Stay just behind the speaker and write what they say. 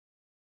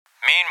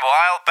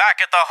Meanwhile, back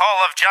at the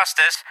Hall of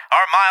Justice,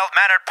 our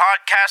mild-mannered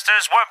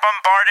podcasters were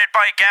bombarded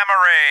by gamma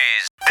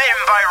rays,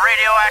 bitten by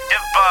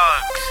radioactive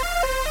bugs,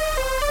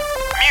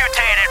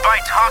 mutated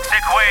by toxic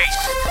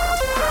waste,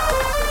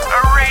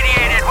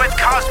 irradiated with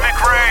cosmic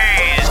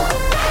rays,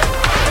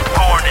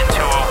 born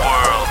into a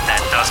world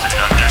that doesn't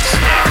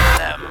understand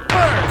them.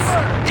 First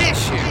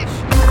issue.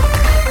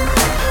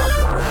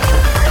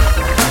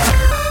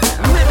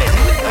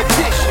 Limited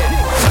edition.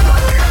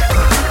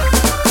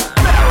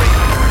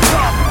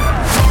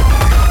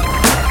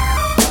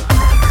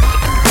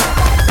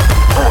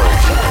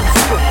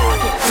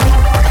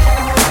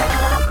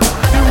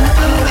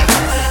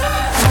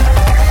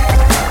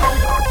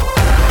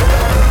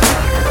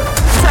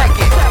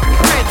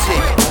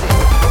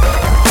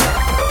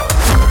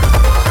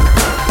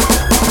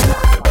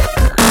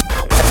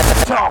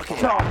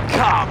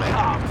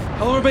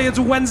 Hello everybody, it's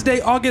Wednesday,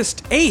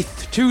 August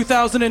 8th,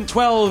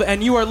 2012,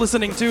 and you are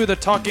listening to the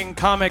Talking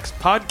Comics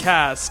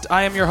Podcast.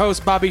 I am your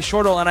host, Bobby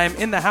Shortle, and I am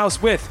in the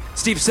house with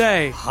Steve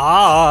Say.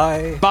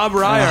 Hi. Bob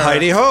Ryer.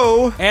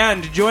 Heidi-ho.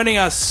 And joining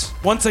us,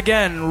 once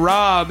again,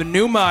 Rob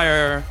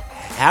Newmeyer.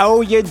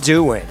 How you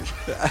doing?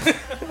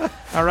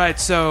 All right,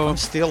 so I'm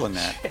stealing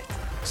that.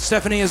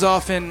 Stephanie is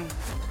off in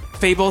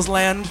Fables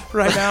Land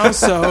right now,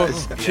 so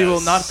she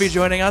will not be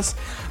joining us.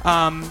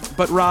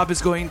 But Rob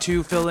is going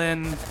to fill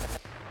in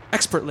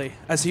expertly,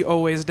 as he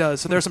always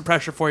does. So there's some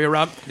pressure for you,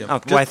 Rob. Yep.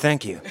 Oh, why,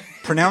 thank you.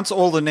 Pronounce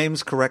all the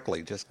names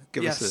correctly. Just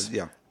give us a...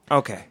 Yeah.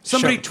 Okay.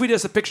 Somebody tweeted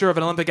us a picture of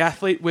an Olympic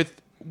athlete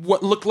with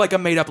what looked like a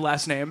made-up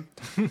last name.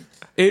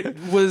 It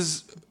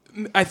was...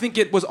 I think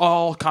it was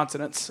all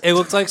consonants. It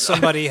looked like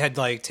somebody had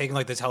taken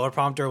the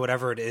teleprompter or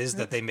whatever it is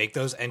that they make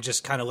those and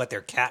just kind of let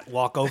their cat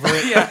walk over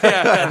it. Yeah.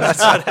 That's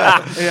what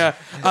happened. Yeah.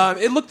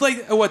 It looked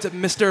like, what's it,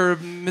 Mr.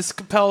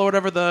 Miskapel or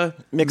whatever, the...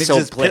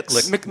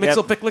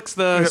 Mixelpicklix,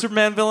 the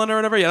Superman villain or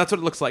whatever. Yeah, that's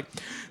what it looks like.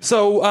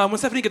 So when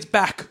Stephanie gets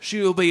back,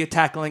 she will be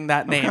tackling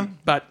that name.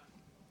 But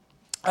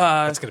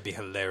that's going to be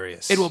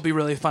hilarious. It will be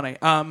really funny.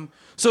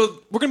 So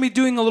we're going to be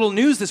doing a little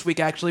news this week,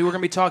 actually. We're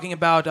going to be talking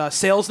about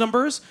sales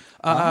numbers.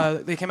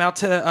 They came out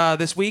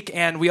this week,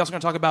 and we also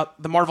going to talk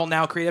about the Marvel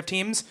Now creative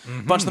teams.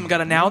 A bunch of them got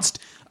announced.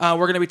 We're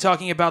going to be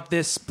talking about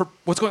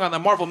what's going on in the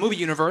Marvel movie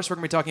universe. We're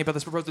going to be talking about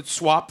this proposed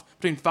swap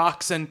between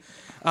Fox and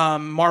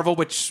Marvel,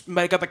 which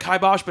might have got the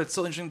kibosh, but it's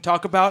still interesting to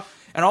talk about.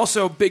 And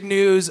also big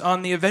news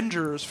on the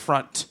Avengers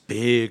front.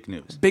 Big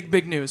news.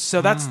 Big news.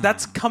 So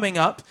that's coming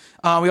up.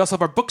 We also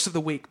have our books of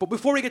the week. But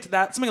before we get to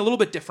that, something a little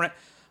bit different.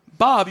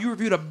 Bob, you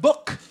reviewed a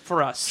book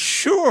for us.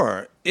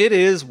 Sure. It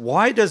is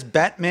Why Does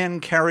Batman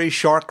Carry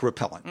Shark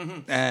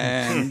Repellent?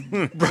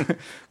 And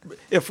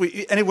if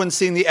anyone's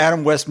seen the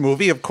Adam West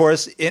movie, of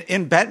course,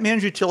 in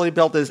Batman's utility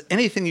belt there's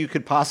anything you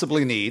could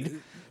possibly need.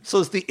 So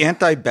it's the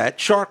anti-bat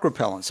shark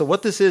repellent. So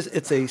what this is,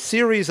 it's a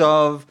series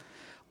of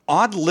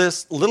odd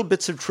lists, little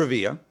bits of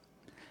trivia,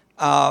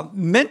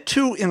 meant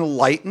to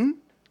enlighten,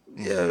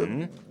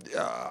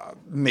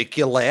 make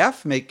you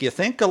laugh, make you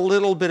think, a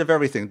little bit of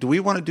everything. Do we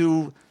want to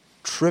do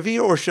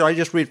trivia, or should I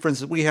just read? For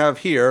instance, we have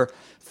here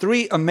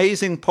 3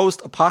 amazing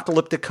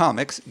post-apocalyptic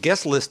comics,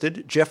 guest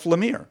listed, Jeff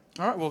Lemire.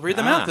 All right, we'll read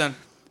them out then.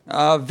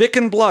 Vic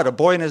and Blood, A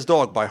Boy and His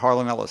Dog by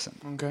Harlan Ellison.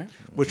 Okay.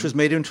 Which was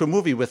made into a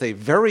movie with a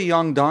very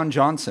young Don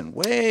Johnson,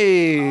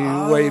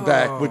 way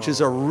back, which is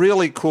a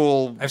really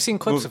cool... I've seen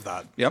clips movie. of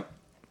that. Yep.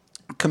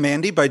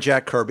 Commandy by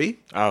Jack Kirby.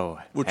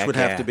 Which would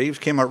have to be. It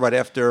came out right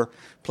after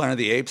Planet of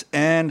the Apes.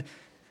 And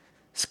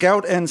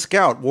Scout and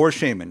Scout, War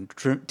Shaman,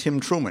 Tim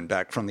Truman,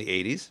 back from the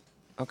 80s.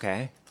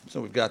 Okay.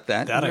 So we've got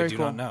that. That I Very do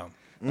cool. not know.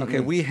 Okay,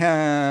 we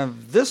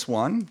have this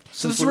one.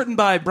 So this is written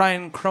by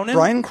Brian Cronin?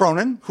 Brian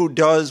Cronin, who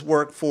does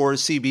work for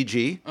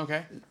CBG.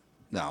 Okay.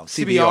 No,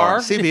 CBR?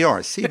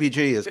 CBG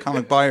is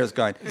Comic Buyer's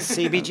Guide.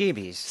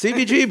 CBGBs.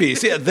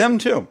 CBGBs, yeah, them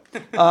too.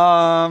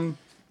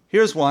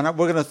 Here's one.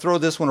 We're going to throw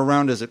this one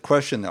around as a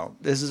question, though.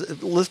 This is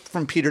a list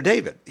from Peter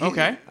David.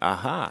 Okay.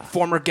 Aha.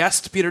 Former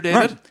guest, Peter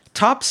David. Right.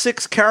 Top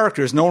 6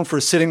 characters known for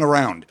sitting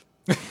around.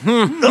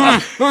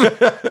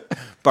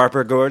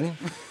 Barbara Gordon?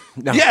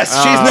 No. Yes,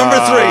 she's number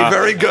 3.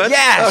 Very good.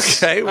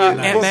 Yes. Okay.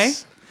 Aunt May?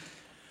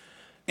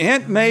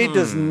 Aunt May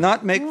does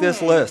not make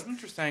this list.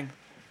 Interesting.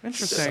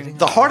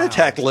 The heart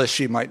attack list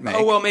she might make.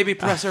 Oh, well, maybe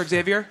Professor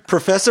Xavier?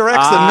 Professor X,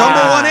 the number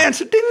 1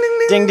 answer. Ding, ding,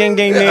 ding. Ding,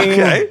 ding, ding, ding.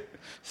 Okay.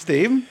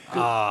 Steve?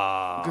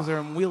 Because they're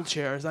in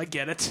wheelchairs. I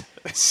get it.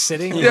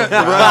 Sitting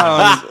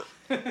around.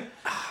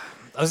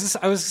 I was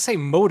going to say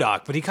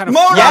MODOK, but he kind of...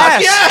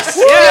 MODOK, yes!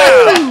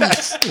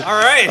 All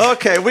right.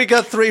 Okay, we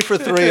got 3 for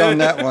 3 on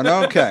that one.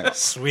 Okay.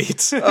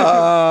 Sweet.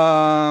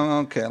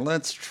 Okay,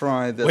 let's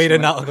try this Way to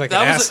one. not look like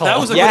an asshole. That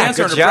was a good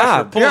answer. Good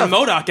job. Pulling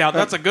MODOK out,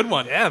 that's a good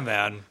one. Yeah,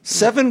 man.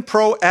 7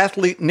 pro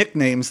athlete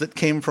nicknames that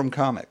came from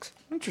comics.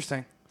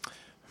 Interesting.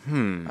 I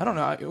don't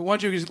know. Why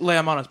don't you just lay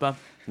them on us, Bob?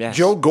 Yes.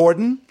 Joe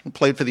Gordon, who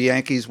played for the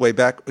Yankees way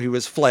back. He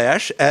was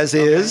Flash, as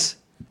is...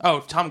 Oh,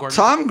 Tom Gordon.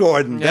 Tom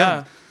Gordon.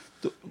 Yeah.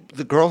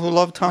 The girl who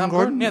loved Tom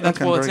Gordon? Yeah,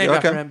 that's okay, it's named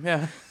after him.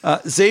 Yeah.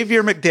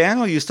 Xavier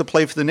McDaniel used to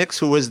play for the Knicks,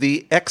 who was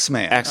the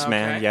X-Man.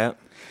 X-Man, Okay. yeah.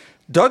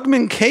 Doug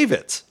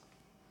Minkiewicz.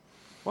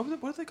 What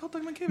did they call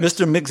Doug McKeever?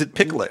 Mr. Migsit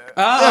Picklick.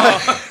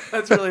 Oh,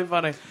 that's really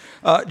funny.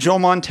 Joe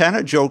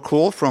Montana, Joe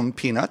Cool from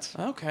Peanuts.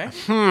 Okay.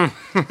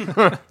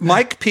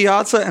 Mike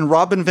Piazza and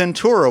Robin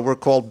Ventura were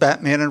called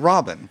Batman and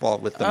Robin while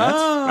with the Mets.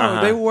 Oh,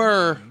 they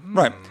were.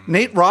 Right.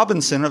 Nate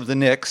Robinson of the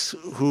Knicks,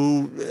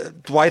 who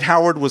Dwight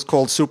Howard was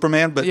called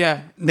Superman, but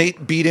Yeah.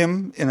 Nate beat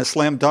him in a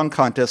slam dunk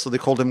contest, so they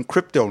called him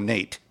Crypto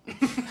Nate.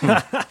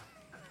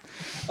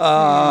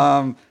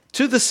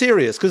 To the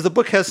serious, because the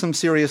book has some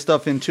serious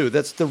stuff in too.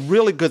 That's the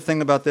really good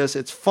thing about this.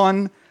 It's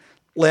fun,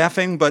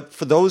 laughing, but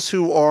for those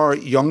who are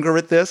younger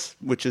at this,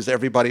 which is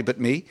everybody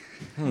but me,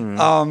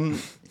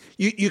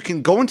 you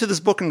can go into this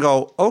book and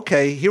go,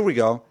 okay, here we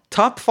go.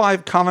 Top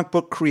 5 comic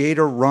book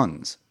creator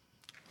runs.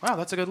 Wow,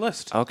 that's a good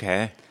list.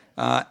 Okay.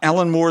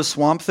 Alan Moore's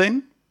Swamp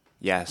Thing.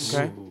 Yes.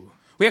 Okay.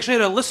 We actually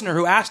had a listener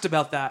who asked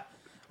about that.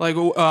 Like,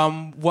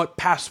 what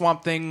past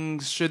Swamp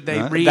Things should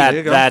they read? There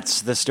you go.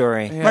 That's the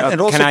story. Right,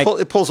 and also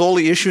it pulls all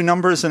the issue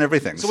numbers and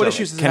everything. So what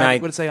issues does it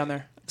have? What does it say on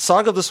there?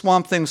 Saga of the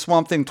Swamp Thing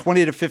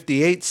 20 to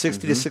 58,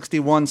 60 to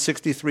 61,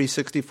 63,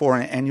 64,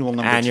 and annual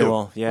number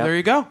 2. Yeah. There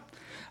you go.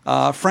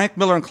 Frank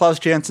Miller and Klaus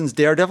Jansen's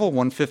Daredevil,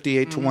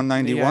 158 to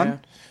 191.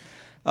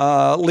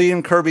 Lee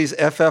and Kirby's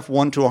FF,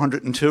 1 to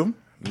 102.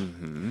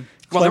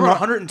 Well, there were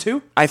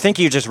 102? I think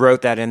you just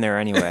wrote that in there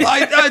anyway.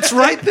 It's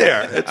right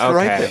there. It's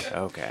right there.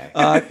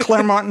 Okay.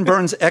 Claremont and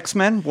Burns'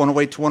 X-Men,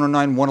 108 to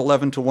 109,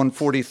 111 to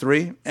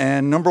 143.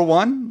 And number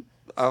 1,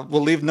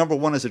 we'll leave number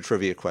 1 as a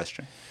trivia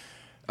question.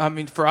 I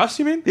mean, for us,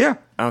 you mean? Yeah.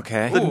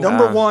 Okay. The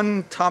number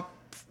 1 top,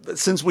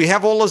 since we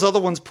have all those other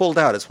ones pulled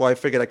out, it's why I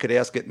figured I could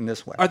ask it in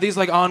this way. Are these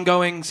like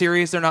ongoing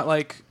series? They're not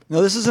like...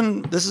 No, this is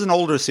an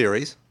older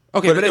series.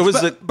 Okay,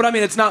 but but I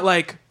mean, it's not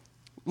like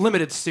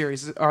limited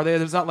series, are they?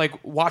 There's not like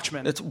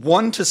Watchmen. It's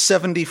 1 to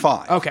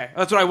 75. Okay,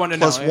 that's what I wanted to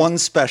Plus know. 1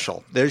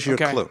 special. There's your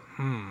clue.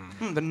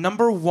 The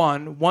number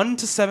 1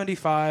 to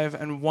 75,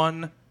 and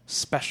 1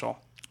 special. All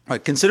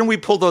right, considering we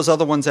pulled those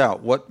other ones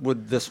out, what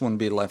would this one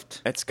be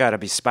left? It's got to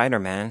be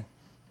Spider-Man.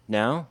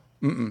 No?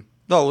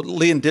 No,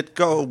 Lee and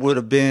Ditko would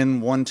have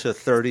been 1 to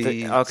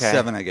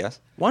 37, I guess.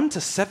 1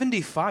 to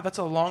 75. That's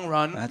a long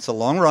run. That's a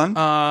long run.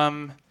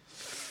 I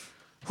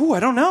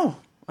don't know.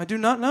 I do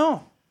not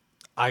know.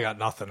 I got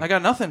nothing. I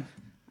got nothing.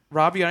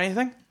 Rob, you got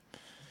anything?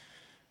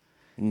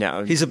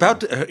 No. He's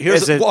about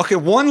to. Okay,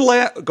 one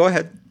last. Go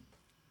ahead.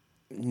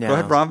 No. Go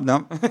ahead, Rob.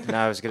 No. No,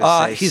 I was going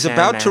to say he's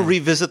Sandman. about to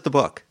revisit the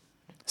book.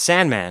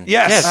 Sandman.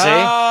 Yes. See?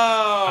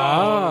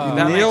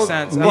 That makes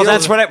sense. Well,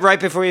 that's what right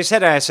before you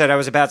said it, I said I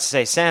was about to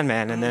say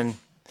Sandman, and then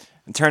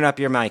turn up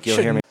your mic,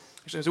 you'll hear me.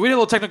 So we did a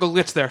little technical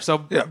glitch there.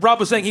 So Rob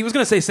was saying he was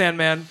going to say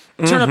Sandman.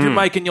 Turn up your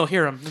mic and you'll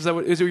hear him. Is that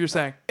what you're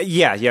saying?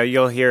 Yeah,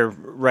 you'll hear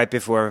right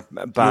before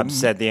Bob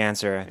said the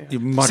answer. You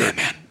muttered.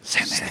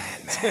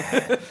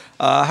 Sandman.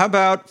 How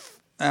about,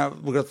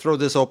 we're going to throw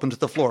this open to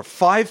the floor.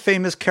 5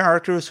 famous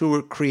characters who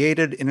were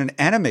created in an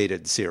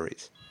animated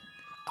series.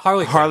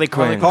 Harley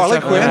Quinn. Harley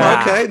Quinn,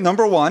 okay.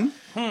 Number 1.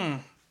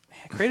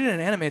 Created an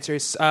animated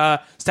series.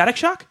 Static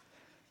Shock?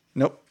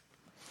 Nope.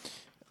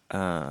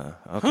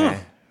 Okay.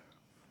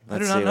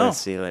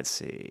 Let's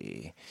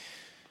see.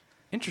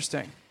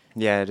 Interesting.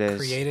 Yeah, it is.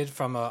 Created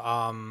from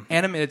a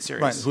Animated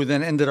series. Right, who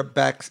then ended up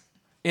back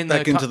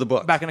into the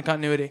book. Back into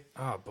continuity.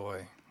 Oh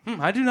boy.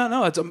 I do not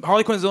know. It's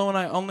Harley Quinn's the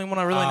only one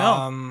I really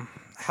know.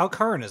 How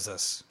current is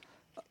this?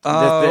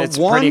 It's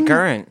pretty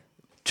current.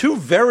 2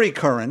 very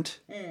current.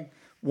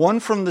 1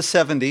 from the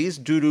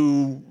 70s due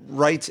to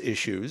rights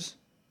issues.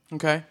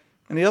 Okay.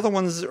 And the other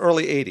one's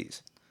early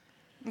 80s.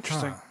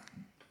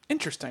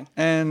 Interesting.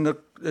 And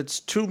it's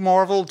 2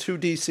 Marvel, 2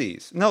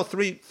 DCs. No,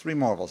 3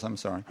 Marvels, I'm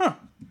sorry.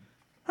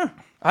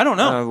 I don't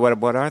know.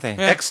 What are they?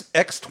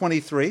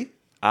 X-23.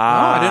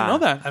 I didn't know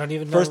that. I don't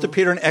even know. First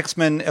appeared in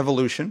X-Men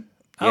Evolution.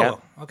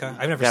 Oh, okay.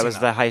 I've never seen That was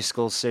the high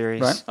school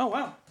series. Right. Oh,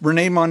 wow.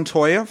 Renee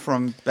Montoya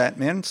from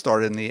Batman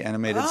starred in the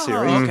animated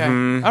series.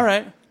 Okay. All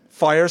right.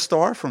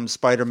 Firestar from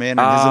Spider-Man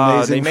and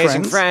His The Amazing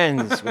Amazing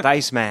Friends with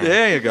Iceman.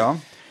 There you go.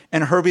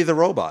 And Herbie the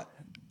Robot.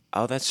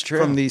 Oh, that's true.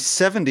 From the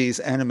 70s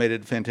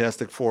animated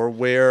Fantastic Four,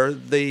 where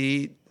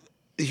the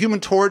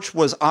Human Torch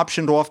was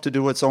optioned off to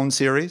do its own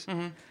series.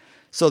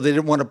 So they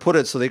didn't want to put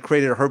it, so they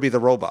created Herbie the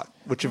Robot,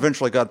 which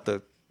eventually got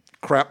the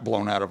crap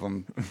blown out of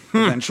him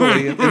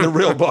eventually in the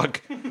real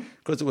book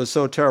because it was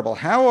so terrible.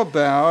 How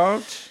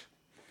about...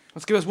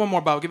 Let's give us one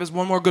more, Bob. Give us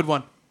one more good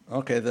one.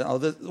 Okay,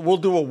 we'll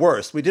do a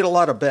worst. We did a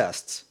lot of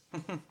bests.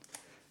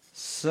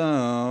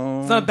 So...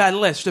 It's not a bad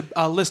list, just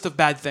a list of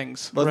bad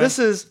things. Well, right? this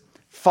is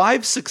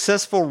 5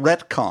 successful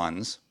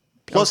retcons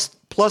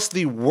plus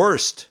the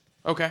worst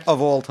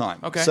of all time.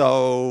 Okay.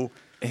 So...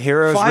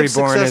 Heroes 5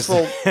 Reborn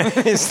successful...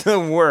 is the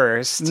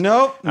worst.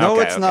 No,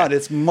 Okay, it's not.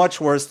 It's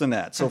much worse than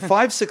that. So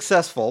 5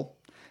 successful.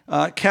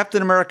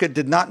 Captain America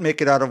did not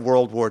make it out of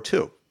World War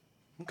II.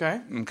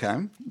 Okay.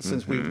 Okay,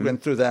 since we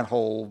went through that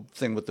whole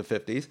thing with the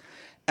 50s.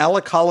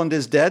 Alec Holland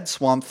is dead,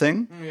 Swamp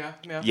Thing.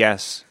 Yeah.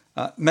 Yes.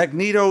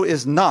 Magneto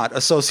is not a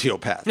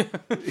sociopath.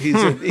 He's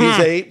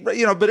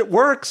a but it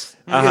works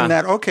in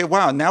that, okay,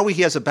 wow, now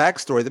he has a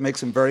backstory that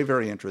makes him very,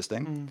 very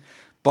interesting.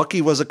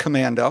 Bucky was a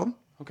commando.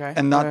 Okay.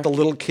 and not the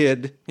little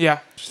kid. Yeah.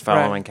 Just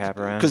following Right. Cap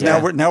around. Because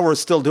Yeah. now we're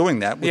still doing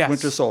that with Yes.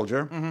 Winter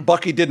Soldier.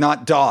 Bucky did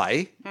not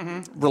die.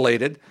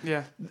 Related.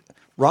 Yeah.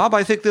 Rob,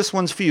 I think this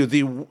one's for you.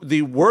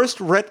 The worst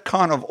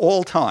retcon of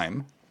all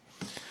time.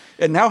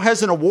 It now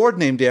has an award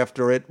named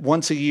after it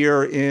once a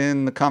year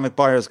in the Comic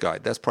Buyer's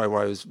Guide. That's probably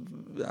why I was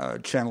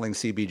channeling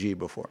CBG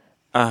before.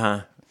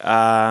 Uh-huh.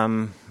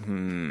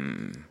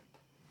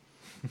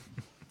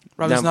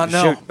 Rob does No, not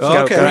know. shoot.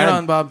 Go Bring it ahead.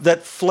 on, Bob.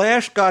 That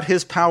Flash got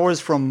his powers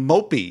from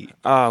Mopey.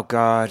 Oh,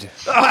 God.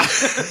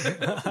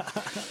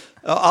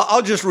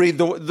 I'll just read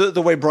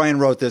the way Brian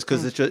wrote this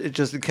because it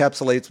just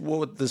encapsulates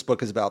what this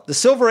book is about. The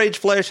Silver Age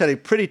Flash had a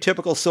pretty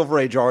typical Silver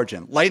Age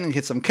origin. Lightning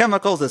hit some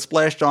chemicals that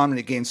splashed on and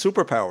he gained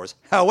superpowers.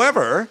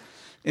 However,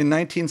 in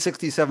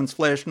 1967's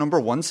Flash number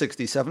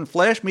 167,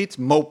 Flash meets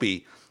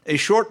Mopey, a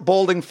short,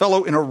 balding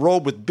fellow in a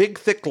robe with big,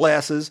 thick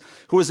glasses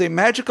who is a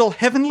magical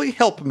heavenly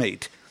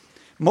helpmate.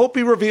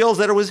 Mopey reveals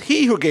that it was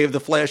he who gave the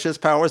Flash his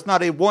powers,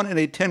 not a 1 in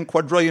a 10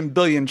 quadrillion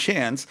billion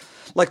chance,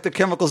 like the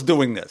chemicals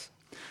doing this.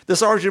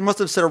 This origin must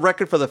have set a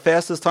record for the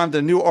fastest time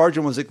the new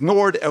origin was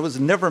ignored and was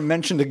never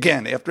mentioned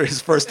again after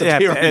his first Yeah,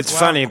 appearance. it's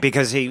funny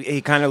because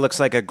he kind of looks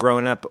like a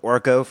grown-up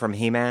Orko from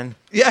He-Man.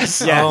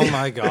 Yes. Oh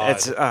my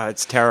god.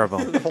 It's terrible.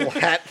 The whole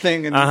hat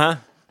thing. And,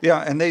 yeah,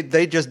 and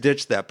they just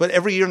ditched that. But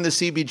every year in the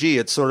CBG,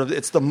 it's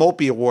the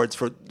Mopey Awards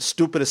for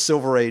stupidest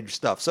Silver Age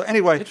stuff. So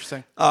anyway,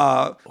 Interesting.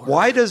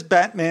 Why does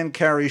Batman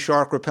carry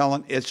shark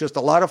repellent? It's just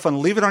a lot of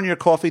fun. Leave it on your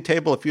coffee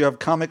table if you have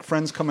comic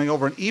friends coming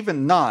over, and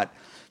even not,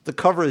 the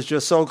cover is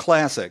just so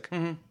classic.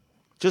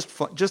 Just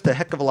fun, just a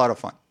heck of a lot of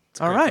fun.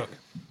 All right.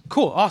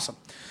 Cool. Awesome.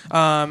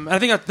 And I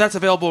think that's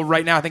available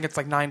right now. I think it's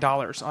like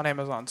 $9 on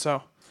Amazon.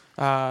 So,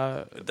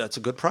 That's a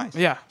good price.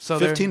 yeah. So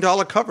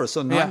 $15 cover,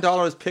 so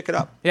 $9, pick it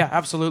up. Yeah,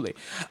 absolutely.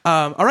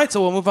 All right.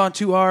 So we'll move on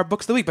to our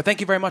books of the week. But thank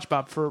you very much,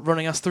 Bob, for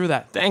running us through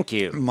that. Thank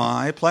you.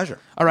 My pleasure.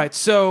 All right.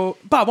 So,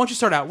 Bob, why don't you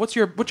start out? What's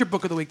your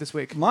book of the week this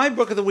week? My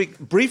book of the week,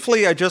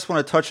 briefly, I just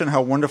want to touch on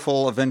how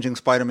wonderful Avenging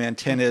Spider-Man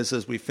 10 is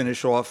as we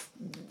finish off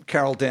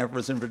Carol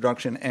Danvers'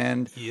 introduction.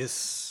 And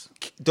yes.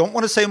 don't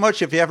want to say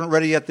much if you haven't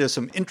read it yet. There's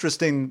some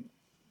interesting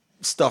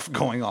stuff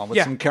going on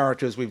with some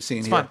characters we've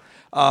seen here.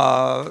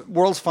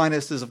 World's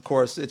Finest is, of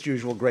course, its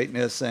usual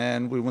greatness,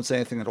 and we won't say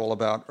anything at all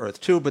about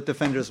Earth 2, but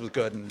Defenders was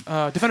good.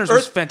 And Defenders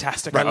was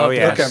fantastic. I love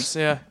Defenders.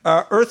 Okay.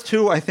 Yeah. Earth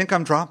 2, I think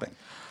I'm dropping.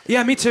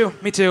 Yeah, me too.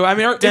 I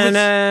mean,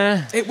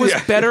 it was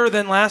better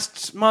than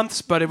last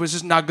month's, but it was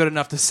just not good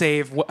enough to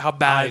save how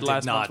bad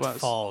last month was. I did not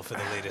fall for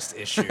the latest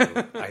issue.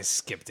 I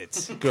skipped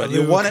it. Good.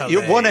 You're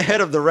one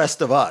ahead of the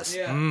rest of us.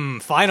 Yeah.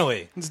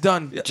 Finally. It's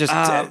done. Just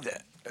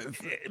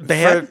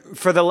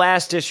for the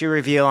last issue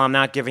reveal, I'm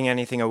not giving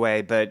anything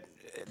away, but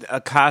a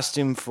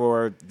costume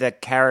for the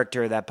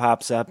character that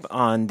pops up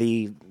on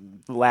the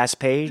last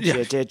page,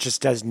 it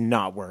just does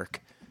not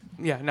work.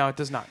 Yeah, no, it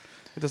does not.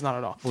 It does not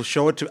at all. We'll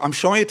show it to. I'm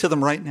showing it to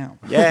them right now.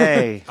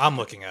 Yay! I'm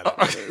looking at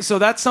it. So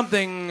that's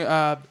something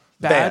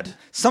bad.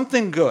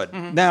 Something good.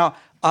 Now,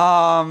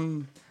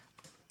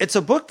 it's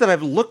a book that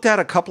I've looked at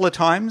a couple of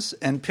times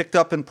and picked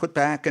up and put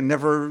back and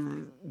never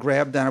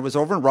grabbed. And I was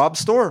over in Rob's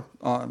store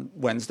on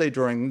Wednesday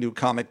during New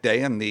Comic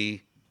Day and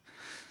the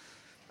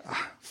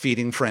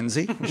feeding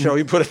frenzy, shall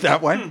we put it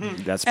that way?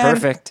 That's And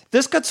perfect.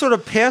 this got sort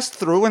of passed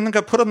through and then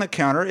got put on the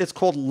counter. It's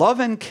called Love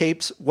and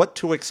Capes, What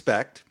to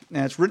Expect.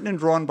 And it's written and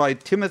drawn by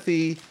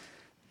Timothy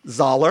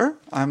Zahler,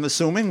 I'm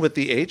assuming, with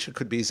the H. It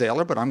could be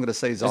Zahler, but I'm going to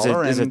say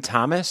Zahler. Is it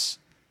Thomas?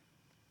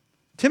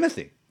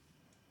 Timothy.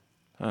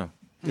 Oh.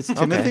 It's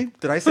Timothy?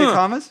 Did I say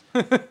Thomas?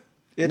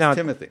 It's No.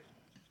 Timothy.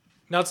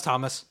 No, it's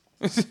Thomas.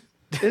 It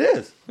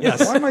is.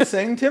 Yes. Why am I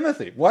saying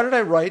Timothy? Why did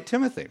I write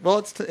Timothy? Well,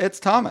 it's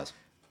Thomas.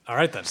 All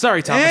right, then.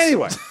 Sorry, Thomas.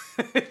 Anyway,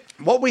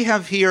 what we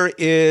have here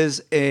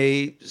is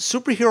a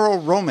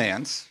superhero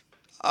romance,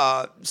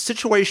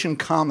 situation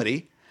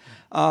comedy.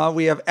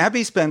 We have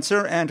Abby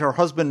Spencer and her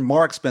husband,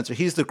 Mark Spencer.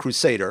 He's the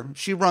Crusader.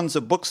 She runs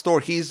a bookstore.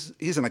 He's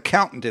an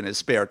accountant in his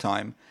spare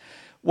time.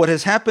 What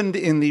has happened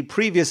in the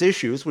previous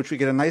issues, which we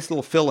get a nice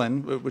little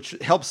fill-in, which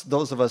helps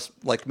those of us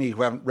like me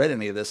who haven't read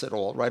any of this at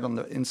all, right on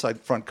the inside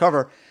front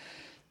cover,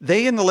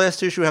 they in the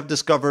last issue have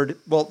discovered,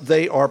 well,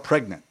 they are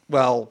pregnant.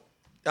 Well,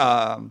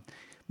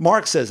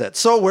 Mark says that.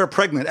 So we're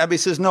pregnant. Abby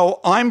says, no,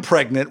 I'm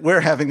pregnant.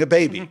 We're having a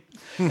baby.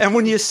 And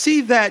when you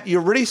see that, you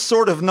really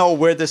sort of know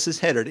where this is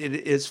headed. It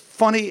is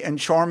funny and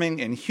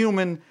charming and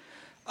human.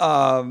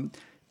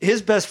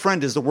 His best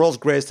friend is the world's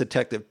greatest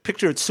detective.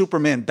 Picture it's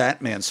Superman,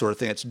 Batman sort of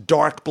thing. It's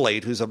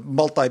Darkblade, who's a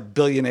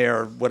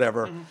multi-billionaire,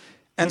 whatever.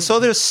 And so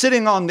they're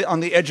sitting on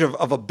the edge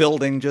of a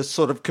building, just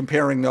sort of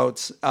comparing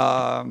notes.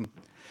 And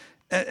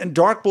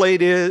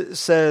Darkblade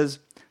says,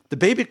 the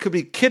baby could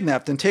be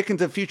kidnapped and taken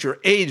to the future,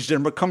 aged,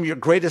 and become your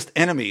greatest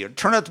enemy. It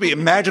turned out to be a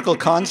magical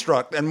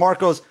construct. And Mark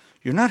goes,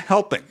 you're not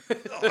helping.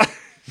 And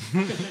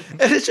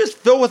it's just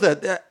filled with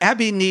it.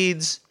 Abby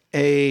needs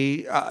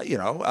a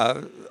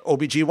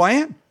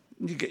OBGYN.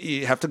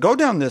 You have to go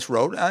down this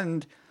road,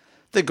 and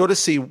they go to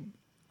see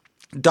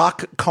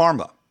Doc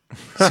Karma.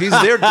 So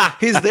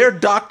he's their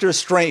Doctor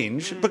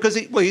Strange because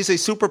he's a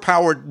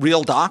superpowered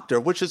real doctor,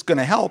 which is going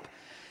to help.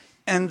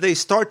 And they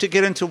start to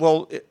get into,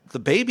 the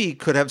baby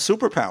could have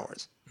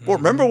superpowers. Well,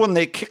 remember when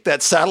they kicked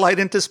that satellite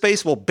into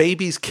space? Well,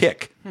 babies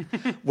kick.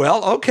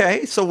 Well,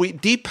 okay, so we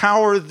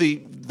depower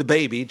the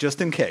baby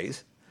just in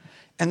case.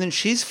 And then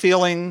she's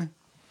feeling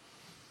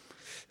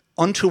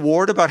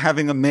untoward about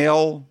having a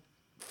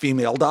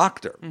male-female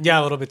doctor.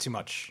 Yeah, a little bit too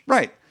much.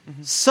 Right.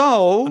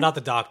 So... Not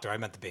the doctor, I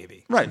meant the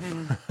baby. Right.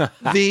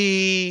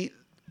 The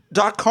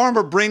Doc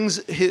Karma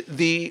brings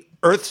the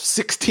Earth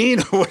 16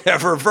 or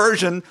whatever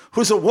version,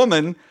 who's a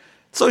woman.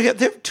 So they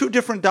have two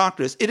different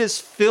doctors. It is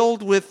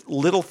filled with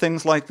little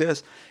things like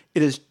this.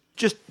 It is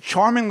just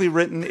charmingly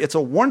written. It's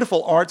a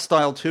wonderful art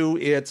style, too.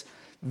 It's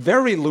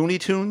very Looney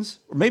Tunes,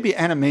 or maybe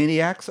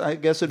Animaniacs, I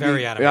guess it'd Very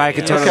be. animated. Yeah, I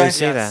could totally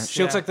see that.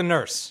 She looks like the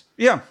nurse.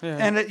 Yeah.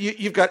 And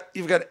you've got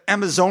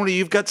Amazonia,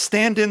 you've got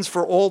stand-ins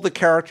for all the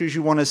characters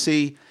you want to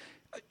see.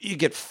 You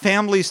get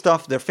family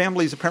stuff. Their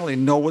families apparently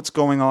know what's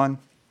going on.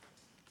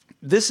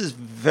 This is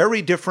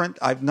very different.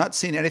 I've not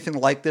seen anything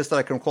like this that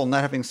I can recall,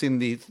 not having seen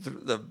the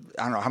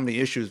I don't know how many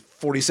issues,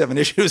 47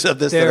 issues of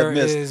this that I've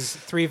missed. There is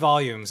 3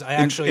 volumes. I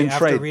actually,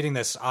 after trade. reading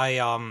this,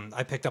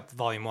 I picked up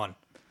volume 1.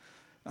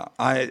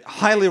 I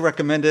highly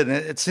recommend it, and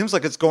it seems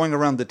like it's going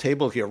around the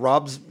table here.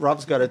 Rob's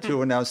got it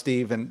too, and now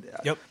Steve. And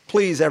Yep.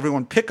 Please,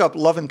 everyone, pick up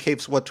Love and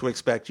Capes. What to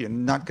Expect. You're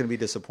not going to be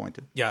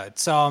disappointed. Yeah,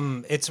 it's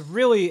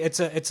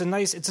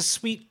a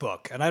sweet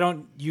book, and I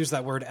don't use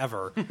that word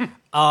ever.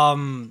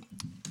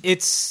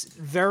 It's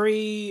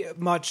very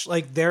much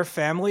like their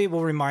family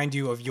will remind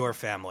you of your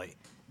family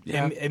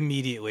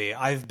immediately.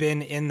 I've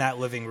been in that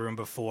living room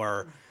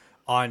before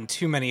on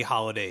too many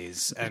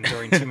holidays and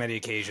during too many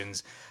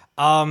occasions.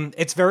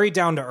 It's very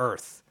down to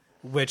earth,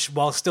 which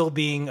while still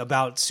being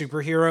about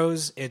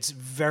superheroes, it's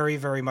very,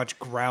 very much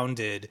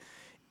grounded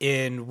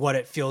in what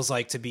it feels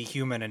like to be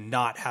human and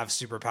not have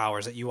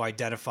superpowers that you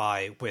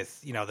identify with,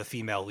 the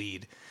female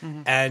lead.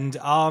 And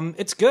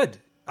it's good.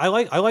 I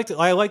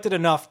liked it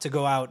enough to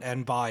go out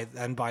and buy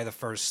the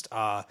first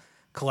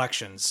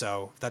collection.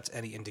 So if that's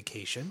any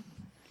indication.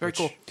 Very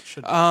cool.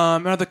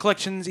 Are the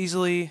collections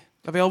easily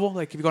available?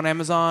 Like if you go on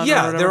Amazon? Yeah, or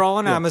whatever? they're all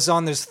on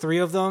Amazon. There's 3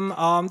 of them.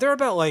 They're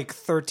about like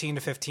 13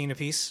 to 15 a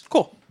piece.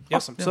 Cool. Yep.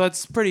 Awesome. So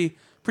that's pretty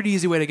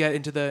easy way to get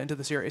into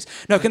the series.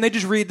 Now, can they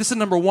just read? This is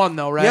number 1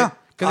 though, right? Yeah.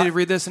 Can they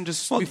read this and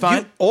just be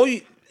fine?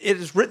 It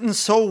is written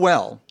so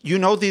well. You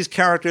know these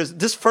characters.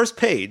 This first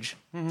page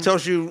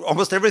tells you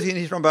almost everything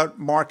you know about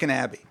Mark and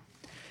Abby.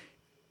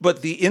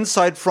 But the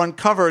inside front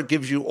cover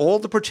gives you all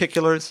the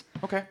particulars.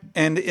 Okay.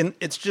 And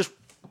it's just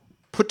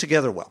put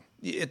together well.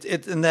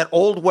 It's in that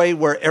old way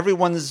where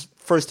everyone's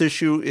first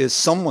issue is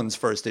someone's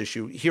first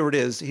issue. Here it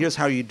is. Here's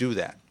how you do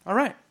that. All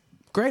right.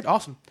 Great.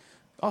 Awesome.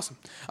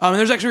 And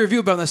there's actually a review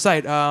about on the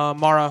site.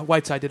 Mara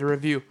Whiteside did a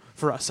review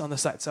for us on the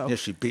site. So Yeah,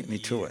 she beat me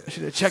to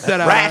it. check that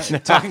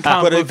out. Talking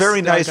Comic But a Books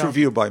very nice .com.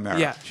 review by Mara.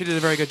 Yeah, she did a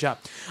very good job.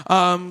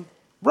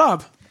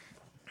 Rob,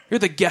 you're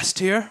the guest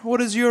here.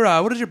 What is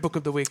your book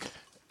of the week?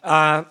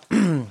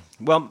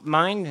 Well,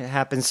 mine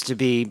happens to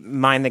be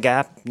Mind the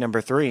Gap,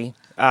 number 3.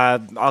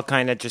 I'll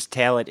kind of just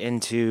tail it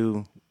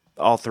into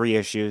all 3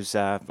 issues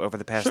over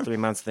the past 3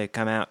 months they've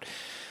come out.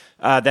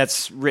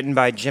 That's written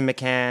by Jim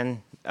McCann,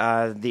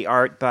 the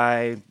art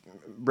by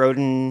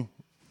Roden,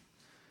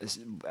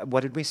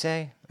 what did we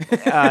say?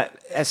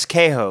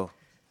 Esquejo.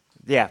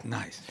 Yeah.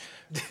 Nice.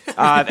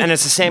 And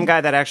it's the same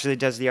guy that actually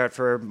does the art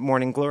for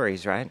Morning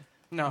Glories, right?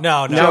 No,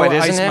 No, it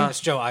isn't him?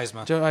 It's Joe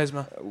Eisma. Joe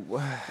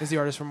Eisma is the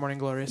artist from Morning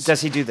Glories.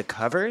 Does he do the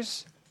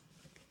covers?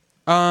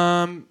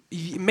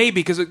 Maybe,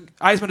 because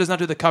Eisma does not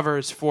do the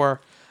covers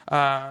for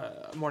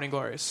Morning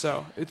Glories,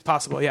 so it's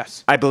possible,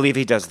 yes. I believe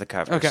he does the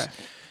covers. Okay.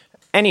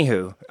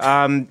 Anywho,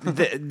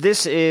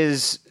 this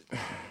is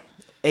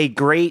a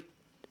great,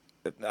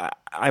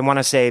 I want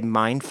to say,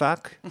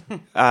 mindfuck.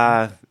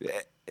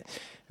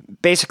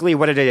 Basically,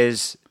 what it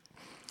is,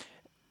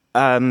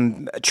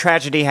 a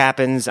tragedy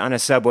happens on a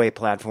subway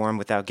platform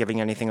without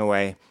giving anything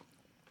away,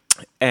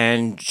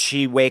 and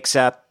she wakes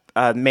up.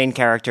 Main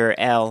character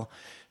Elle,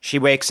 she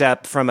wakes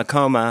up from a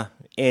coma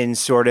in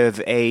sort of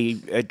a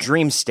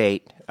dream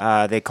state.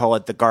 They call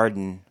it the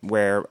garden,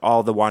 where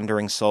all the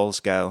wandering souls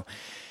go.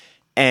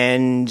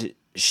 And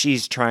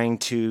she's trying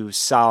to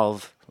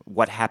solve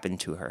what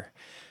happened to her.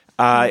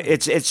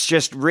 It's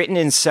just written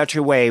in such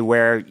a way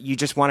where you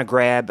just want to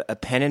grab a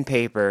pen and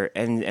paper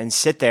and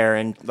sit there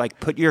and like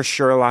put your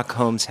Sherlock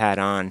Holmes hat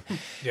on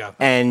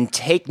and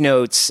take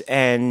notes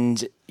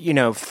and,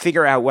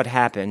 figure out what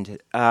happened.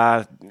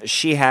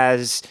 She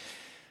has,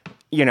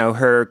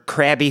 her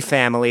crabby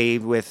family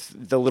with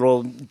the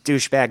little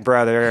douchebag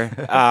brother.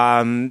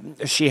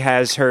 She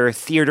has her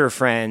theater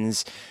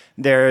friends.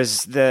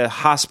 There's the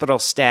hospital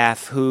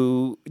staff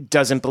who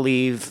doesn't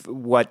believe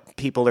what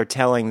people are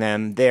telling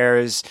them.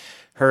 There's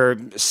her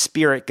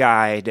spirit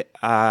guide,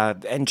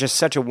 and just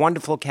such a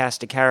wonderful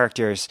cast of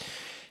characters.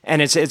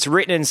 And it's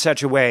written in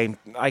such a way,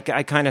 I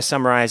kind of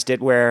summarized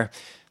it, where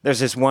there's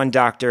this one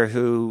doctor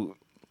who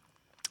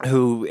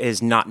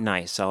is not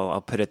nice,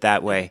 I'll put it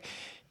that way.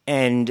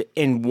 And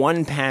in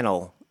one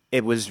panel,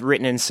 it was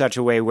written in such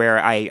a way where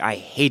I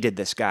hated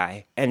this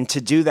guy. And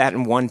to do that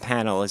in one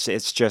panel,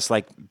 it's just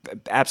like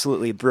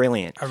absolutely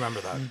brilliant. I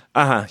remember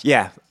that.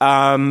 Yeah.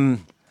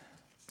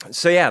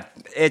 So yeah,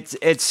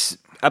 it's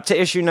up to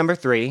issue number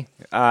 3.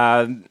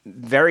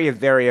 Very,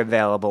 very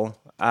available.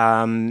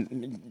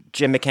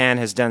 Jim McCann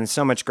has done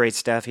so much great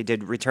stuff. He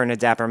did Return of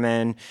Dapper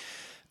Men,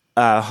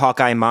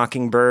 Hawkeye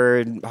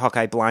Mockingbird,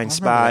 Hawkeye Blind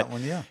Spot. That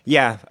one, yeah.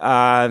 Yeah,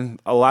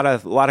 a lot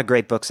of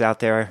great books out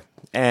there,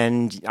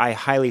 and I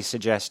highly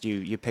suggest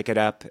you pick it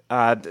up.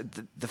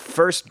 The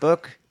first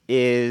book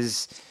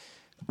is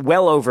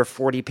well over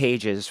 40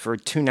 pages for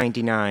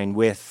 $2.99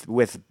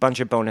 with a bunch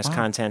of bonus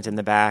content in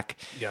the back.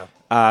 Yeah.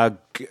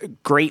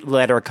 Great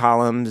letter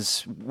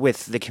columns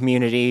with the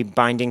community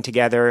binding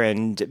together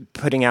and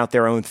putting out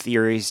their own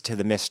theories to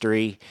the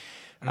mystery.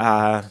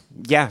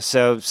 Yeah,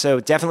 so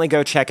definitely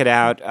go check it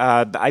out.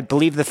 I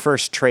believe the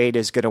first trade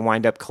is going to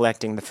wind up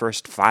collecting the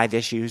first 5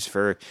 issues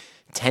for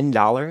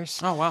 $10.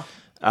 Oh, wow.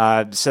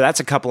 So that's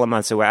a couple of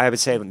months away. I would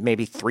say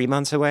maybe 3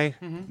 months away.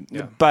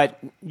 Yeah. But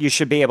you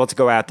should be able to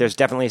go out. There's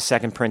definitely a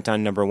second print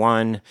on number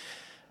 1.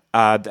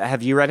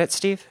 Have you read it,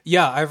 Steve?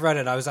 Yeah, I've read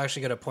it. I was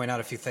actually going to point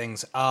out a few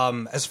things.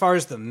 As far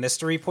as the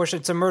mystery portion,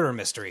 it's a murder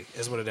mystery,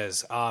 is what it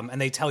is. And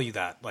they tell you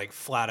that, like,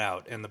 flat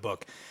out in the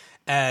book.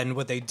 And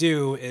what they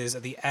do is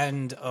at the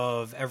end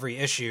of every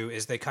issue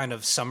is they kind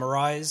of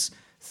summarize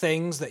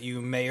things that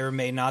you may or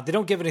may not. They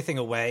don't give anything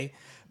away,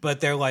 but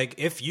they're like,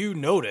 if you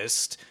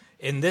noticed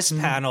in this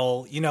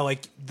panel, you know,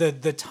 like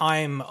the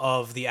time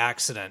of the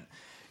accident,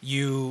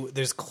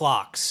 there's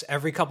clocks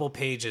every couple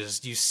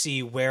pages. You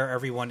see where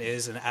everyone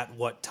is and at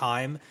what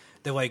time.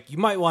 They're like, you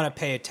might want to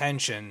pay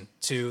attention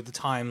to the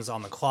times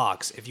on the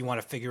clocks if you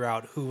want to figure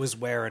out who was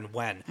where and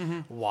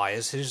when. Why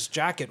is his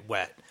jacket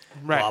wet?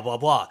 Right. Blah blah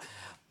blah.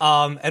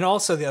 And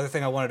also the other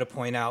thing I wanted to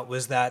point out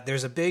was that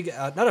there's a big,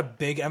 not a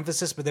big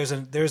emphasis, but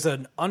there's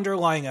an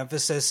underlying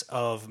emphasis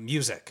of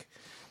music.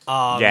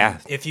 Yeah.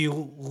 If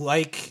you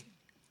like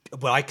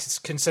what I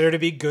consider to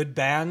be good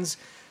bands,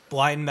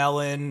 Blind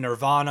Melon,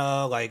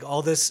 Nirvana, like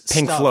all this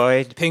Pink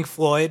stuff. Pink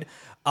Floyd.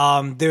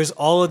 There's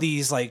all of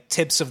these like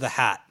tips of the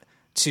hat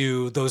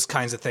to those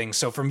kinds of things.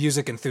 So for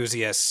music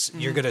enthusiasts,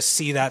 you're going to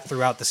see that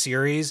throughout the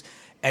series,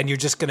 and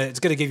it's going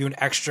to give you an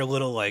extra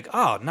little like,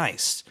 oh,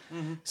 nice.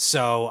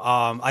 So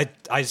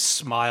I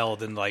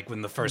smiled in like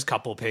when the first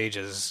couple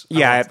pages.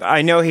 Yeah,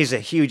 I know he's a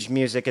huge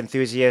music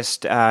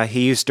enthusiast.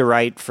 He used to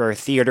write for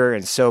theater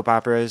and soap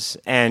operas,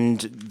 and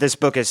this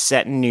book is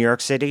set in New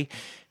York City.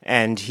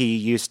 And he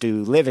used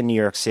to live in New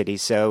York City,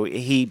 so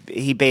he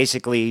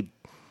basically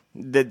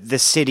the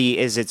city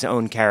is its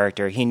own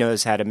character. He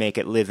knows how to make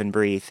it live and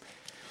breathe.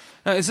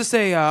 Is this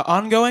a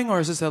ongoing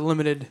or is this a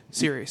limited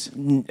series?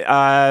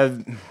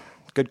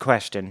 Good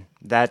question.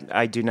 That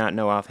I do not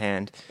know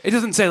offhand. It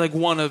doesn't say like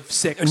 1 of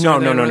 6. No.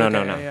 No.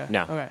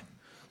 Okay,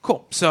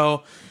 cool.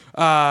 So,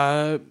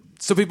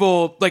 so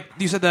people like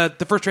you said that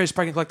the first trade is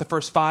probably like the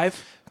first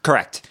 5.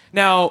 Correct.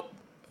 Now.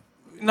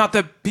 Not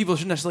that people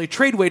should necessarily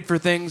trade wait for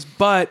things,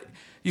 but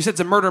you said it's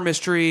a murder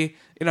mystery.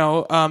 You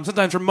know,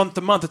 sometimes from month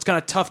to month, it's kind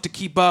of tough to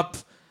keep up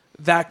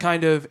that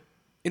kind of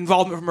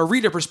involvement from a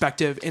reader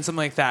perspective in something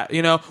like that.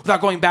 You know,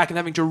 without going back and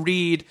having to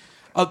read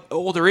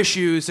older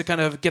issues to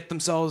kind of get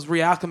themselves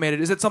reacclimated.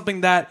 Is it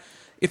something that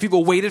if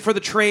people waited for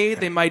the trade,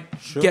 they might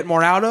get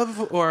more out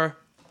of? Or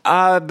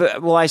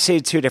well, I say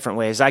it 2 different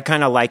ways. I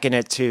kind of liken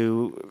it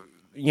to.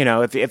 You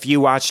know, if you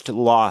watched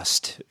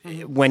Lost,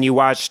 when you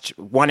watched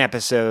one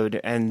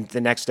episode and the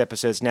next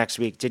episode's next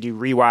week, did you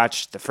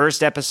rewatch the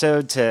first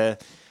episode to,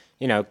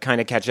 you know, kind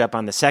of catch up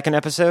on the second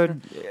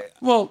episode?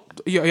 Well,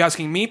 you're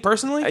asking me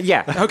personally?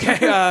 Yeah.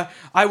 Okay.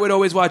 I would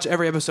always watch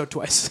every episode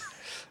twice.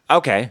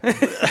 Okay.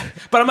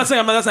 But I'm not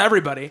saying that's not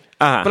everybody.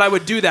 But I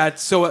would do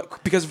that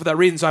because for that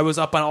reason, so I was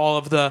up on all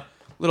of the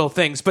little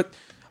things. But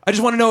I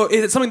just want to know,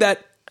 is it something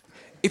that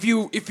if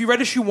you read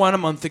issue 1 a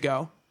month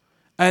ago,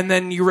 and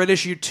then you read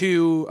issue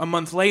 2 a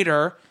month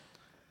later,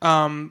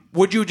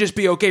 would you just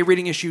be okay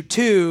reading issue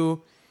 2?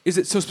 Is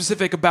it so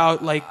specific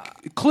about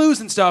like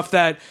clues and stuff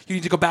that you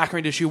need to go back and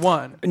read issue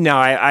 1? No,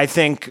 I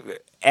think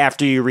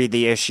after you read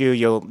the issue,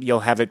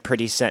 you'll have it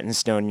pretty set in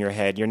stone in your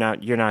head. You're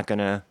not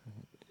gonna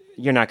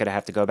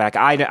have to go back.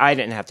 I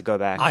didn't have to go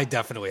back. I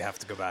definitely have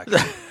to go back.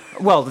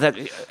 Well,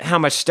 how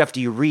much stuff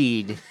do you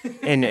read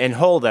in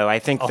whole though? I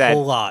think a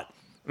whole lot.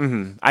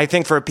 Mm-hmm. I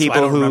think for people so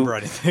I don't remember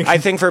anything. I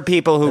think for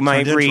people who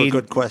might read, a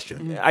good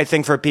question. I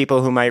think for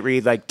people who might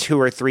read like 2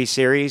 or 3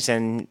 series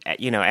and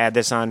add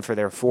this on for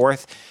their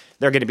 4th,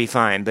 they're going to be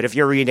fine. But if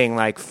you're reading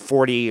like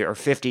 40 or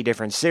 50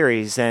 different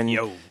series, then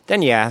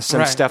yeah,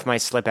 some stuff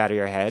might slip out of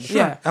your head. Sure.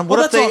 Yeah. And what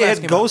if they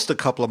add Ghost a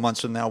couple of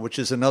months from now, which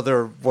is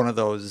another one of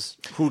those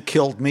 "Who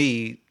Killed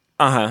Me"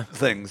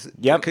 things?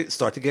 Yep.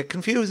 Start to get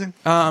confusing.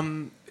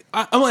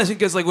 I'm only asking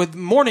because, like, with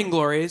Morning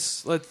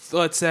Glories,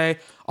 let's say,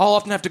 I'll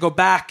often have to go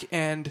back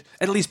and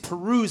at least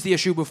peruse the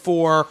issue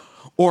before,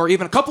 or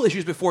even a couple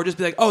issues before, just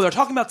be like, oh, they're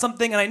talking about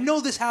something, and I know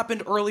this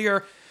happened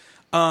earlier.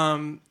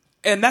 And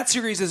that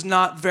series is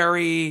not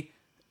very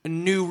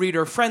new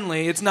reader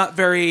friendly. That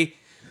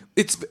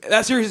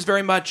series is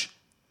very much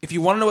if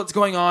you want to know what's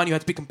going on, you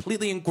have to be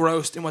completely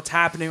engrossed in what's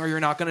happening, or you're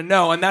not going to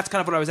know. And that's kind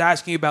of what I was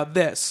asking you about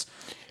this.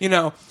 You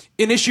know,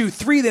 in issue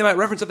 3, they might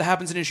reference stuff that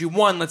happens in issue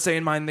 1, let's say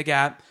in Mind the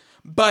Gap.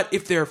 But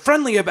if they're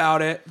friendly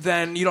about it,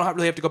 then you don't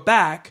really have to go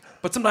back.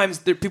 But sometimes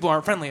people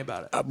aren't friendly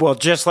about it. Well,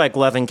 just like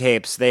Love and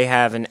Capes, they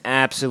have an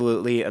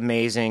absolutely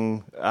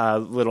amazing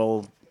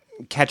little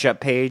catch-up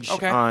page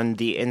on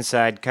the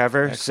inside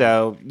cover. Excellent.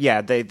 So,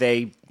 yeah,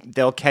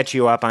 they'll catch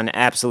you up on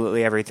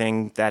absolutely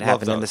everything that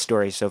happened in the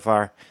story so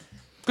far.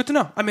 Good to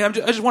know. I mean, I'm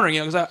just wondering,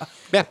 you know,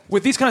 because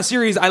with these kind of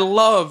series, I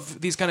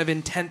love these kind of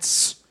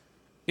intense,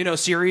 you know,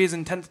 series,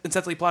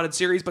 intensely plotted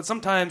series. But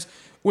sometimes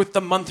with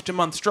the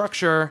month-to-month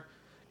structure,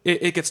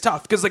 it gets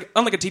tough. Because like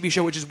unlike a TV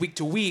show, which is week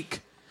to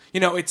week, you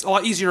know, it's a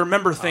lot easier to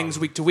remember things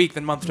week to week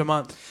than month to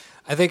month.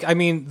 I think, I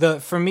mean,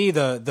 for me,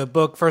 the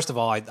book, first of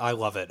all, I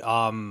love it.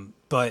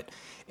 But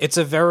it's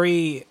a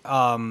very,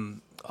 a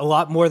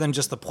lot more than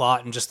just the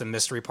plot and just the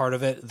mystery part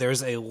of it.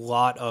 There's a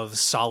lot of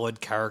solid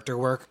character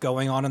work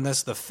going on in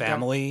this. The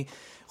family,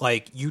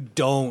 like, you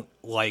don't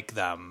like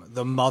them.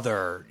 The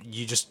mother,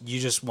 you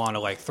just want to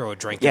like throw a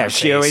drink in her face.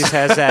 She always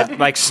has that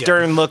like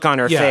stern look on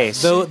her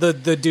face. The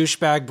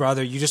douchebag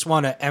brother, you just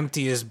want to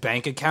empty his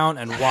bank account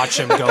and watch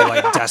him go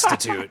like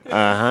destitute.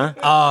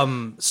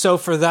 So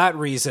for that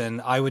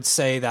reason, I would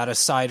say that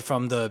aside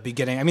from the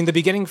beginning, I mean, the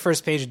beginning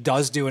first page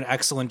does do an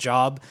excellent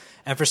job.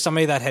 And for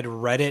somebody that had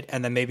read it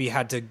and then maybe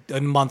had to, a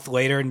month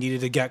later,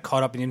 needed to get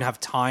caught up and didn't have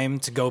time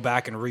to go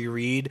back and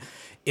reread,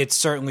 it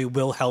certainly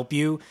will help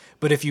you.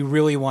 But if you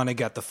really want to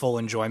get the full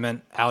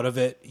enjoyment out of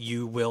it,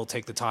 you will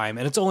take the time.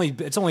 And it's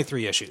only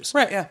 3 issues.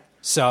 Right, yeah.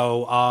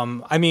 So,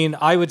 I mean,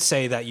 I would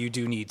say that you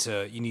need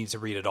to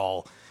read it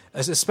all,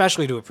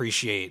 especially to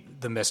appreciate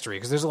the mystery,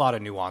 because there's a lot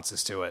of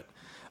nuances to it.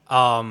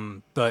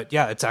 But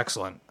yeah, it's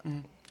excellent.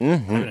 Mm-hmm.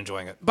 I've been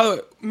enjoying it.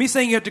 But me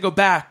saying you have to go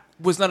back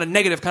was not a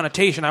negative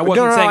connotation. I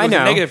wasn't saying it was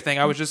a negative thing.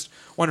 I was just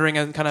wondering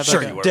kind of sure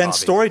like you were, dense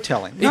Bobby.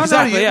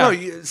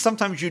 Storytelling.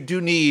 Sometimes you do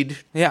need.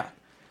 Yeah.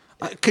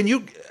 Can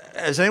you?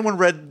 Has anyone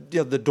read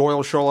the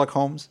Doyle Sherlock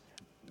Holmes?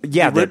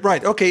 Yeah,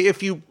 right. Okay,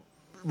 if you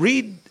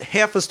read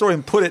half a story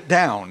and put it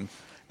down,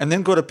 and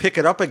then go to pick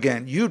it up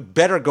again, you'd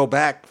better go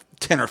back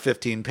 10 or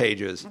 15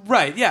 pages.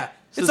 Right. Yeah.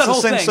 So it's that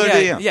whole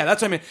thing. Yeah,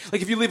 that's what I mean.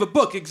 Like if you leave a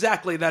book,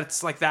 exactly,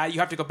 that's like that.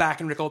 You have to go back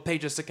and read all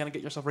pages to kind of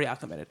get yourself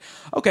reacclimated.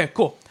 Okay,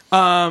 cool.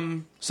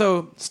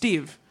 So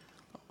Steve,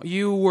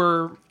 you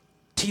were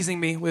teasing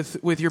me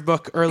with your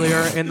book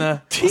earlier in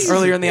the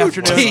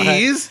afternoon.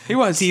 Tease? He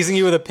was teasing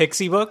you with a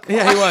Pixie book.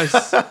 Yeah, he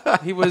was.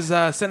 He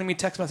was sending me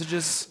text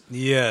messages.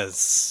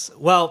 Yes.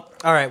 Well,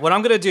 all right. What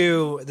I'm going to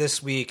do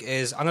this week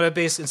is I am going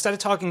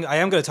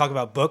to talk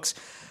about books.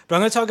 But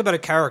I'm going to talk about a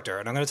character,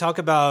 and I'm going to talk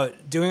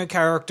about doing a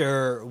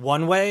character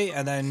one way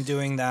and then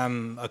doing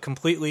them a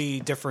completely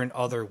different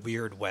other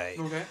weird way.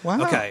 Okay.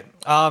 Wow. Okay.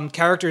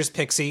 Character is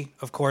Pixie,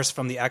 of course,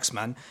 from the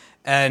X-Men,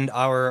 and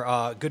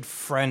our good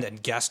friend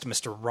and guest,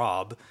 Mr.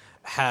 Rob,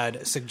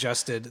 had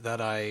suggested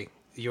that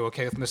You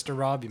okay with Mr.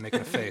 Rob? You're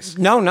making a face.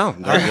 No,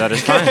 that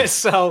is fine.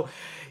 So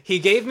he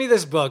gave me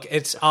this book.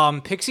 It's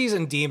Pixies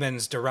and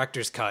Demons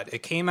Director's Cut.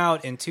 It came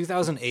out in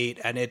 2008,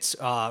 and it's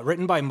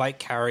written by Mike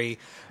Carey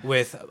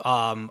with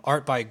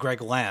art by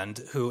Greg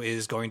Land, who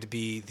is going to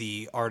be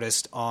the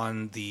artist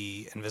on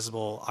the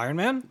Invisible Iron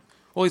Man.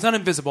 Well, he's not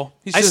invisible.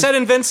 I said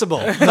invincible.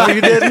 No,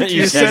 you didn't.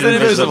 You said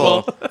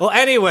invisible. Well,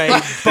 anyway,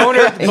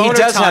 boner He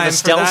does time have a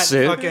stealth for that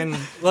suit. fucking...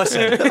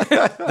 Listen,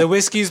 the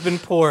whiskey's been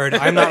poured.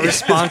 I'm not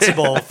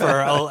responsible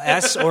for an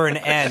S or an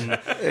N.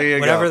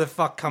 Whatever the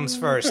fuck comes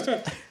first.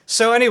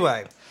 So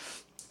anyway,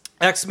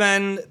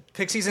 X-Men,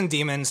 Pixies and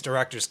Demons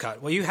Director's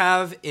Cut. What you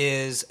have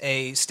is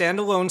a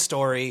standalone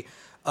story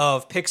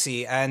of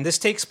Pixie, and this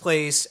takes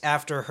place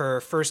after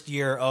her first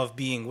year of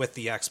being with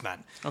the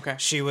X-Men. Okay.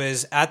 She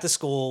was at the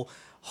school...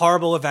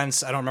 Horrible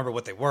events, I don't remember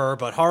what they were,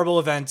 but horrible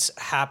events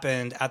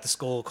happened at the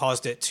school,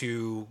 caused it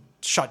to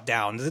shut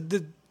down.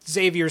 The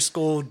Xavier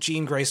School,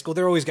 Jean Grey School,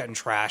 they're always getting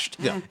trashed.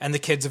 Yeah. And the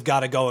kids have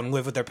got to go and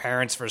live with their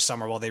parents for a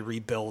summer while they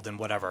rebuild and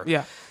whatever.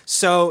 Yeah.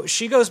 So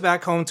she goes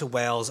back home to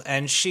Wales,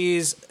 and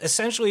she's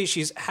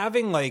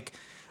having like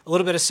a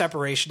little bit of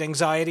separation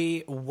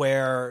anxiety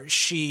where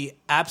she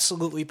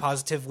absolutely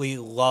positively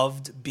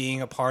loved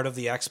being a part of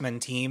the X-Men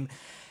team.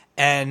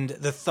 And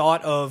the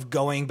thought of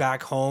going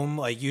back home,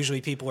 like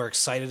usually people are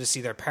excited to see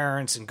their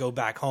parents and go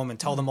back home and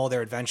tell them all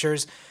their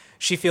adventures.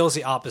 She feels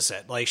the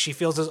opposite. Like she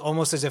feels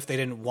almost as if they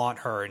didn't want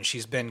her and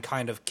she's been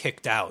kind of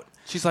kicked out.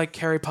 She's like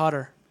Harry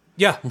Potter.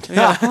 Yeah.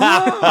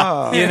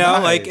 Oh, you know,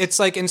 nice. like it's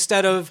like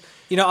instead of,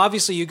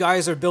 obviously you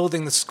guys are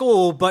building the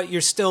school, but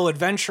you're still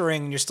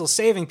adventuring and you're still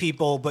saving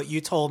people, but you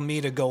told me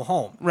to go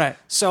home. Right.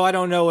 So I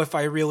don't know if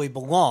I really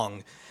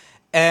belong.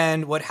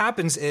 And what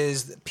happens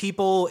is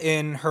people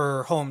in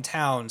her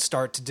hometown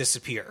start to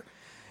disappear.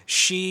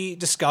 She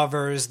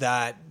discovers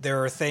that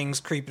there are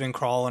things creeping and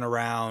crawling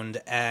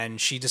around,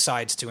 and she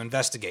decides to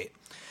investigate.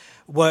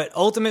 What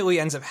ultimately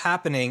ends up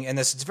happening, and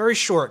it's very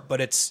short, but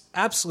it's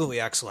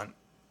absolutely excellent,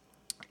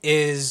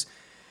 is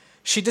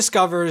she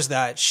discovers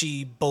that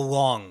she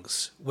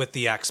belongs with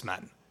the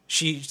X-Men.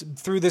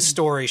 through this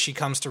story, she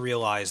comes to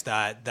realize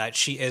that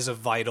she is a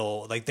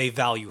vital, like they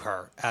value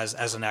her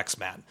as an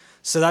X-Man.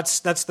 So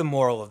that's the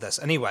moral of this.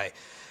 Anyway,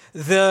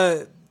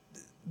 the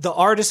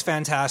art is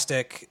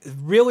fantastic,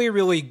 really,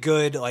 really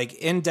good, like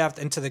in depth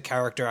into the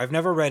character. I've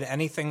never read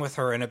anything with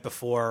her in it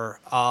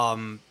before.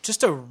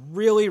 Just a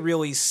really,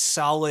 really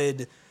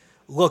solid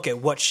look at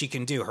what she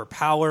can do, her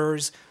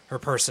powers, her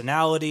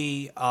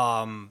personality,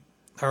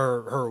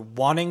 her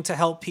wanting to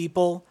help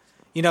people.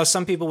 You know,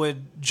 some people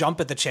would jump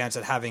at the chance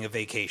at having a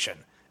vacation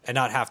and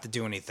not have to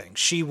do anything.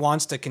 She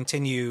wants to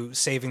continue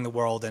saving the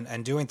world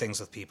and doing things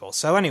with people.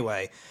 So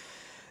anyway,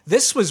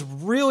 this was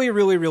really,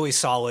 really, really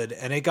solid,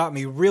 and it got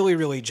me really,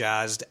 really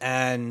jazzed.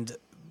 And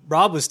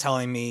Rob was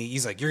telling me,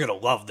 he's like, you're going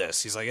to love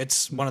this. He's like,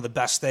 it's one of the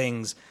best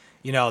things,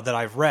 you know, that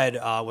I've read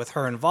with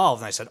her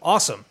involved. And I said,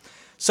 awesome.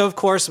 So, of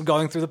course, I'm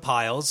going through the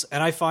piles,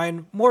 and I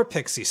find more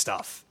Pixie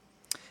stuff.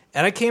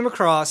 And I came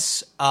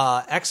across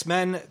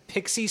X-Men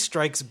Pixie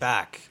Strikes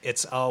Back.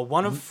 It's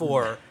 1 of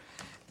 4,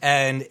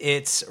 and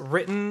it's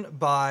written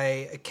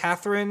by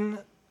Catherine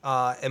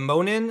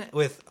Emonin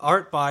with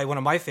art by one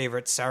of my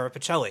favorites, Sarah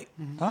Pichelli.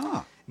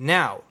 Ah.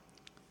 Now,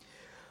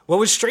 what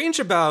was strange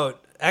about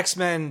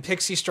X-Men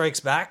Pixie Strikes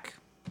Back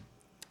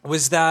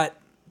was that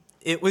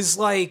it was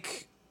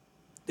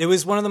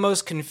one of the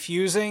most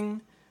confusing,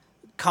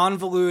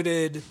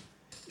 convoluted,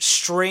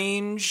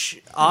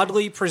 strange,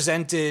 oddly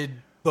presented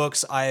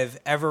books I've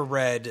ever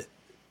read,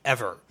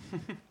 ever.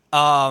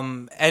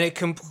 And it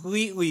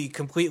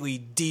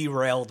completely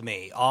derailed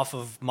me off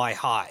of my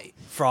high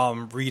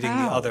from reading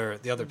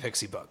the other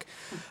Pixie book.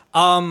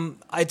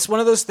 It's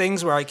one of those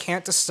things where I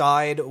can't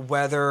decide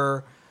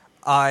whether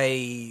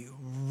I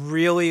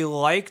really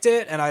liked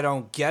it and I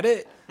don't get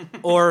it,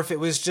 or if it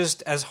was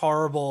just as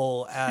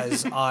horrible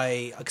as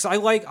because I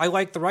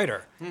like the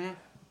writer. Mm-hmm.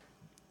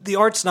 The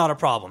art's not a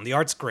problem. The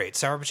art's great.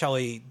 Sarah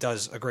Pichelli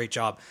does a great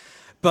job,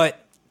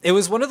 but it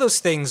was one of those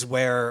things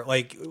where,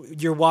 like,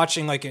 you're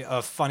watching like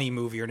a funny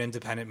movie or an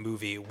independent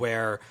movie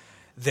where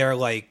they're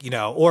like, you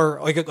know, or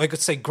like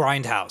let's say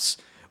Grindhouse,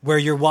 where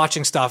you're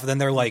watching stuff and then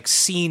they're like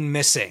scene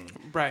missing,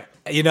 Right.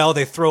 You know,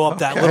 they throw up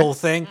that little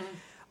thing.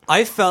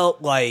 I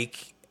felt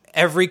like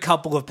every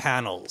couple of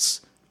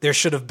panels there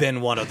should have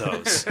been one of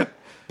those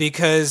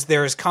because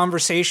there's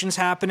conversations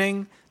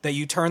happening that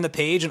you turn the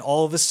page and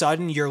all of a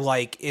sudden you're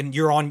in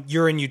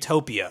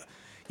Utopia.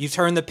 You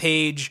turn the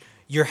page,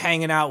 you're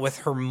hanging out with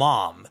her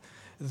mom.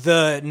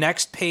 The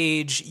next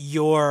page,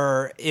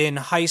 you're in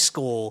high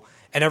school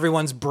and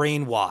everyone's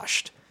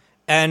brainwashed.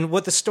 And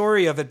what the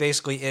story of it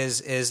basically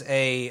is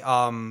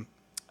I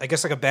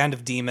guess like a band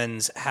of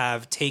demons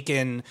have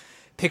taken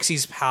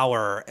Pixie's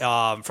power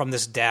from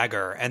this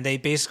dagger, and they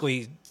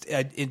basically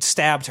it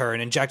stabbed her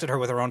and injected her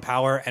with her own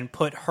power and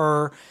put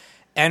her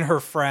and her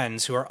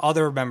friends, who are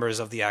other members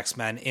of the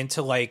X-Men,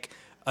 into like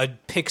a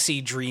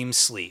Pixie dream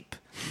sleep.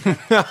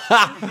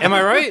 Am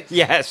I right?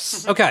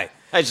 Yes. Okay.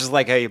 I just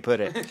like how you put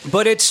it.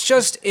 But it's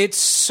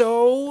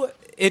so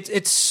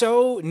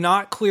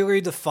not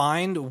clearly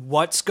defined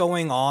what's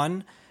going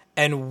on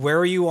and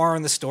where you are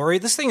in the story.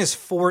 This thing is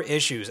 4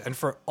 issues, and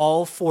for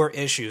all 4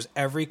 issues,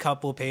 every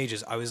couple of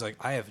pages, I was like,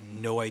 I have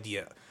no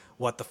idea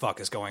what the fuck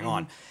is going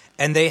on.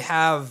 And they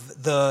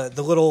have the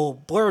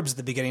little blurbs at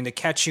the beginning to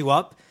catch you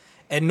up.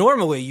 And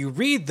normally you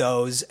read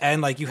those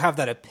and like you have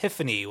that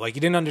epiphany, like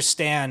you didn't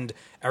understand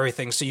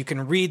everything, so you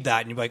can read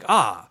that and you're like,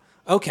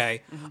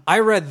 okay. Mm-hmm. I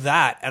read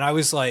that and I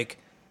was like,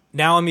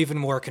 now I'm even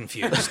more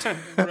confused.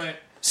 Right.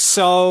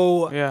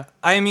 So, yeah.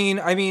 I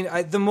mean,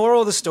 the moral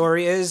of the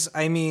story is,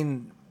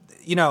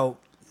 you know,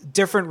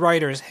 different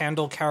writers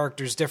handle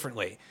characters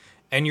differently,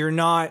 and you're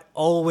not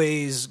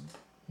always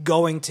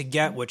going to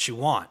get what you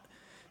want.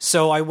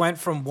 So I went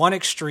from one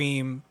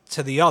extreme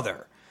to the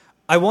other.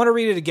 I want to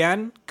read it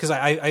again because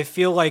I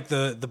feel like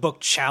the book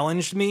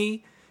challenged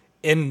me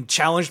and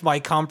challenged my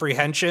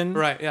comprehension,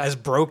 right, yeah. As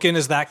broken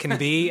as that can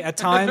be at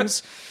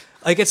times.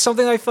 Like, it's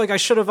something I feel like I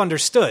should have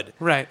understood.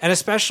 Right. And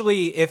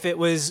especially if it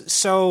was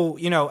so,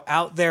 you know,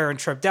 out there and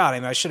tripped out. I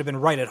mean, I should have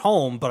been right at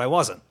home, but I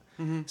wasn't.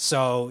 Mm-hmm.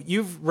 So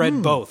you've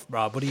read both,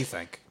 Rob. What do you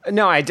think?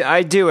 No,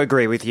 I do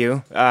agree with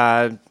you.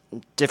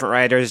 Different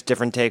writers,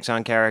 different takes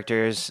on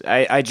characters.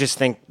 I just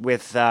think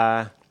with,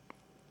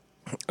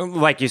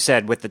 like you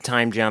said, with the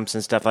time jumps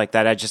and stuff like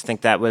that, I just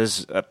think that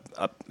was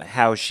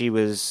how she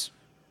was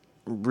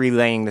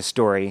relaying the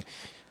story.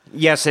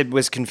 Yes, it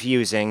was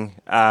confusing.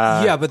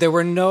 Yeah, but there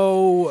were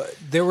no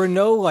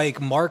like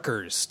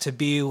markers to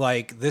be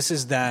like, this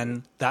is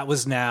then, that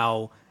was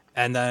now,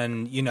 and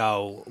then, you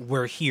know,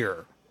 we're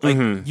here.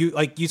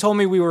 Like you told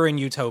me we were in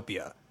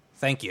Utopia.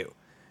 Thank you.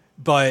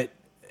 But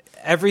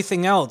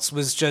everything else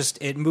was just,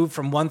 it moved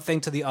from one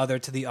thing to the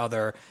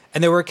other,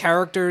 and there were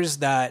characters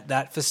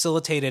that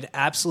facilitated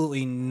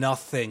absolutely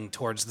nothing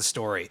towards the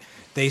story.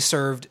 They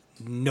served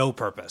no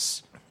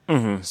purpose.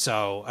 Mm-hmm.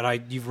 So,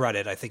 and you've read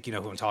it. I think you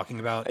know who I'm talking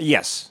about.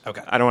 Yes.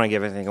 Okay. I don't want to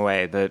give anything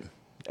away, but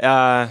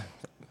I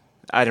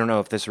don't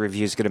know if this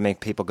review is going to make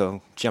people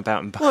go jump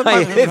out and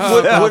buy it.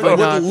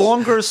 Would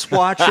longer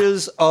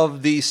swatches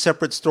of the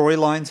separate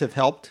storylines have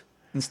helped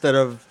instead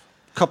of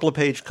couple of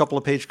page.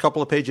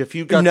 If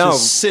you got No. to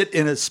sit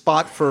in a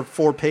spot for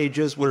 4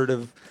 pages, would it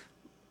have?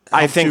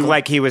 I think, you-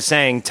 like he was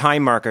saying,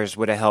 time markers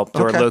would have helped,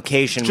 or Okay.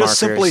 location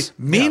Just markers. simply,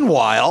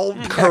 meanwhile,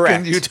 back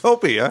Correct. in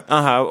Utopia.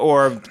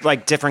 Or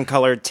like different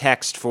colored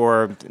text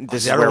for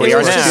this is that where really we are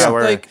was just, now.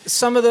 Or, like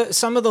some of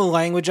the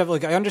language of,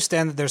 like, I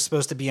understand that they're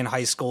supposed to be in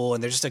high school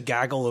and they're just a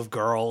gaggle of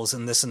girls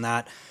and this and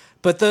that,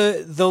 but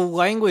the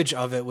language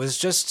of it was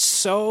just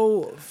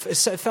so, it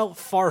felt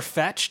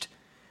far-fetched.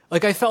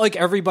 Like, I felt like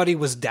everybody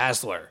was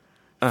Dazzler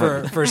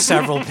for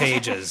several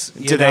pages.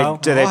 You do know?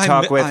 they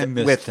talk I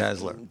miss with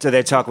Dazzler. Do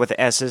they talk with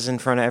S's in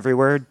front of every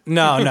word?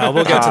 No,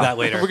 we'll get to that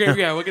later. We're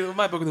gonna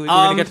my book of the week. We're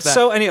gonna get to that.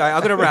 So anyway, I'm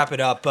going to wrap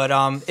it up. But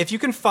if you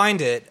can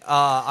find it,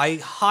 I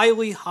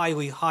highly,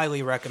 highly,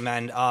 highly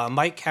recommend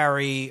Mike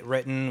Carey,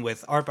 written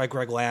with art by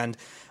Greg Land,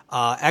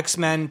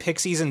 X-Men,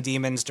 Pixies and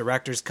Demons,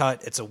 director's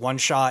cut. It's a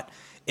one-shot.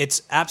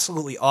 It's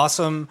absolutely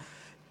awesome.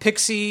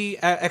 Pixie,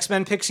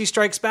 X-Men Pixie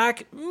Strikes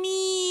Back?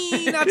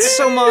 Not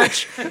so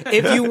much.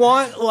 If you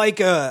want like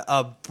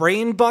a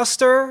brain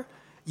buster,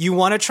 you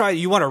want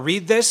to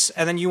read this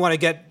and then you want to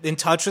get in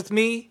touch with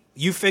me,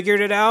 you figured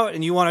it out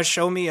and you want to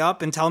show me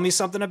up and tell me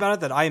something about it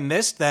that I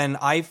missed, then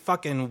I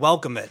fucking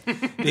welcome it.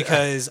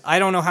 Because I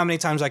don't know how many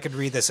times I could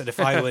read this and if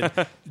I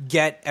would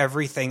get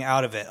everything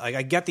out of it. Like,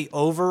 I get the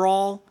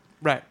overall,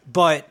 Right.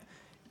 but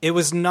it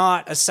was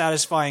not a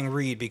satisfying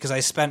read because I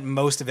spent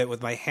most of it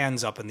with my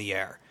hands up in the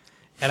air.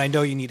 And I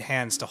know you need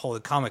hands to hold a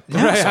comic book,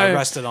 Right, so I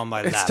rested on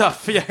my lap. It's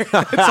tough. Yeah, it's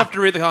tough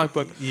to read the comic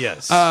book.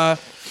 Yes.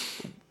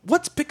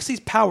 What's Pixie's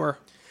power?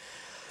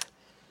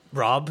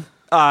 Rob?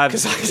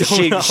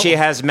 She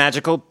has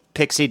magical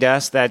pixie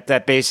dust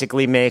that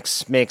basically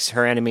makes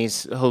her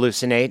enemies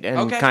hallucinate and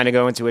Okay. kind of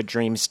go into a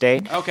dream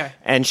state. Okay.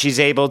 And she's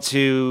able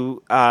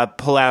to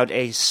pull out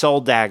a soul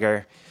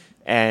dagger,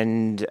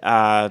 and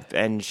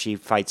she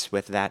fights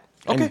with that.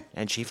 Okay.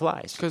 And she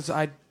flies. Because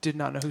I did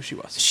not know who she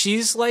was.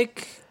 She's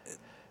like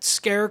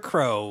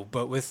Scarecrow,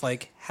 but with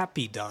like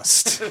happy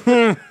dust.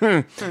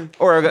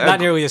 Or Not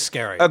nearly as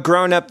scary. a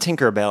grown-up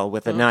Tinkerbell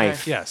with a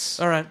knife. Yes.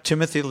 All right.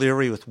 Timothy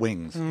Leary with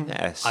wings.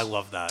 Yes. I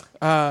love that.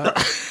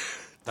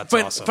 That's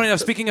Funny, awesome. funny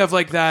enough, speaking of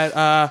like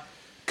that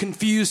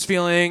confused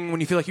feeling when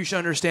you feel like you should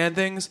understand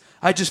things,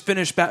 I just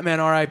finished Batman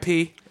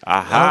R.I.P.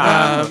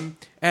 Aha.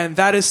 And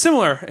that is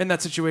similar in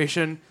that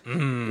situation.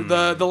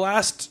 The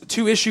last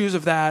 2 issues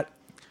of that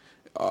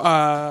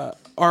are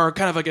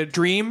kind of like a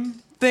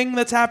dream thing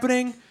that's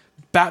happening.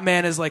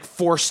 Batman is like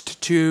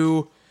forced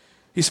to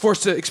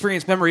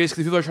experience memories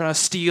because people are trying to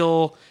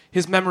steal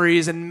his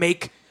memories and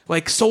make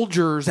like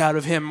soldiers out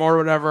of him or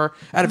whatever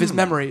out of his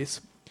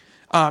memories.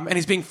 And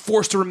he's being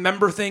forced to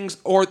remember things,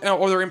 or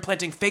they're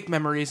implanting fake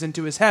memories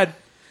into his head.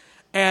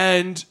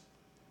 And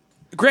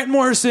Grant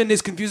Morrison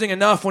is confusing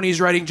enough when he's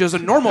writing just a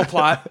normal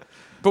plot,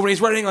 but when he's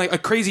writing like a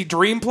crazy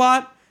dream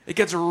plot, it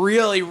gets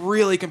really,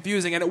 really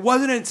confusing. And it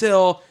wasn't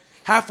until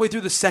halfway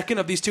through the second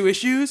of these 2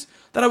 issues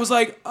that I was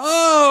like,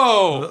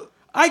 oh,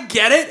 I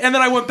get it. And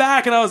then I went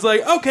back and I was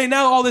like, okay,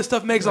 now all this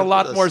stuff makes a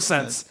lot more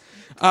sense.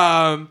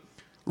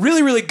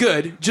 Really, really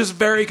good. Just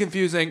very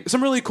confusing.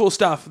 Some really cool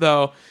stuff,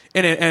 though,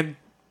 in it. And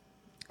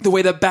the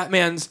way that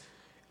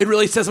it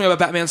really says something about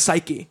Batman's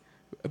psyche,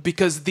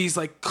 because these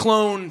like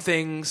clone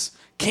things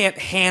can't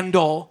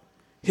handle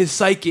his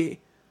psyche,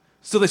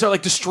 so they start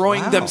like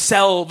destroying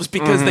themselves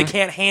because they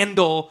can't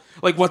handle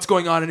like what's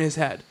going on in his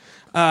head.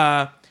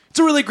 It's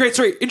a really great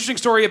story, interesting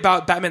story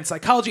about Batman's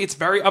psychology. It's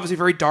obviously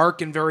very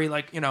dark and very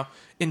like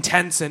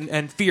intense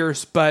and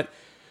fierce, but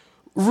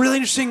really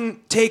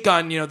interesting take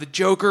on the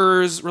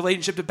Joker's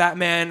relationship to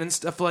Batman and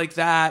stuff like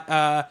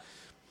that.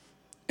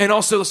 And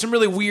also some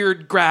really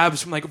weird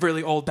grabs from like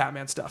really old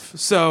Batman stuff.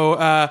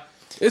 So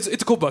it's a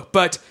cool book.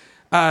 But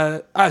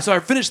so I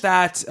finished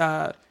that.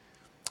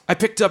 I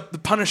picked up the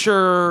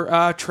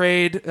Punisher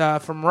trade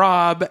from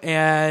Rob,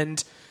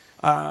 and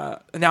now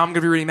I'm going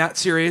to be reading that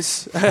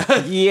series.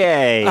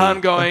 Yay.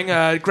 Ongoing,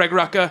 Greg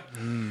Rucka.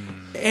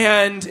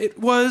 And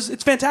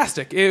it's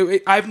fantastic.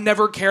 I've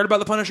never cared about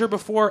the Punisher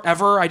before,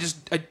 ever.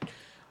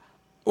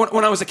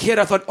 When I was a kid,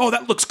 I thought, oh,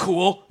 that looks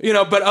cool.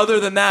 But other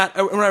than that,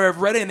 when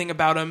I've read anything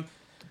about him,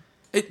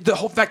 the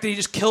whole fact that he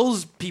just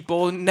kills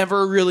people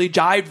never really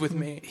jived with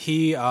me.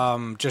 He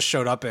just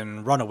showed up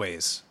in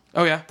Runaways.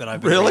 Oh, yeah? That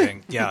I've been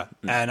reading. Yeah.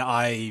 And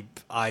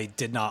I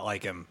did not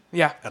like him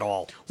at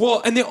all.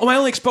 Well, and my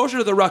only exposure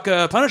to the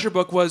Rucka Punisher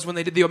book was when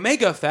they did the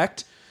Omega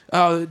Effect,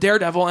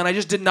 Daredevil, and I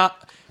just did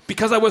not,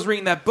 because I was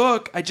reading that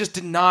book, I just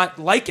did not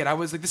like it. I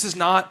was like, this is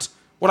not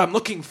what I'm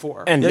looking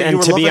for. And, Yeah, you and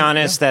were to be loving-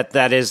 honest,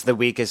 that is the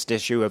weakest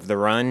issue of the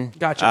run.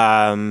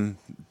 Gotcha.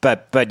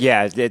 But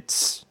yeah,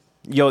 it's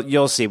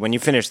you'll see when you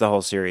finish the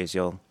whole series.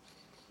 So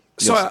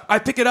I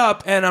pick it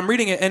up and I'm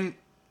reading it, and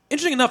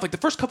interesting enough, like the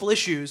first couple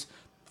issues,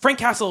 Frank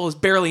Castle is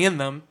barely in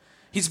them.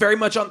 He's very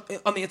much on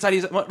the inside.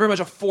 He's very much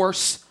a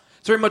force.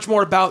 It's very much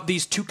more about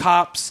these 2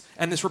 cops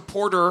and this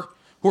reporter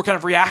who are kind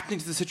of reacting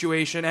to the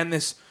situation, and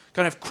this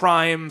kind of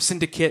crime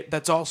syndicate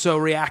that's also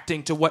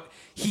reacting to what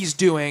he's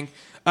doing.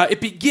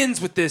 It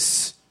begins with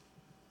this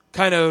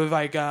kind of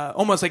like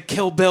almost like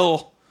Kill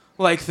Bill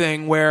like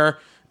thing where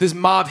this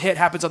mob hit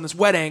happens on this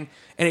wedding,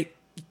 and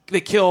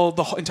they kill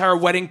the entire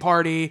wedding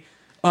party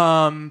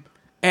and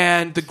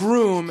the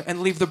groom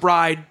and leave the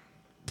bride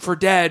for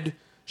dead.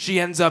 She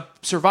ends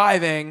up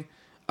surviving,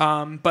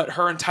 but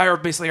her entire,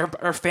 basically,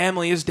 her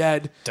family is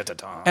dead.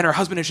 Da-da-da. And her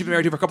husband, who she's been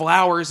married to for a couple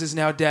hours, is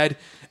now dead.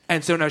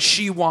 And so now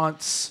she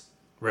wants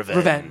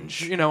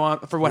revenge,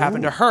 for what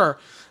happened to her.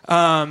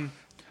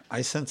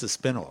 I sense a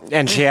spinoff.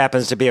 And she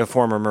happens to be a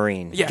former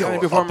Marine. Yeah,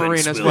 before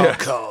Marine as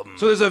well.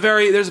 So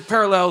there's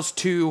parallels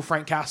to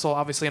Frank Castle,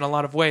 obviously, in a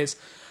lot of ways.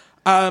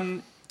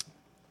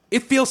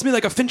 It feels to me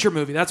like a Fincher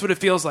movie. That's what it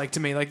feels like to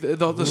me, like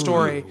the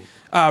story.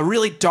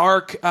 Really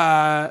dark.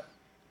 I'm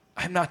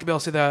not going to be able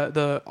to say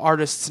the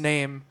artist's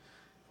name.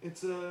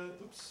 It's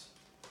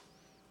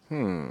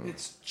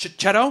It's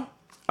Cicchetto?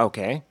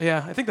 Okay.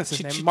 Yeah, I think that's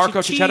his name. Marco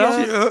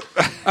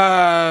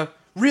Cicchetto.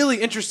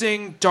 Really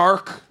interesting,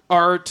 dark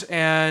art,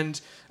 and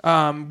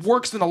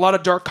works in a lot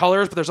of dark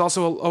colors, but there's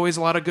also always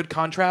a lot of good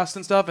contrast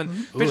and stuff.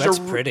 And Ooh, that's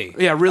pretty.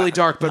 Yeah, really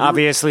dark, but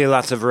Obviously,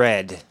 lots of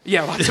red.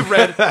 yeah, lots of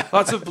red,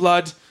 lots of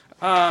blood.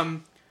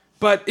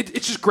 But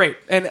it's just great,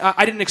 and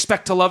I didn't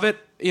expect to love it.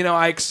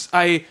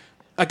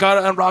 I got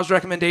it on Rob's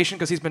recommendation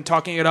because he's been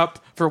talking it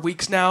up for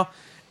weeks now,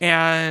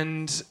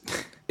 and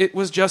it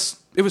was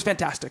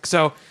fantastic.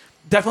 So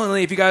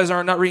definitely, if you guys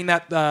are not reading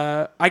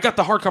that, I got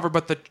the hardcover,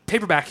 but the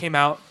paperback came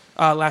out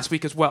last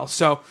week as well.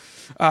 So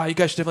you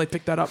guys should definitely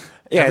pick that up.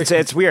 Yeah,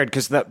 it's weird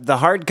because the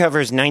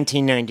hardcover is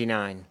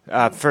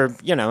 $19.99 for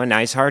a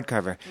nice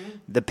hardcover.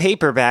 The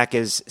paperback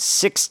is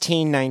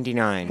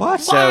 $16.99.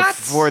 What? So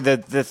for the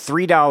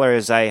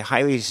 $3, I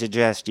highly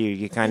suggest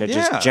you kind of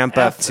just jump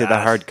up to the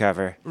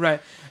hardcover. Right.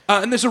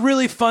 And there's a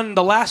really fun.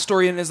 The last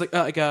story in is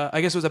I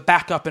guess it was a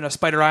backup in a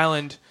Spider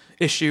Island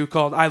issue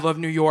called "I Love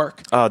New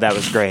York." Oh, that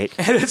was great.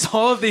 And it's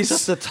all of these.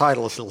 Just the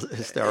title is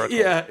hysterical.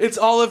 Yeah, it's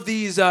all of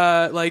these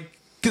because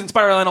in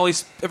Spider Island, all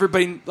the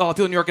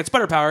people in New York get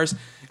spider powers,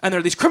 and there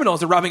are these criminals.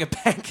 They're robbing a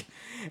bank,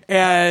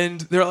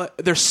 and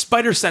their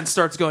spider sense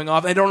starts going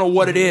off. And they don't know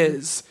what it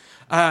is,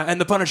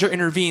 and the Punisher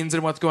intervenes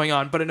in what's going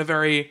on, but in a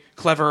very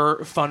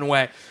clever, fun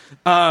way.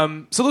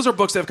 So those are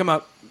books that have come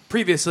out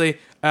previously.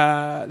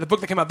 The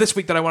book that came out this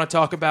week that I want to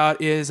talk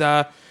about is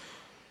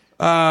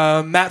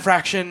Matt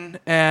Fraction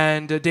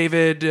and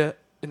David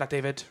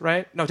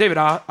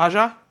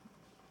Aja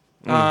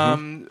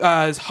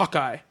as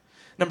Hawkeye,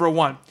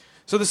 #1.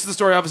 So this is the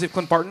story, obviously, of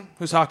Clint Barton,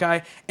 who's Hawkeye.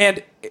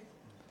 And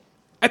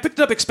I picked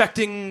it up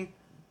expecting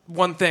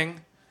one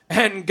thing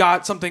and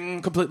got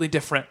something completely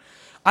different.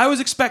 I was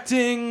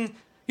expecting,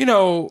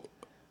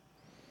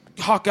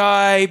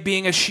 Hawkeye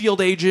being a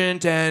S.H.I.E.L.D.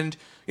 agent and,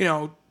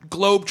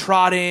 globe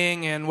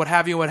trotting and what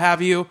have you.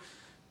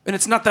 And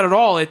it's not that at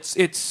all.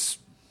 It's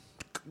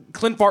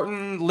Clint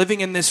Barton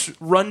living in this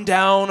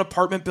rundown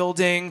apartment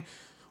building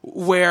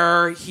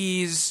where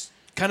he's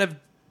kind of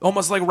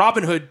almost like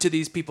Robin Hood to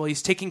these people.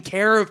 He's taking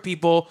care of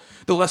people,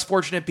 the less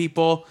fortunate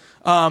people,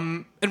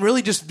 and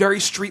really just very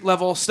street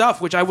level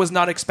stuff, which I was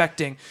not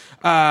expecting.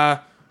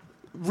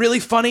 Really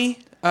funny.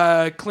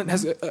 Clint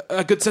has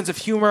a good sense of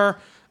humor.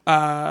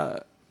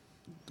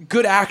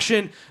 Good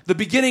action. The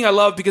beginning I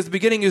love because the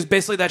beginning is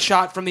basically that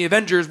shot from the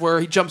Avengers where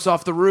he jumps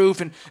off the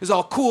roof and is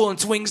all cool and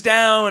swings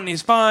down and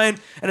he's fine.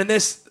 And in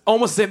this,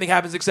 almost the same thing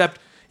happens except,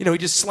 he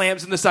just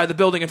slams in the side of the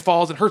building and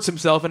falls and hurts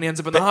himself and he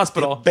ends up in the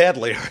hospital.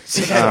 Badly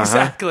hurts. Yeah,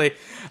 exactly.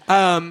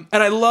 And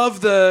I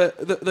love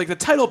the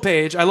title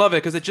page. I love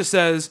it because it just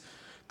says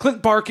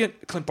Clint Barton,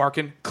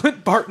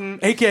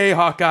 a.k.a.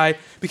 Hawkeye,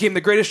 became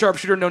the greatest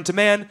sharpshooter known to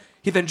man.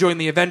 He then joined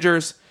the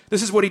Avengers.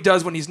 This is what he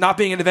does when he's not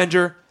being an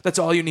Avenger. That's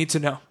all you need to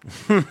know.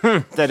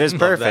 That is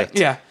perfect.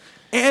 Yeah.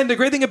 And the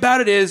great thing about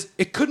it is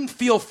it couldn't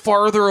feel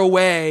farther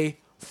away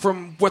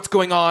from what's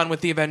going on with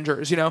the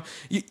Avengers.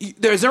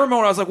 There's never a moment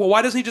where I was like, well,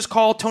 why doesn't he just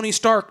call Tony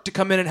Stark to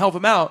come in and help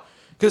him out?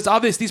 Because it's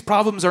obvious these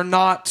problems are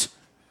not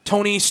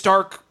Tony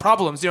Stark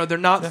problems. They're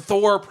not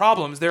Thor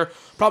problems. They're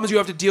problems you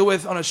have to deal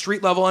with on a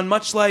street level. And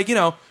much like,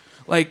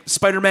 like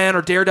Spider-Man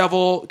or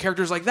Daredevil,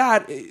 characters like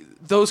that,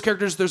 those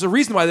characters, there's a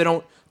reason why they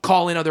don't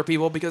call in other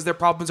people because their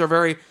problems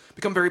are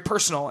become very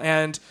personal.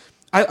 And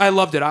I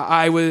loved it.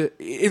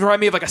 It reminded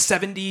me of like a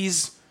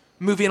 70s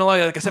movie in a lot,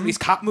 like a 70s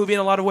cop movie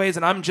in a lot of ways.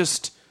 And I'm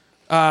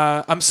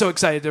so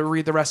excited to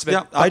read the rest of it.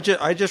 Yeah,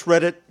 I just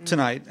read it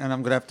tonight, and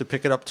I'm going to have to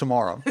pick it up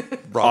tomorrow.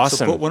 Rob,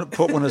 Awesome. So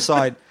put one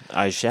aside.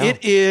 I shall.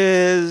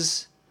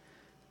 It's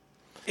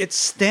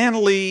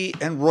Stan Lee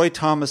and Roy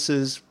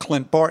Thomas's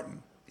Clint Barton.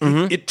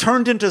 It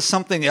turned into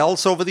something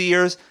else over the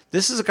years.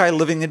 This is a guy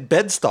living in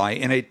Bed-Stuy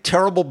in a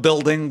terrible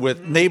building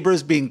with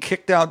neighbors being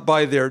kicked out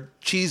by their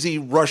cheesy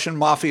Russian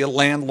mafia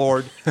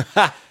landlord.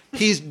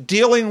 He's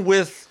dealing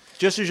with,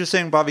 just as you're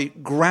saying, Bobby,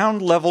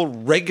 ground level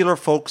regular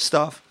folk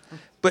stuff.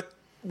 But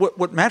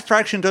what Matt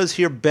Fraction does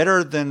here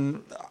better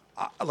than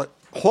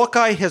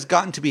Hawkeye has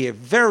gotten to be a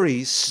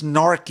very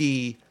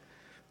snarky,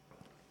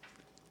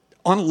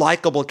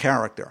 unlikable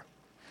character.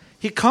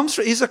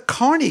 He's a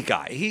carny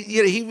guy.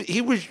 He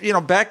was,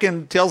 back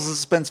in Tales of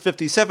Suspense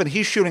 57,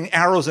 he's shooting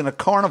arrows in a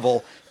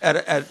carnival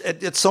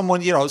at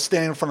someone,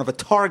 standing in front of a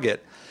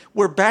target.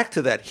 We're back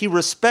to that. He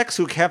respects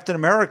who Captain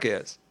America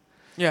is.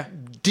 Yeah.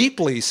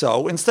 Deeply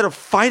so, instead of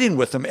fighting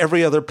with him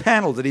every other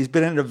panel that he's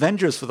been in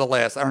Avengers for the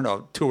last,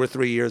 2 or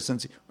 3 years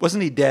since.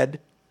 Wasn't he dead?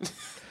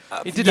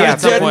 He did Yeah, die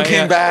at some dead and point,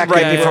 came back.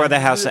 Right before the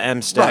House of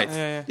M stuff.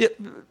 Right. Yeah,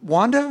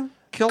 Wanda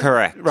killed?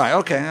 Correct. Right,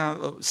 okay.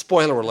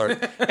 Spoiler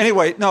alert.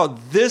 Anyway, no,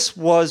 this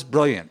was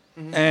brilliant.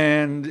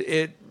 And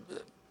it...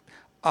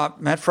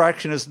 Matt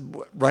Fraction is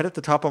right at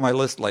the top of my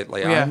list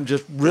lately. Yeah. I'm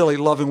just really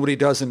loving what he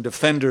does in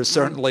Defenders,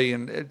 certainly.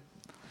 And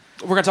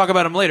We're going to talk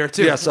about him later,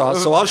 too. yeah, so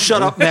I'll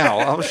shut up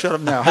now.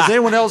 Has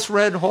anyone else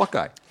read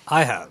Hawkeye?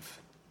 I have.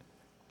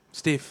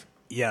 Steve,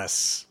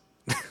 Yes.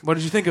 what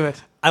did you think of it?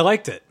 I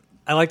liked it.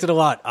 I liked it a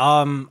lot.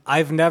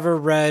 I've never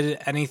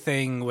read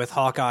anything with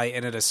Hawkeye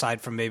in it aside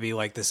from maybe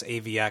like this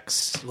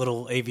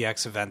little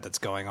AVX event that's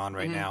going on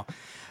right now.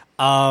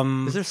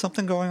 Is there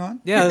something going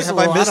on? Yeah, there's Have a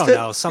little, I missed don't it?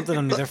 know.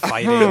 Something they're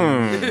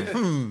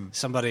fighting.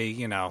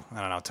 Somebody, I don't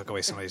know, took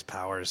away somebody's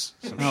powers.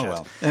 Some Oh, shit.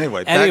 well.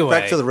 Anyway, Anyway.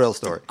 back to the real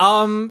story.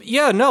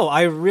 Yeah, no,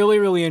 I really,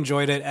 really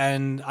enjoyed it,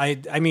 and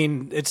I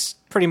mean, it's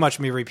pretty much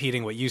me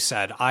repeating what you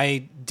said.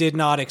 I did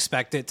not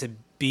expect it to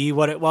be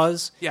what it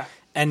was. Yeah.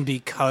 And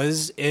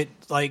because it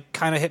like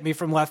kind of hit me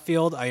from left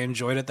field, I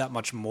enjoyed it that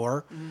much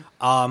more.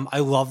 I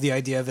love the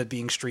idea of it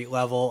being street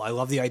level. I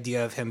love the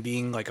idea of him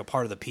being like a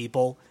part of the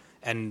people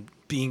and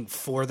being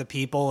for the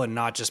people and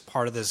not just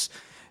part of this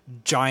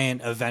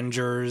giant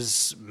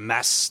Avengers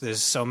mess.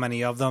 There's so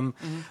many of them.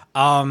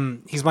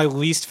 He's my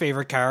least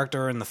favorite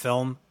character in the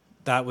film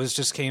that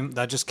just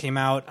came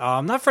out.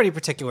 Not for any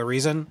particular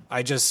reason.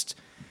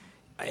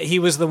 He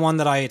was the one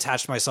that I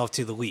attached myself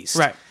to the least.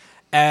 Right.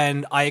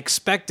 And I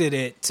expected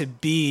it to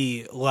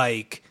be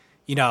like,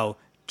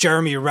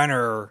 Jeremy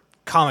Renner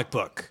comic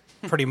book,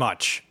 pretty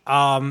much.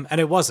 And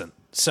it wasn't.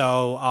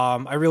 So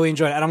I really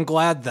enjoyed it. And I'm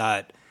glad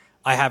that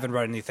I haven't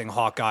read anything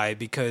Hawkeye,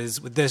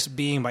 because with this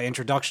being my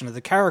introduction to the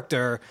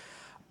character,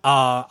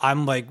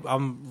 I'm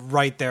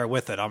right there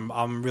with it.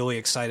 I'm really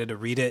excited to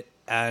read it.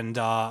 And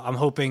I'm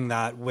hoping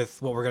that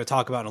with what we're going to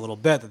talk about in a little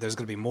bit, that there's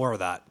going to be more of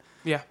that.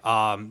 Yeah.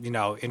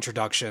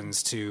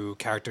 Introductions to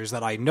characters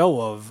that I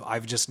know of.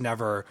 I've just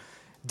never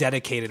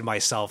dedicated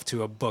myself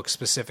to a book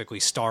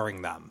specifically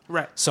starring them.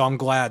 Right. So I'm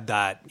glad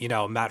that,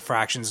 Matt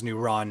Fraction's new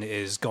run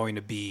is going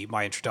to be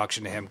my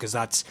introduction to him, because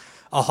that's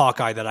a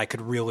Hawkeye that I could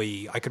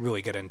really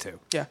get into.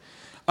 Yeah.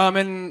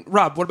 And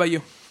Rob, what about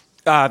you?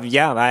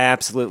 Yeah, I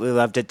absolutely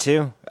loved it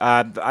too.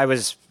 I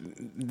was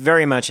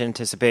very much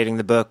anticipating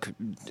the book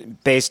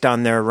based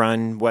on their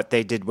run, what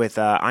they did with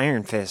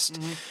Iron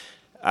Fist.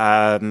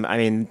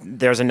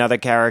 There's another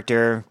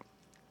character,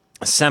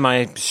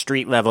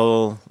 semi-street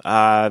level,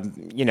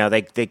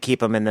 they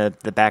keep them in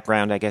the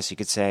background, I guess you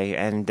could say,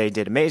 and they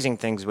did amazing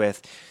things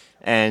with.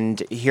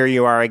 And here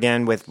you are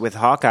again with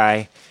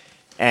Hawkeye.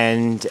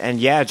 And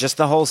yeah, just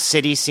the whole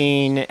city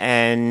scene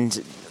and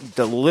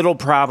the little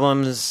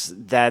problems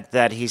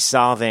that he's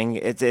solving.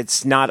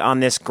 It's not on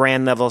this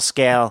grand level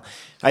scale.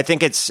 I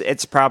think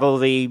it's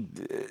probably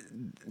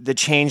the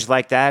change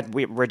like that.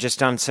 We're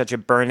just on such a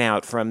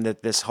burnout from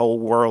this whole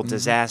world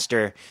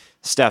disaster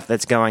stuff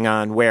that's going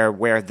on,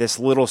 where this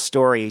little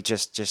story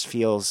just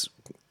feels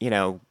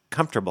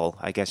comfortable,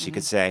 I guess you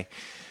could say.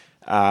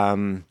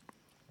 And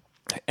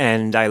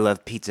I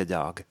love Pizza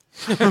Dog.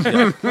 I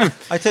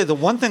tell you, the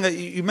one thing that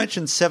you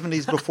mentioned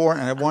 70s before,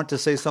 and I want to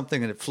say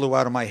something, and it flew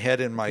out of my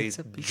head in my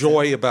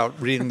joy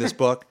about reading this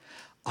book.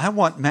 I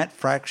want Matt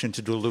Fraction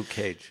to do Luke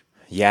Cage.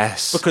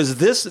 Yes. Because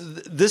this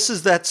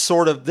is that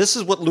sort of, this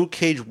is what Luke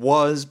Cage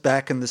was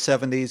back in the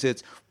 70s.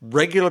 It's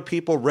regular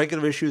people,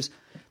 regular issues.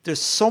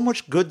 There's so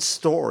much good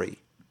story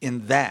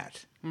in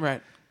that.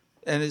 Right.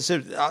 And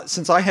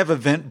since I have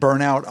event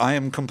burnout, I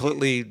am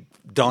completely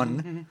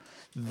done.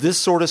 This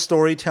sort of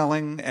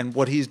storytelling and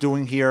what he's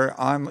doing here,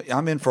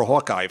 I'm in for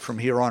Hawkeye from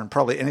here on, and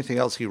probably anything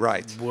else he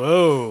writes.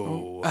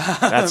 Whoa.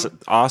 That's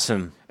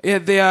awesome.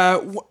 Yeah,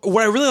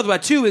 what I really love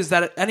about it, too, is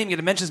that I didn't even get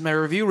to mention this in my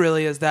review,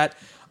 really, is that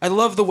I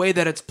love the way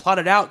that it's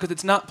plotted out, because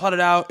it's not plotted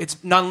out, it's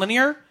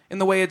nonlinear in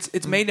the way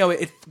it's made. No,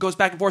 it goes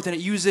back and forth, and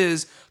it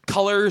uses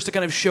colors to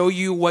kind of show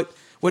you what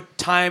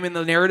time in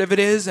the narrative it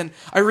is, and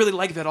I really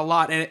like that a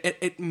lot. And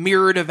it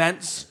mirrored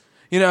events,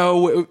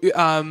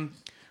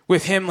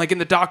 with him like in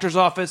the doctor's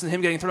office and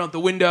him getting thrown out the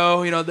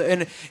window,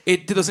 and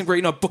it did those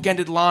great,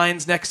 bookended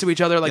lines next to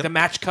each other, like the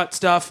match cut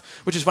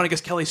stuff, which is funny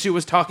because Kelly Sue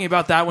was talking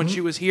about that when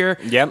she was here.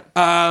 Yep.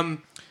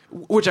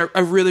 Which I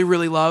really,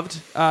 really loved.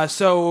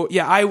 So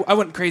yeah, I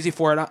went crazy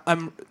for it.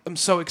 I'm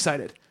so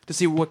excited to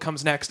see what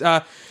comes next.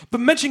 But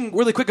mentioning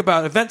really quick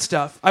about event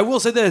stuff, I will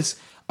say this.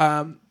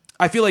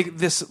 I feel like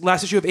this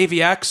last issue of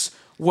AVX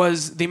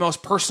was the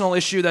most personal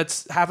issue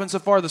that's happened so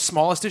far, the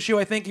smallest issue,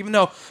 I think. Even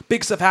though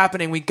big stuff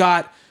happening, we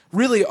got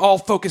really all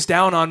focused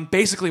down on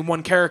basically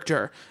one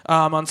character,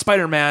 on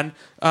Spider-Man,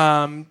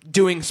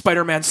 doing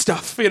Spider-Man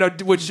stuff,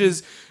 which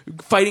is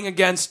fighting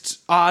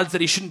against odds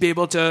that he shouldn't be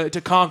able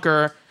to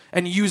conquer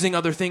and using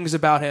other things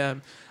about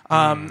him.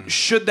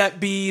 Should that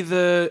be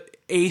the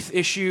 8th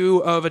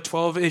issue of a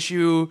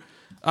 12-issue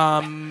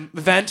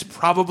event?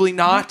 Probably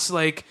not,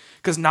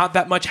 because not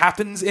that much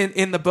happens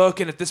in the book,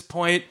 and at this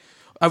point,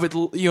 I would,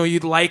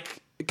 you'd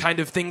like kind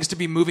of things to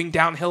be moving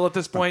downhill at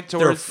this point. There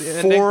are Towards the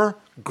ending. 4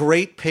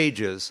 great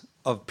pages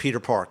of Peter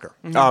Parker,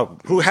 Oh,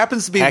 who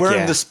happens to be Heck wearing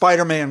yeah. the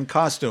Spider-Man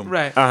costume.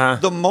 Right.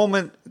 The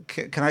moment,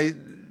 can I?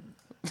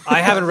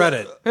 I haven't read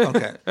it.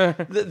 Okay.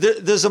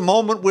 There's a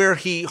moment where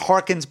he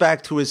harkens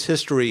back to his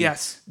history.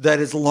 Yes. That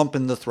is lump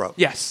in the throat.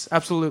 Yes,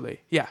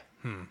 absolutely. Yeah.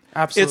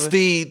 Absolutely. It's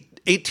the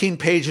 18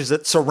 pages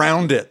that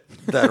surround it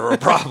that are a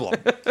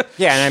problem.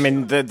 yeah, and I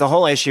mean the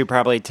whole issue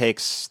probably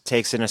takes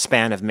in a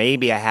span of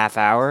maybe a half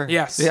hour.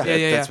 Yes. Yeah.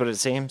 That's what it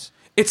seems.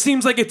 It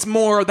seems like it's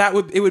more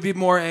it would be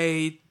more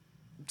a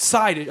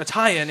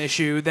tie-in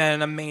issue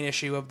than a main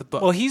issue of the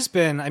book. Well, he's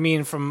been, I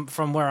mean, from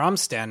where I'm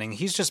standing,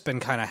 he's just been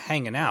kind of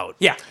hanging out.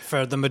 Yeah.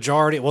 For the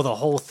majority, well, the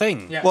whole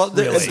thing. Yeah. Well,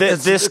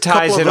 This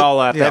ties it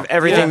all up. Yeah.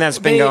 Everything that's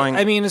been going.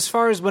 I mean, as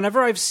far as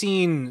whenever I've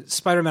seen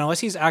Spider-Man,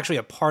 unless he's actually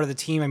a part of the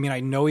team, I mean, I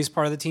know he's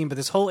part of the team, but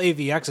this whole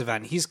AVX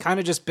event, he's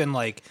kind of just been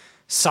like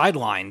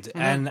sidelined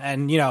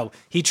and you know,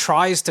 he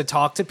tries to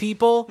talk to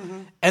people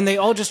and they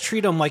all just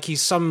treat him like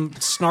he's some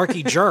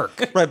snarky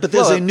jerk. Right, but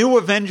there's a new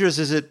Avengers,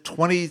 is it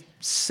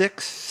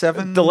 26,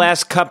 7? the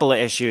last couple of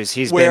issues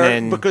he's where,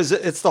 been in. because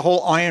it's the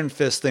whole Iron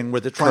Fist thing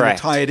where they're trying Correct.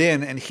 to tie it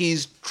in, and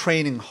he's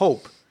training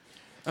Hope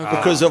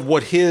because of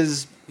what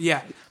his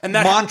yeah. And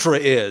that mantra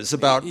is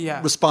about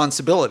Yeah.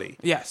 responsibility.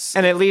 Yes.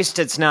 And at least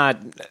it's not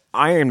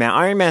Iron Man.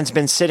 Iron Man's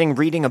been sitting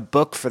reading a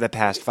book for the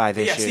past 5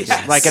 Yes, issues. he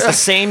has. Like at the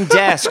same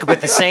desk with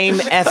the same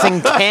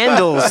effing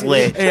candles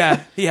lit.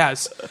 Yeah, he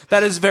has.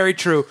 That is very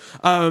true.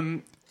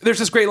 There's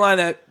this great line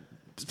that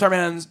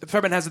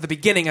Spider-Man has at the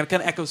beginning, and it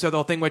kind of echoes through the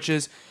whole thing, which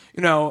is,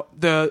 you know,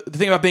 the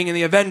thing about being in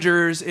the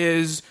Avengers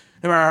is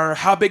no matter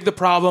how big the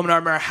problem, no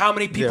matter how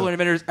many people are in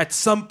Avengers, at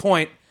some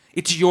point,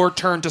 it's your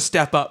turn to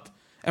step up.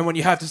 And when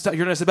you have to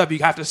you're going to step up, you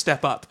have to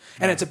step up.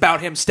 And it's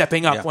about him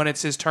stepping up when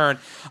it's his turn.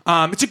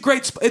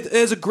 It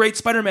is a great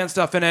Spider-Man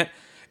stuff in it.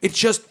 It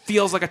just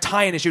feels like a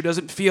tie-in issue. It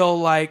doesn't feel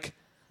like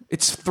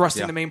it's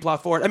thrusting the main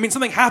plot forward. I mean,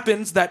 something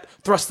happens that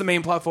thrusts the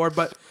main plot forward,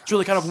 but it's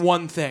really kind of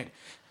one thing.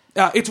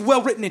 It's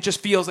well written. It just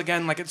feels,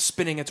 again, like it's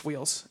spinning its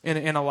wheels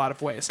in a lot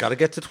of ways. Got to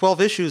get to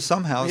 12 issues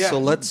somehow, Yeah. so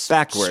let's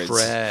Backwards.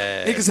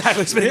 spread.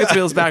 Exactly, spinning its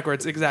wheels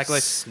backwards. Exactly.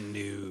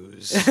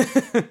 Snooze.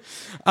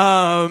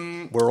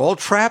 We're all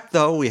trapped,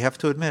 though, we have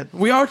to admit.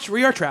 We are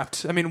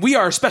trapped. I mean, we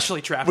are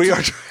especially trapped. We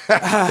are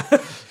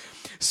trapped.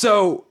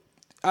 So,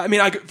 I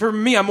mean, for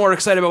me, I'm more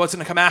excited about what's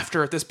going to come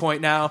after at this point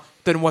now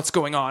than what's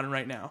going on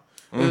right now.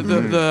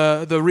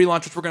 The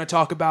relaunch, which we're going to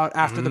talk about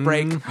after the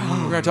break. We're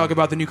going to talk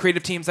about the new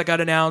creative teams that got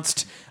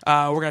announced.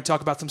 We're going to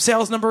talk about some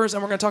sales numbers,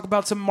 and we're going to talk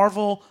about some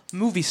Marvel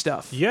movie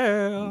stuff.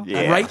 Yeah.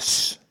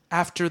 Right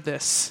after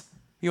this.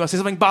 You want to say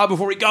something, Bob,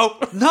 before we go?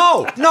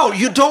 No,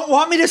 you don't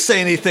want me to say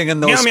anything in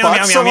those Meow, meow, spots,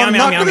 meow, so meow, I'm meow,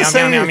 not meow, going to meow,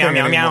 say meow, anything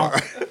meow, meow,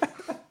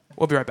 anymore.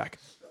 We'll be right back.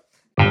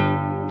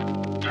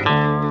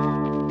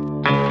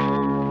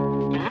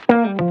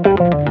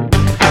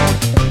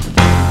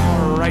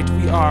 All right,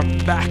 we are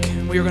back.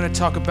 We are going to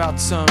talk about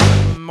some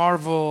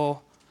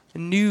Marvel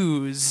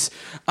news.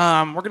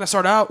 We're going to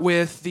start out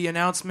with the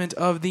announcement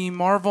of the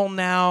Marvel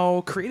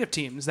Now creative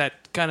teams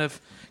that kind of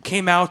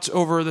came out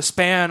over the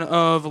span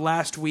of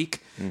last week.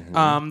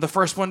 The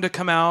first one to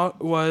come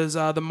out was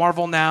the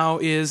Marvel Now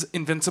is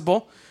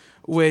Invincible,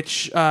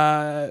 which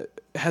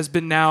has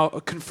been now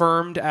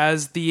confirmed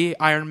as the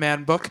Iron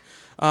Man book.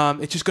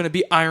 It's just going to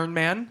be Iron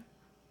Man,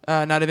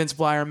 not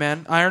Invincible Iron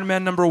Man. Iron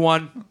Man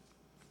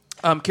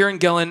 #1, Kieran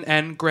Gillen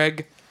and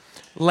Greg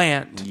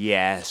Land.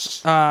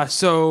 Yes.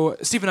 So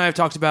Steve and I have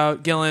talked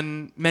about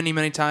Gillen many,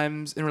 many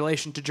times in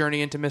relation to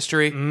Journey into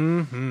Mystery,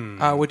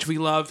 which we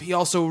love. He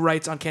also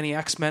writes Uncanny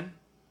X-Men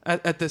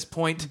at this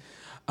point.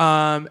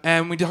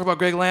 And we talked about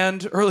Greg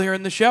Land earlier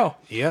in the show.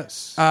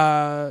 Yes.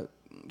 So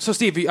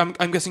Steve,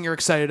 I'm guessing you're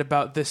excited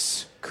about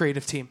this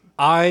creative team.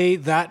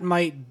 That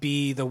might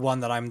be the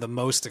one that I'm the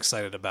most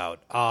excited about.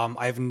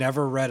 I've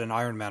never read an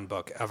Iron Man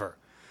book ever.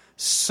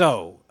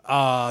 So,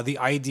 the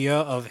idea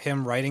of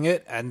him writing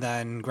it and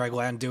then Greg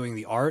Land doing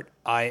the art,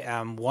 I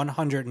am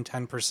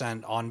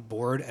 110% on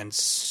board and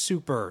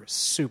super,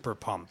 super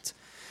pumped.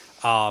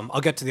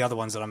 I'll get to the other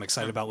ones that I'm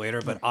excited about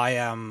later, but I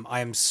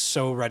am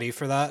so ready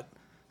for that.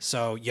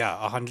 So,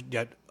 yeah, 100.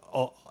 Yeah,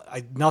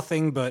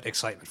 nothing but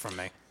excitement from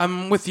me.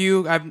 I'm with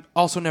you. I've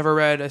also never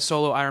read a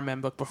solo Iron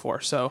Man book before,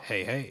 so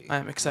Hey.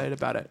 I'm excited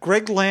about it.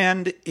 Greg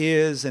Land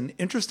is an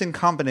interesting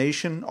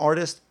combination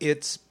artist.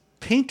 It's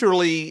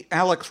painterly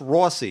Alex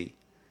Rossi,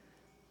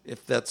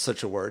 if that's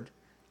such a word.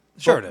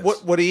 Sure But it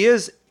is. What he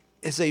is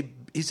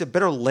he's a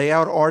better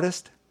layout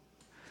artist.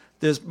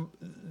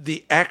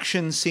 The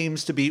action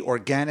seems to be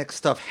organic.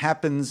 Stuff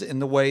happens in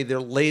the way they're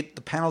laid.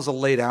 The panels are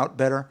laid out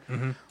better.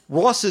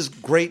 Ross is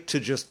great to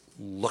just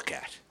look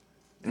at.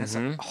 And it's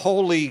like,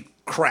 holy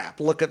crap,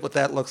 look at what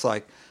that looks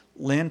like.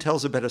 Land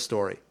tells a better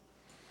story.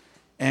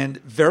 And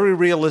very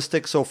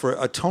realistic. So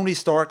for a Tony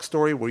Stark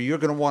story where you're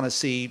going to want to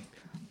see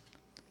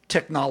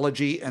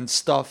technology and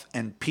stuff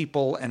and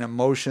people and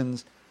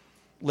emotions,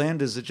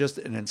 Land is just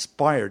an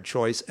inspired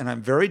choice. And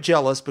I'm very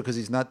jealous because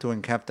he's not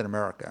doing Captain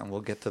America. And we'll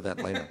get to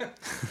that later.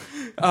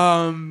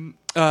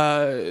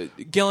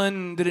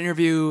 Gillen did an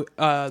interview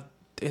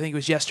I think it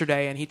was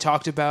yesterday, and he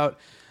talked about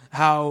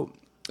how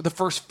the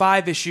first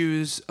 5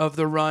 issues of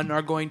the run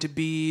are going to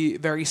be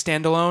very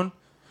standalone,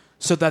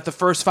 so that the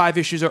first 5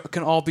 issues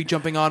can all be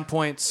jumping on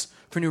points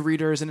for new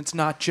readers, and it's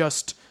not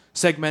just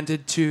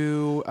segmented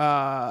to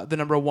the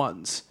number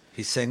ones.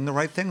 He's saying the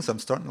right things. I'm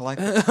starting to like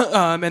it.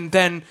 And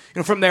then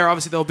from there,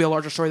 obviously, there'll be a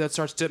larger story that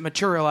starts to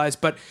materialize,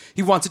 but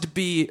he wants it to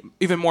be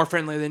even more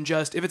friendly than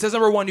just, if it says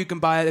number 1, you can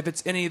buy it. If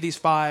it's any of these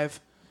 5,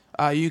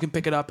 you can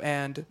pick it up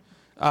and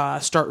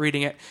start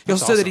reading it. He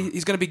also said that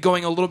he's going to be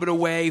going a little bit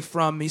away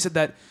from, he said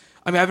that,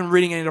 I've been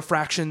reading any of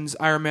Fraction's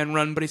Iron Man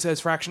run, but he says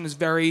Fraction is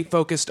very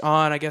focused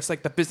on, I guess,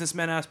 like the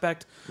businessman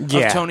aspect of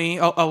Tony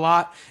a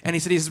lot. And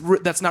he said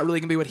that's not really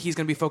going to be what he's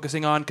going to be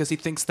focusing on, because he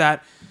thinks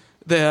that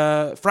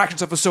the Fraction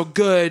stuff was so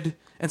good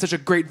and such a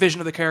great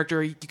vision of the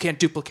character, you can't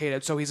duplicate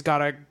it, so he's got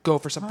to go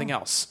for something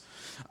else.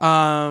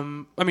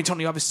 Tony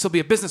obviously still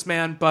be a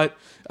businessman, but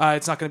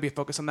it's not going to be a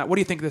focus on that. What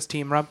do you think of this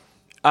team, Rob?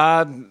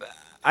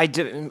 I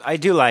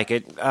do like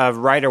it.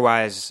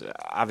 Writer-wise,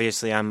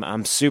 obviously,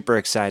 I'm super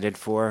excited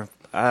for.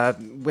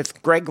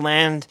 With Greg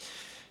Land,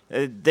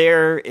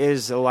 there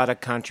is a lot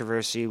of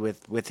controversy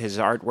with his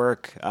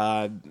artwork.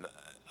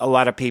 A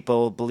lot of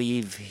people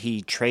believe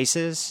he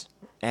traces,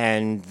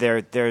 and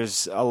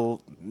there's a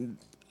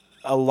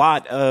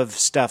lot of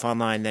stuff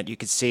online that you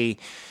could see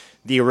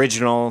the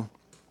original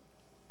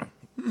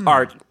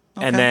art.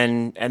 Okay.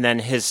 And then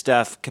his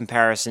stuff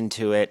comparison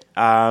to it.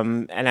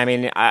 And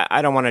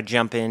I don't want to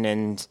jump in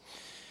and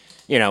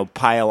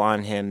pile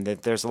on him.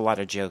 That there's a lot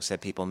of jokes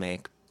that people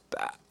make.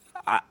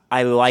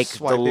 I like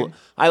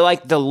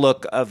the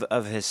look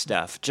of his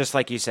stuff. Just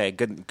like you say,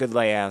 good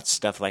layouts,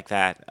 stuff like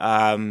that.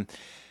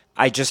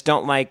 I just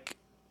don't like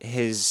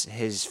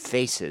his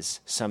faces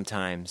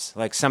sometimes.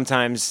 Like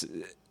sometimes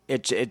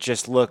it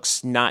just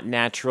looks not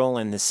natural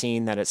in the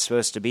scene that it's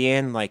supposed to be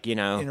in. Like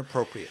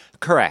inappropriate.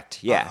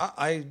 Correct. Yeah.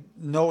 I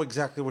know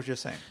exactly what you're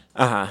saying.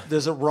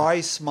 There's a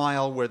wry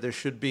smile where there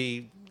should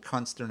be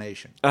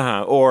consternation.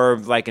 Or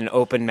like an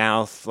open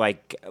mouth,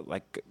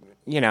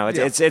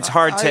 it's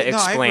hard to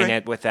explain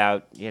it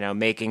without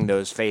making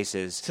those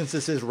faces. Since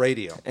this is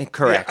radio.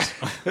 Correct.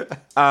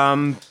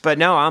 Yeah. But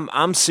no,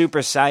 I'm super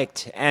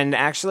psyched, and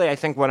actually, I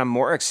think what I'm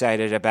more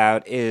excited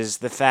about is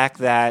the fact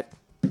that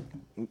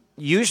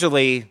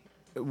usually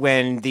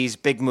when these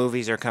big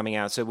movies are coming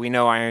out, so we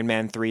know Iron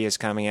Man 3 is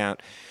coming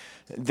out,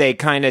 they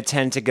kind of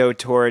tend to go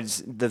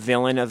towards the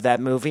villain of that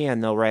movie,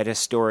 and they'll write a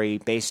story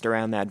based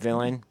around that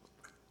villain.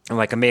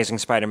 Like Amazing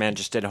Spider-Man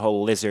just did a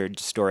whole Lizard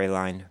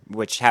storyline,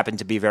 which happened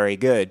to be very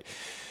good.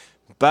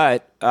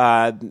 But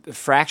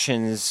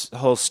Fraction's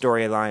whole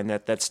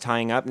storyline that's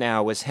tying up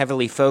now was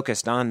heavily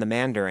focused on the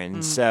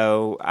Mandarin.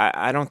 So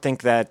I don't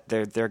think that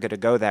they're going to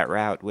go that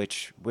route,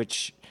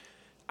 which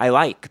I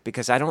like,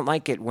 because I don't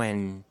like it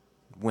when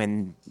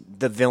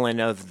the villain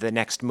of the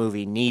next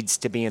movie needs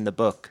to be in the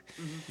book.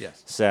 Mm-hmm.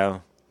 Yes.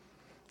 So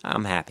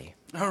I'm happy.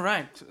 All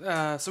right.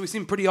 So we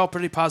seem pretty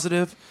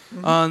positive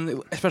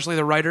on, especially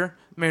the writer,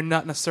 maybe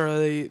not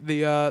necessarily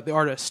the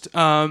artist.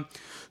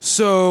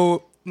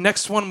 So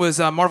next one was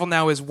Marvel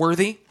Now is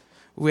Worthy,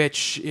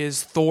 which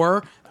is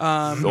Thor.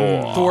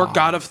 Thor,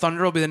 God of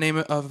Thunder will be the name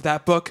of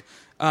that book.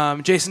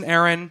 Jason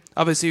Aaron,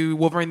 obviously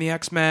Wolverine the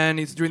X-Men.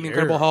 He's doing the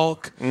Incredible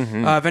Hulk.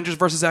 Mm-hmm. Avengers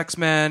versus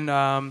X-Men.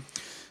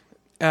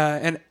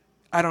 And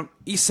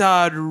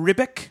Isad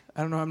Ribic.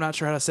 I don't know. I'm not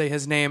sure how to say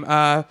his name.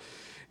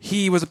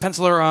 He was a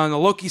penciler on the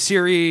Loki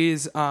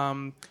series.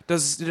 Did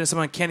some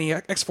Uncanny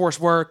X-Force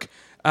work.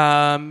 He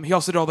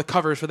also did all the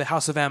covers for the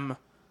House of M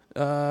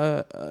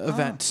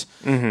event.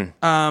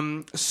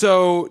 Mm-hmm.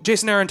 So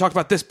Jason Aaron talked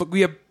about this, but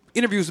we have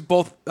interviews with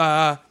both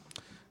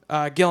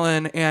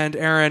Gillen and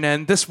Aaron,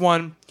 and this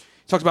one he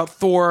talked about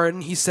Thor,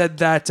 and he said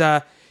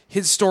that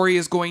his story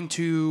is going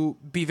to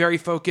be very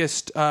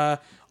focused on.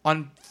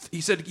 He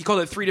said he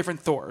called it 3 different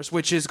Thors,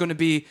 which is going to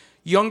be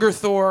younger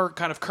Thor,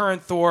 kind of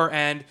current Thor,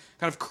 and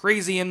kind of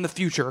crazy in the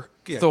future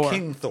Thor.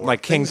 King Thor.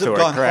 Like King Things Thor, have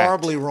gone correct.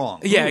 horribly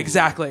wrong. Yeah,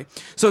 exactly.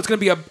 So it's going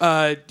to be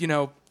a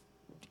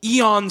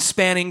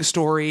eon-spanning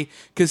story,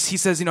 because he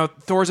says,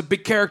 Thor's a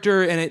big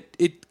character, and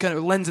it kind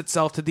of lends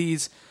itself to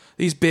these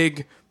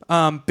big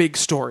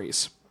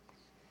stories.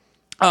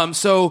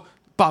 So,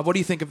 Bob, what do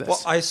you think of this?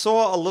 Well, I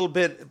saw a little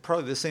bit,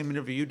 probably the same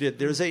interview you did.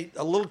 There's a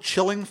little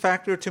chilling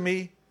factor to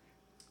me.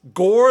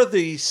 Gore,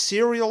 the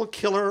serial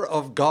killer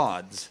of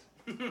gods.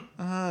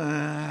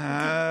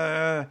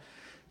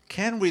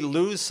 Can we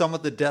lose some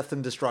of the death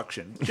and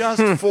destruction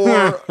just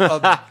for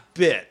a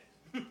bit?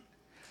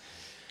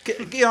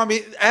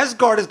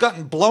 Asgard has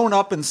gotten blown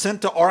up and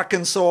sent to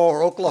Arkansas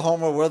or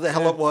Oklahoma, or where the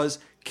hell it was.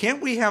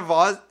 Can't we have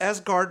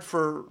Asgard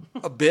for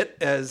a bit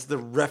as the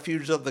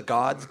refuge of the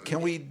gods?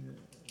 Can we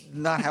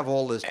not have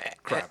all this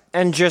crap?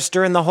 And just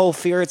during the whole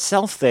Fear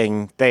Itself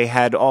thing, they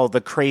had all the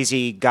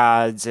crazy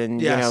gods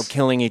and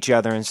killing each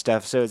other and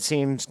stuff. So it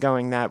seems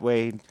going that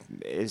way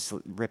is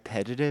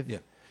repetitive. Yeah.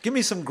 Give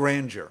me some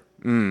grandeur.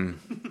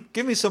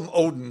 Give me some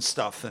Odin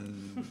stuff,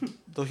 and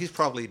though he's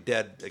probably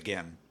dead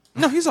again.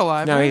 No, he's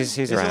alive. No, right?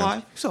 he's around.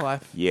 alive? He's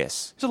alive.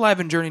 Yes. He's alive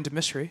in Journey into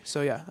Mystery.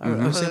 So yeah, I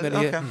was saying that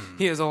Okay.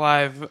 he is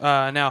alive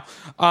now.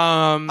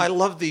 I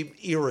love the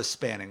era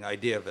spanning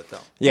idea of it, though.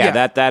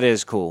 Yeah. That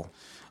is cool.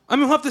 I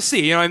mean, we'll have to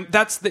see. You know,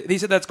 they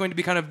said that's going to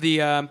be kind of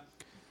the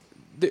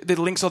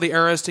links all the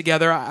eras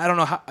together. I don't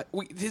know how.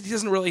 He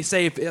doesn't really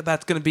say if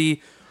that's going to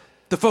be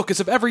the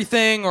focus of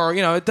everything, or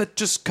that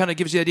just kind of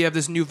gives you the idea of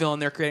this new villain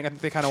they're creating. I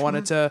think they kind of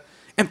wanted to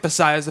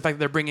emphasize the fact that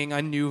they're bringing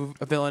a new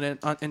villain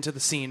into the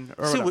scene.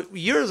 Or See,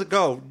 years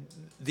ago,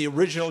 the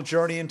original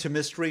Journey into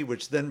Mystery,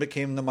 which then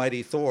became the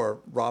Mighty Thor.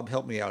 Rob,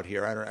 help me out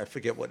here. I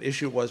forget what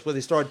issue it was, where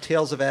they started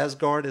Tales of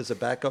Asgard as a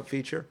backup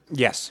feature.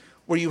 Yes.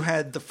 Where you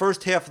had the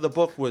first half of the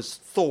book was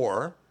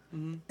Thor,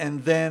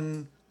 and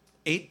then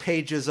 8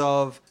 pages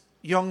of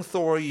young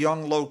Thor,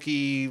 young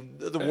Loki,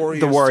 the Warriors.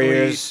 The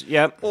Warriors, 3,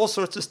 yep. all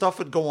sorts of stuff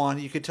would go on.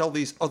 You could tell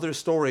these other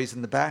stories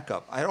in the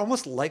backup. I'd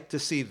almost like to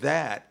see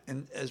that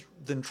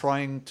than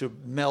trying to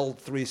meld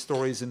 3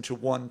 stories into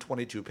one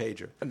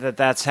 22-pager.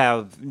 That's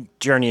how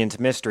Journey into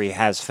Mystery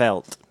has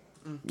felt.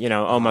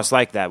 Almost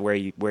like that, where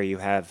you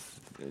have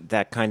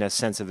that kind of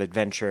sense of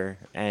adventure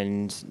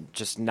and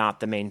just not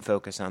the main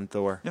focus on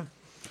Thor. Yeah.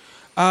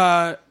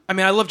 I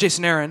mean, I love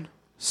Jason Aaron,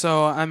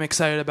 so I'm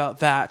excited about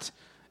that.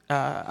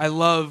 I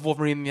love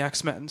Wolverine and the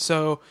X-Men,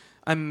 so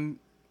I'm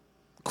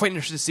quite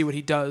interested to see what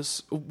he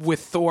does with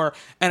Thor.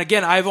 And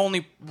again, I've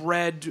only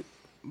read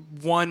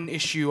 1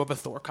 issue of a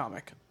Thor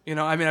comic.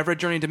 I mean, I've read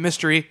Journey into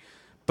Mystery,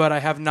 but I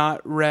have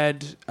not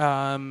read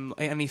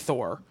any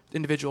Thor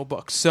individual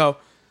books. So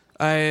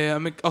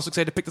I'm also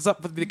excited to pick this up.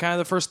 It'll be kind of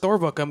the first Thor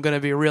book I'm going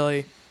to be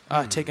really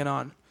taking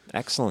on.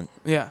 Excellent.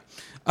 Yeah.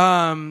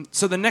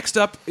 So the next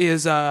up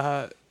is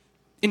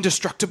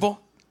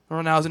Indestructible.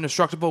 Right now is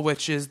Indestructible,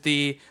 which is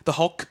the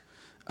Hulk,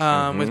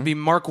 with be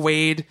Mark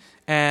Waid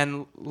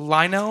and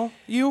Lionel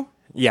Yu.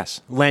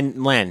 Yes,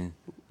 Len.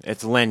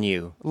 It's Len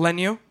Yu. Len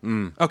Yu?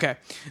 Okay.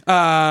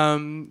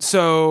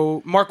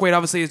 So Mark Waid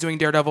obviously is doing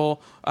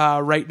Daredevil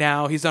right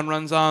now. He's done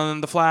runs on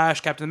The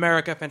Flash, Captain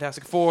America,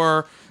 Fantastic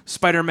Four,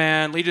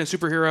 Spider-Man, Legion of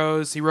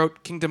Superheroes. He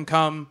wrote Kingdom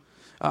Come.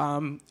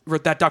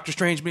 Wrote that Doctor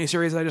Strange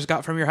miniseries I just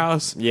got from your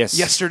house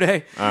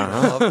yesterday.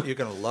 You're going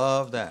to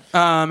love that.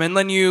 And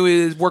Len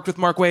Yu worked with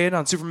Mark Waid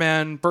on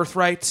Superman,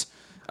 Birthright,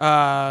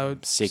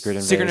 Secret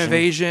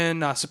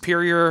Invasion,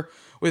 Superior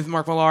with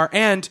Mark Millar,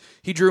 and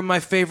he drew my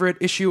favorite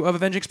issue of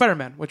Avenging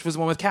Spider-Man, which was the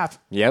one with Cap.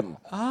 Yep.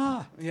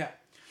 Yeah.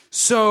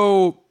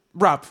 So,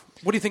 Rob,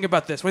 what do you think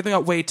about this? What do you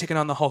think about Waid taking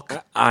on the Hulk?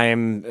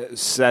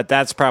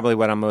 That's probably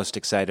what I'm most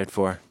excited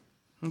for.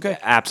 Okay.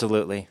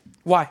 Absolutely.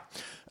 Why?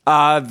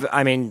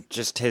 I mean,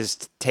 just his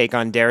take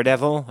on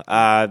Daredevil.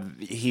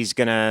 He's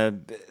gonna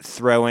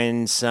throw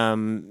in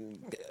some,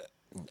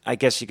 I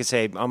guess you could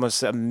say,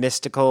 almost a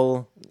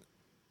mystical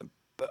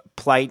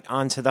plight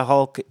onto the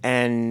Hulk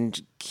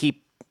and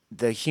keep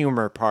the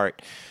humor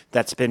part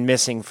that's been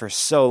missing for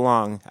so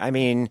long. I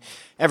mean,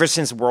 ever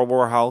since World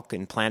War Hulk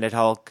and Planet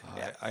Hulk.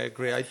 I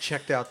agree. I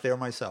checked out there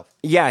myself.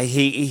 Yeah,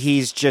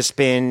 he's just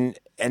been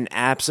an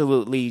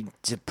absolutely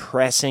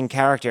depressing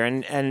character,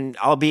 and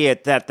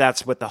albeit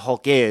that's what the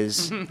Hulk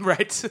is.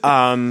 Right.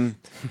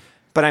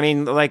 But I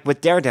mean, like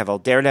with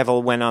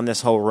Daredevil went on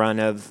this whole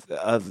run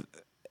of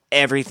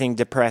everything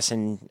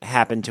depressing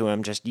happened to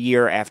him just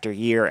year after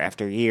year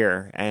after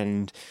year,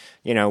 and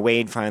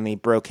Waid finally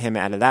broke him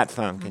out of that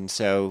funk, and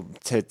so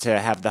to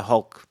have the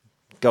Hulk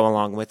go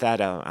along with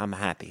that, I'm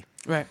happy.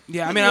 Right.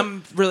 Yeah. I mean,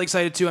 I'm really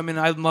excited too. I mean,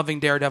 I'm loving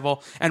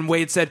Daredevil, and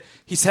Waid said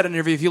in an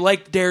interview, if you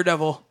like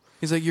Daredevil,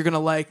 he's like, you're gonna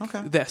like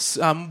this.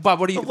 Bob,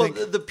 what do you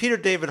think? The Peter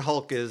David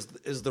Hulk is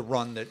the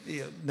run that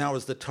now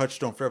is the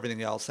touchstone for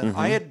everything else. And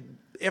I had,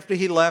 after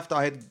he left,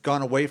 I had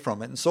gone away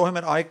from it and saw him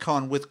at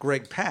Icon with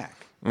Greg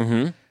Pak.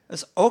 I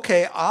said,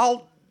 okay,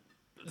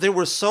 they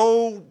were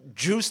so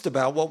juiced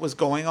about what was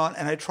going on,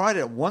 and I tried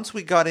it. Once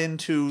we got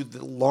into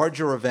the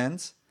larger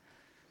events,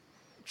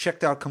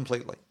 checked out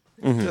completely.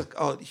 Just,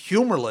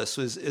 humorless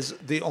is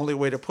the only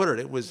way to put it.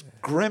 It was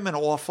grim and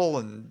awful,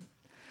 and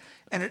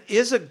it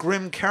is a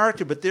grim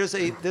character, but there's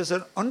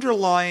an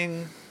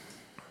underlying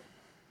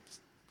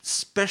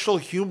special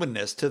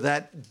humanness to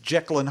that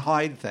Jekyll and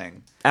Hyde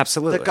thing.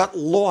 Absolutely. That got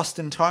lost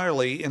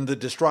entirely in the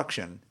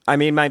destruction. I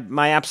mean,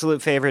 my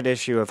absolute favorite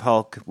issue of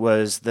Hulk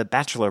was the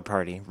Bachelor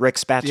Party,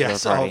 Rick's Bachelor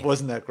Party. Oh,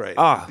 wasn't that great?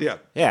 Oh, yeah.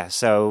 Yeah,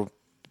 so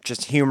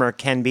just humor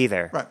can be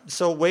there. Right.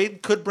 So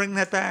Waid could bring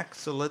that back,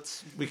 so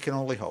we can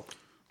only hope.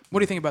 What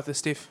do you think about this,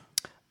 Steve?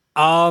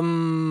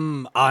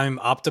 I'm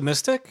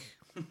optimistic,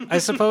 I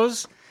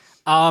suppose.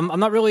 I'm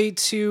not really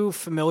too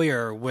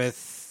familiar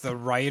with the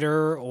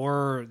writer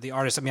or the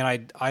artist. I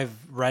mean, I've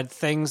read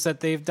things that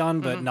they've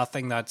done, but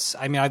nothing that's...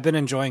 I mean, I've been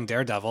enjoying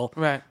Daredevil.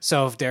 Right.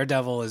 So if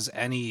Daredevil is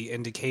any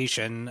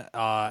indication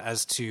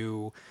as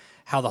to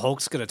how the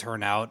Hulk's going to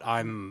turn out,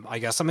 I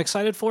guess I'm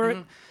excited for it.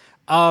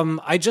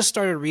 I just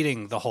started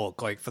reading The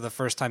Hulk, like, for the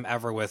first time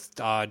ever with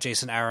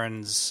Jason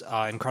Aaron's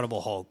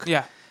Incredible Hulk.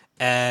 Yeah.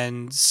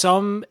 And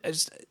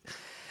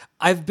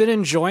I've been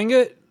enjoying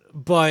it,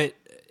 but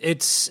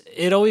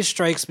it always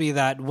strikes me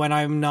that when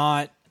I'm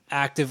not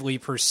actively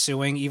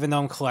pursuing, even though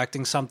I'm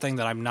collecting something,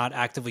 that I'm not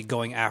actively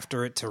going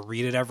after it to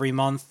read it every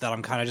month, that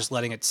I'm kind of just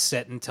letting it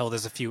sit until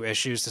there's a few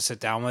issues to sit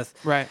down with.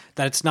 Right.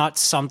 That it's not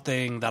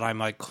something that I'm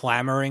like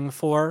clamoring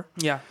for.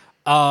 Yeah.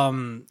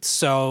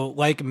 So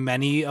like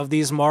many of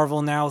these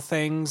Marvel Now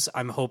things,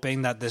 I'm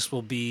hoping that this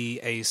will be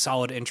a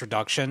solid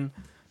introduction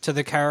to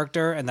the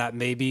character, and that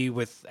maybe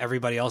with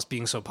everybody else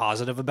being so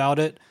positive about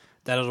it,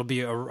 that it'll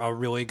be a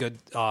really good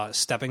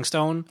stepping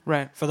stone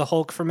for the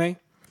Hulk for me.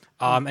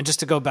 And just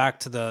to go back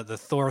to the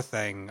Thor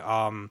thing,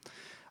 I'm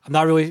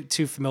not really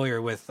too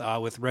familiar with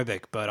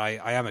Ribic, but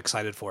I am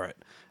excited for it.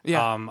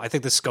 Yeah. I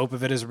think the scope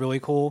of it is really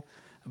cool,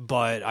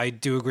 but I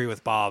do agree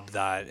with Bob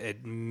that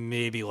it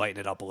maybe lighten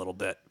it up a little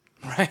bit.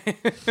 Right.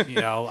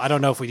 I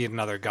don't know if we need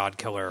another God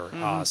Killer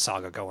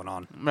saga going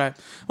on. Right.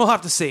 We'll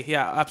have to see.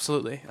 Yeah,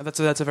 absolutely.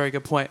 That's a very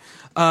good point.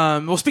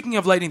 Well, speaking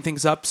of lighting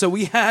things up, so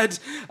we had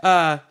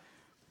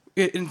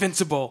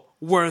Invincible,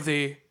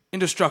 Worthy,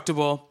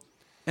 Indestructible,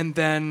 and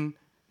then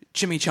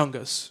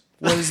Chimichangas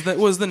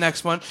was the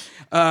next one.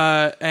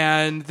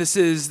 And this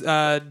is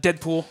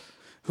Deadpool,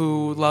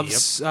 who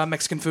loves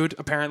Mexican food,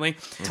 apparently.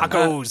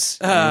 Tacos.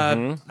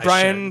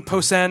 Brian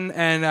Posehn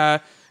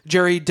and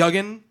Jerry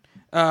Duggan.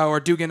 Or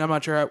Dugan, I'm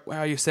not sure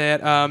how you say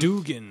it.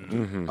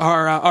 Dugan.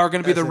 Are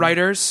going to be the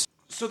writers.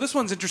 So this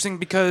one's interesting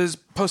because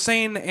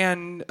Posehn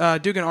and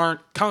Dugan aren't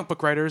comic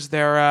book writers;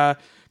 they're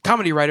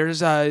comedy writers.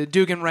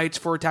 Dugan writes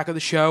for Attack of the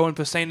Show, and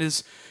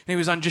Posehn he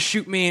was on Just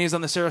Shoot Me, and he's on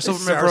the Sarah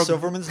Silverman program.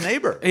 Silverman's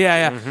neighbor.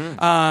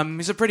 Yeah.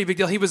 He's a pretty big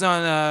deal. He was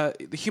on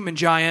The Human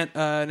Giant,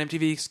 an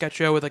MTV sketch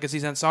show with like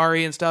Aziz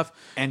Ansari and stuff.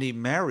 And he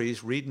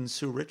marries Reed and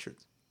Sue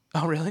Richards.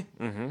 Oh, really?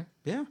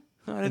 Yeah,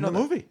 I didn't in know the that.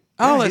 movie.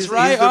 Oh, Yeah, that's he's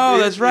right.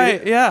 That's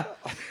right. he- Yeah,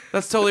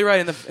 that's totally right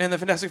in the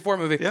Fantastic Four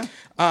movie.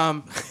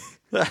 Yeah.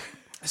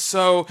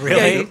 So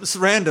Really? yeah, It's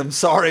random.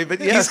 Sorry, but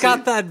yes, He's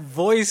got that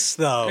voice,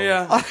 though.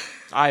 yeah.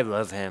 I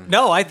love him.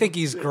 No, I think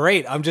he's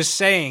great. I'm just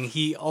saying,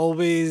 he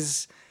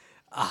always...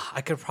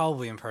 I could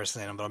probably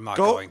impersonate him, but I'm not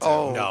going to.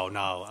 Oh.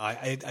 No.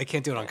 I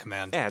can't do it on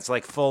command. Yeah, it's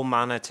like full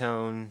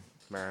monotone.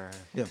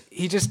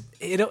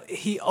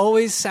 He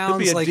always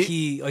sounds a like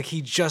deep-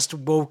 he just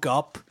woke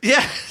up.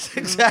 Yes,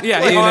 exactly.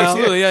 Yeah, You know?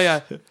 absolutely.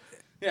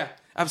 Yeah,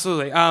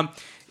 absolutely.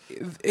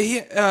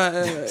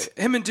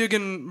 Him and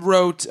Dugan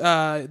wrote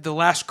The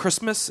Last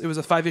Christmas. It was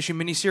a 5-issue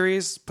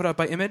miniseries put out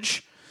by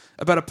Image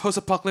about a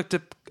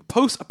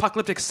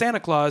post-apocalyptic Santa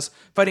Claus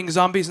fighting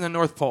zombies in the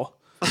North Pole.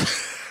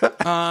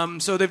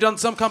 So they've done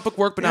some comic book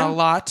work, but not a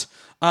lot.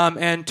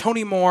 And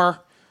Tony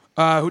Moore,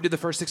 who did the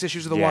first 6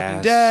 issues of The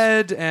Walking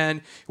Dead,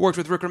 and worked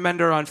with Rick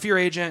Remender on Fear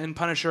Agent and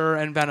Punisher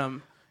and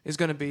Venom, is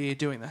going to be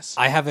doing this.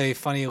 I have a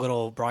funny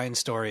little Brian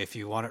story if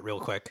you want it real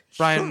quick.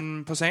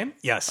 Brian Posehn?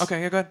 Yes.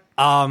 Okay, yeah, go ahead.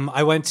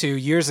 I went to,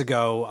 years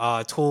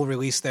ago, Tool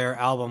released their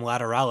album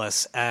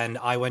Lateralis, and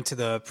I went to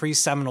the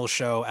pre-seminal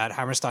show at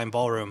Hammerstein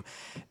Ballroom,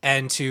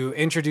 and to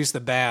introduce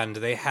the band,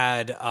 they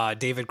had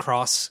David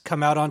Cross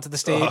come out onto the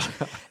stage,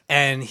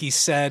 and he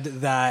said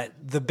that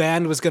the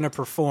band was going to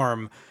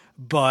perform,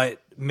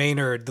 but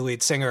Maynard, the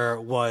lead singer,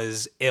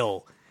 was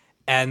ill.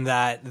 And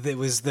that it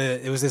was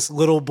this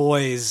little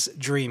boy's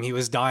dream. He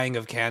was dying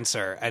of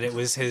cancer, and it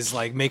was his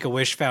like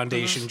Make-A-Wish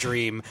Foundation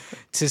dream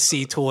to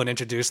see Tool and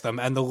introduce them.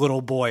 And the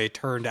little boy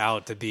turned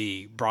out to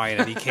be Brian,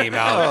 and he came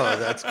out. Oh,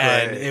 that's great.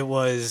 And it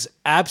was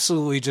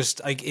absolutely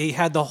just like he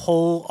had the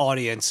whole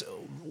audience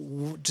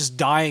just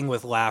dying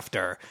with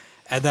laughter.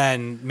 And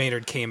then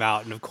Maynard came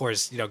out, and of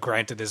course,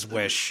 granted his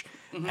wish.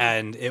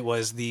 And it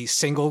was the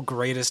single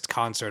greatest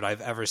concert I've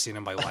ever seen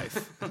in my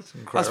life.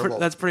 Incredible.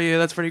 That's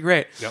pretty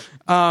great. Yep.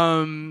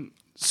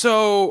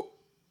 So,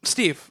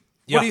 Steve,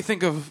 Yeah. what do you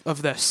think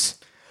of this?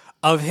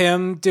 Of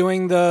him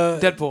doing the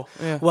Deadpool.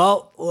 Yeah.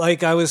 Well,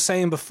 like I was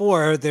saying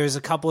before, there's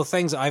a couple of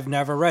things I've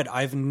never read.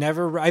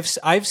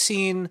 I've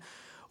seen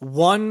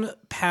one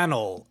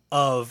panel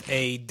of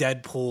a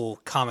Deadpool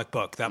comic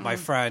book that my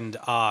friend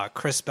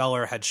Chris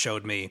Beller had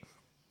showed me.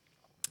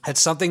 Had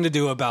something to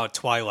do about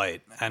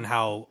Twilight and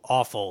how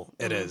awful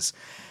it is.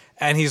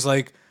 And he's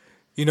like,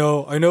 I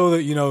know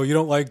that, you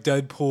don't like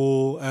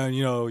Deadpool and,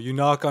 you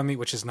knock on me,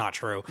 which is not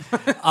true,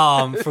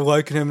 for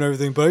liking him and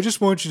everything. But I just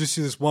want you to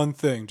see this one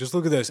thing. Just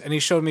look at this. And he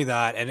showed me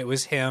that, and it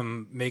was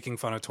him making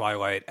fun of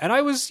Twilight. And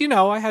I was,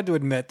 I had to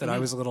admit that I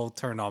was a little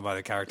turned on by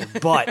the character.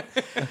 But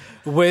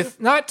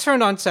not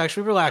turned on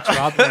sexually, relax,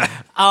 Rob.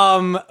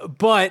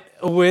 But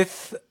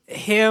with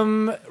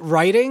him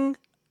writing...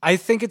 I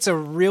think it's a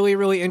really,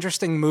 really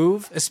interesting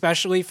move,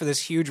 especially for this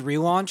huge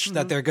relaunch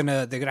that they're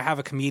gonna have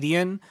a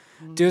comedian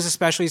do this,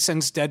 especially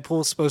since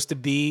Deadpool's supposed to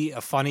be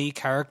a funny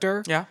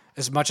character. Yeah.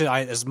 As much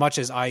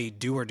as I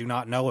do or do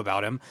not know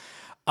about him,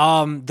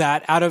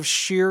 that out of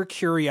sheer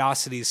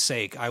curiosity's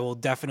sake, I will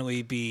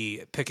definitely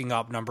be picking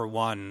up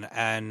 #1,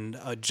 and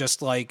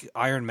just like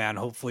Iron Man,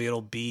 hopefully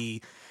it'll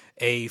be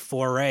a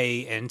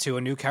foray into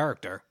a new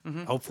character.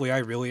 Hopefully, I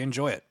really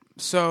enjoy it.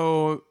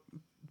 So,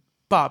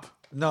 Bob.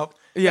 Nope.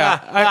 Yeah,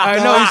 I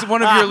know he's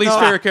one of your least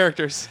favorite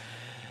characters.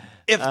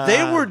 If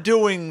they were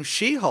doing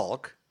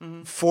She-Hulk,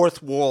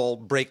 fourth wall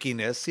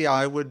breakiness,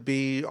 I would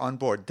be on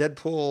board.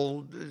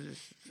 Deadpool,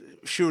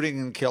 shooting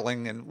and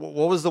killing. And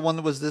what was the one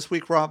that was this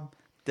week, Rob?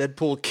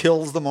 Deadpool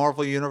kills the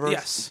Marvel Universe.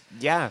 Yes.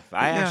 Yeah,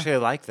 I actually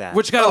like that.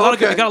 Which got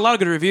a lot of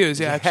good reviews.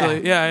 Yeah,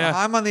 actually. Yeah.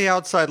 I'm on the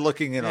outside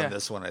looking in Yeah. on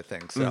this one, I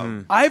think.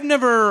 So I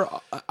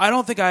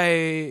don't think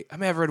I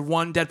may have read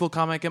one Deadpool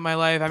comic in my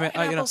life.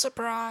 I mean,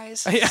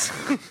 surprise.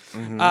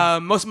 Yeah.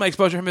 Most of my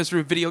exposure to him is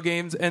through video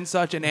games and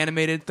such and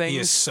animated things. He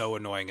is so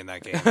annoying in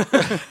that game.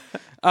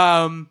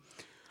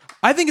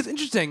 I think it's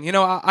interesting.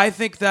 I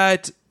think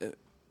that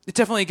it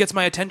definitely gets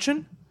my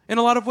attention in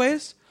a lot of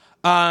ways.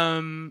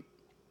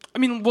 I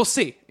mean, we'll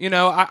see.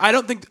 I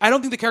don't think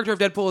the character of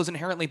Deadpool is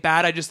inherently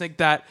bad. I just think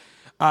that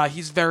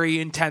he's very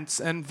intense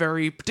and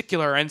very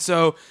particular, and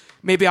so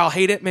maybe I'll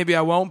hate it, maybe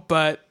I won't,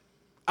 but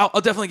I'll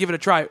definitely give it a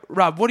try.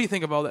 Rob, what do you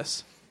think of all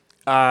this?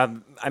 I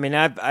mean,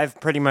 I've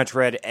pretty much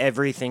read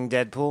everything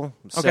Deadpool,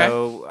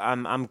 so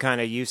I'm kind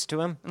of used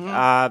to him.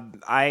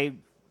 I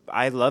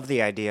love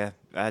the idea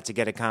to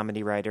get a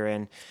comedy writer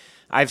in.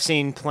 I've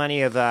seen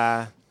plenty of.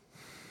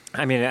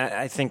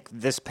 I think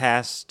this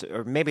past,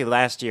 or maybe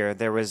last year,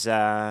 there was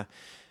a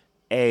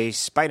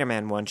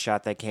Spider-Man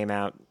one-shot that came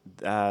out,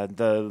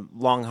 the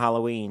Long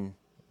Halloween,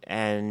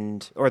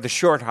 or the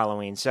Short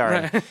Halloween,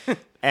 sorry.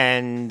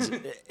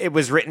 And it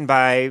was written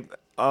by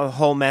a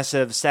whole mess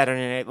of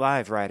Saturday Night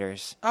Live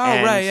writers. Oh,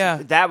 and right,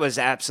 yeah. That was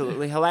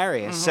absolutely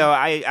hilarious. So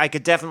I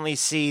could definitely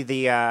see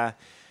the...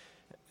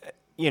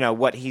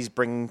 what he's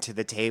bringing to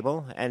the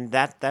table, and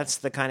that's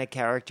the kind of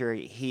character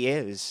he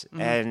is.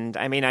 And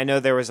I mean, I know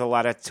there was a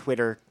lot of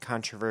Twitter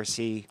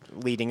controversy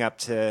leading up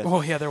to.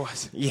 Oh yeah, there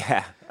was.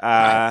 Yeah.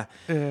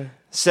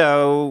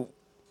 So,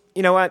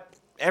 you know what?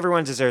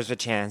 Everyone deserves a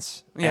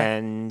chance,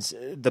 and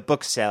the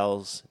book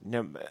sells.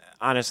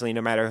 Honestly,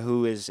 no matter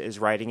who is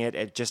writing it,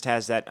 it just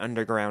has that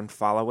underground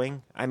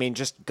following. I mean,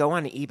 just go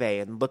on eBay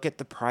and look at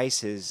the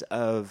prices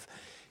of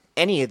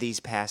any of these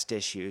past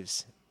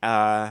issues.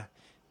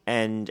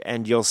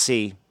 And you'll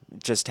see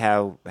just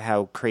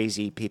how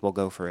crazy people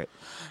go for it.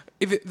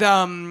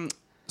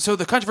 So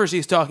the controversy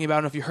he's talking about, I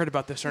don't know if you heard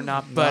about this or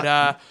not,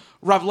 but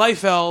Rob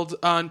Liefeld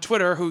on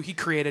Twitter, who he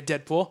created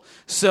Deadpool,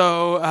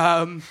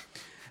 so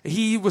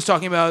he was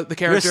talking about the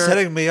character. You're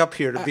setting me up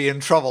here to be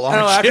in trouble,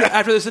 aren't you?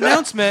 After this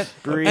announcement,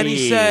 and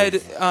he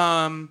said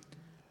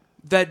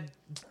that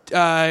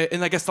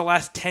in I guess the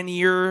last 10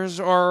 years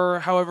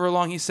or however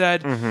long he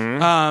said,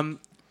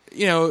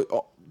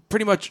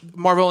 pretty much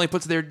Marvel only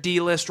puts their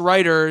D-list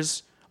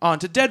writers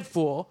onto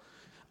Deadpool,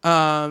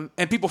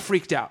 and people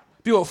freaked out.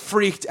 People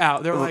freaked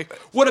out. They were like,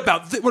 "What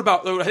about? What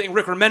about?" I think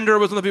Rick Remender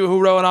was one of the people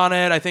who wrote on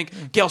it. I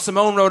think Gail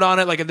Simone wrote on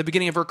it, like at the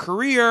beginning of her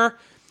career.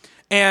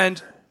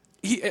 And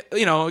he,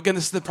 again,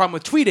 this is the problem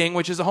with tweeting,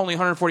 which is only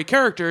 140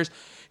 characters.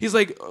 He's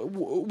like,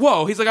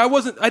 "Whoa!" He's like,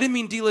 "I didn't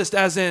mean D-list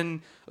as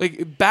in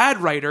like bad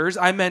writers.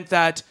 I meant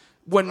that."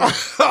 When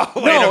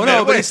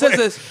but he says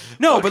this.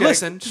 No, okay. But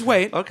listen, just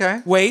wait.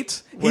 Okay,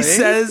 wait. He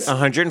says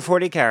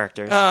 140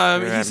 characters.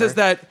 He says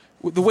that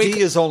the way D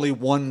is only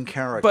one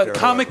character. But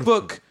comic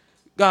book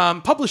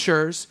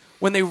publishers,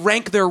 when they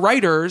rank their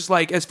writers,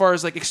 like as far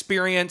as like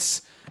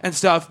experience and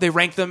stuff, they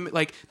rank them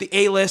like the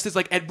A-list is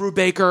like Ed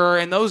Brubaker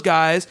and those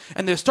guys,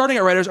 and the starting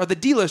out writers are the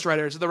D-list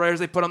writers, the writers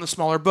they put on the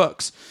smaller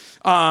books.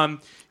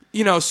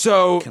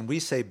 So can we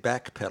say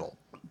backpedal?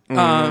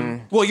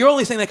 Well, you're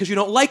only saying that because you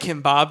don't like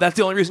him, Bob. That's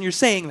the only reason you're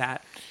saying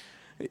that.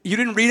 You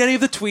didn't read any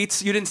of the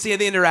tweets. You didn't see any of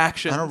the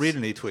interactions. I don't read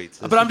any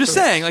tweets. But I'm just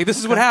saying, like, this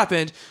is what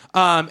happened.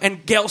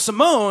 And Gail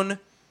Simone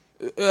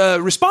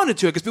responded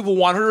to it because people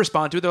want her to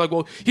respond to it. They're like,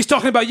 well, he's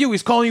talking about you.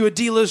 He's calling you a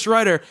D-list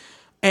writer.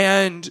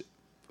 And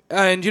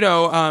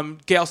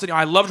Gail said,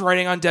 I loved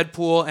writing on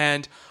Deadpool,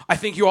 and I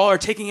think you all are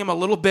taking him a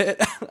little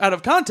bit out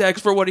of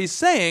context for what he's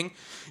saying.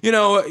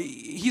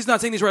 He's not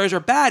saying these writers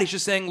are bad. He's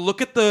just saying,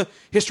 look at the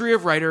history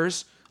of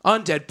writers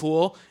on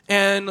Deadpool,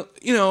 and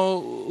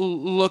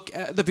look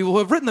at the people who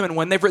have written them and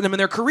when they've written them in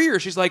their career.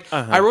 She's like,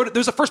 I wrote it.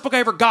 There's the first book I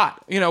ever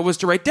got. Was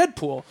to write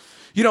Deadpool.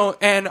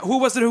 And who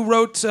was it who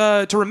wrote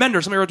to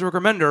Remender? Somebody wrote to Rick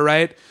Remender,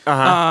 right?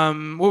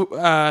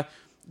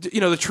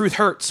 The Truth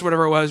Hurts,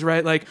 whatever it was,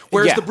 right? Like,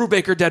 where's the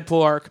Brubaker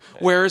Deadpool arc?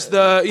 Where's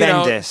the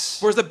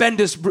Bendis? Where's the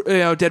Bendis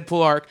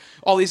Deadpool arc?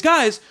 All these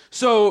guys.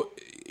 So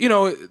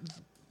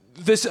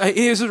this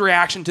is a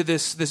reaction to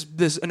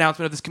this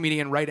announcement of this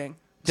comedian writing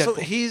Deadpool. So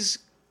he's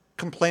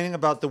complaining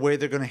about the way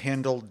they're going to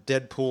handle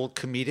Deadpool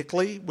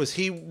comedically. Was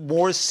he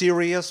more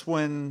serious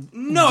when?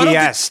 No, I don't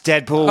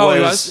think...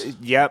 Deadpool was.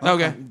 Yep.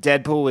 Okay.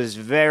 Deadpool was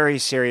very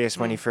serious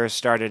when he first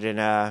started in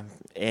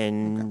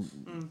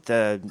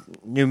the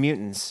New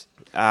Mutants.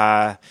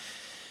 Total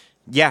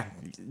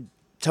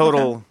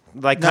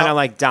kind of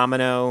like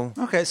Domino.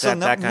 Okay, so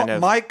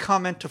my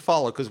comment to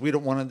follow, because we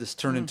don't want this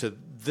to turn into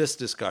this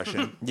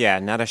discussion. Yeah,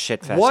 not a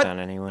shit fest on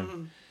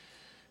anyone.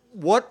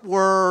 What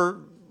were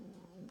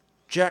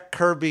Jack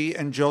Kirby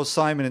and Joe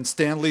Simon and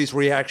Stan Lee's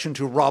reaction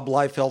to Rob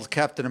Liefeld's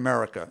Captain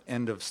America?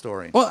 End of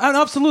story. Well,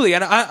 absolutely,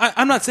 and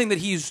I'm not saying that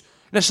he's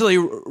necessarily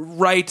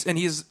right and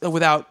he's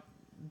without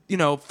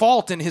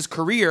fault in his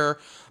career,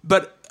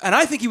 and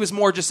I think he was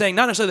more just saying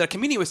not necessarily that a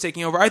comedian was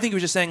taking over. I think he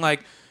was just saying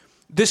like,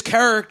 this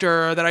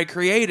character that I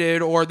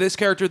created, or this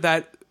character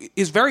that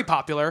is very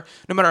popular,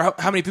 no matter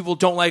how many people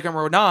don't like him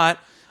or not.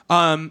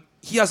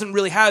 He hasn't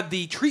really had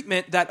the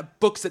treatment that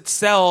books that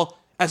sell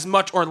as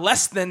much or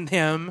less than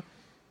him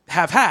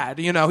have had.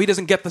 You know, he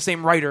doesn't get the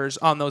same writers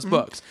on those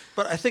books.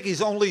 But I think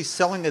he's only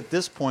selling at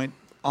this point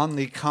on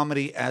the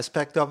comedy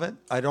aspect of it.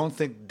 I don't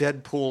think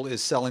Deadpool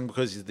is selling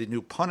because he's the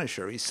new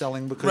Punisher. He's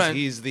selling because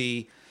he's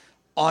the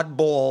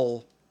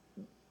oddball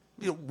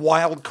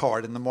wild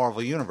card in the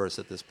Marvel Universe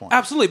at this point.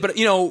 Absolutely, but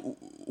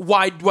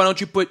why don't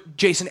you put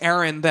Jason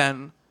Aaron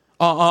then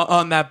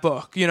on that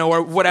book,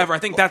 or whatever? I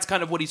think that's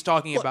kind of what he's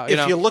talking about.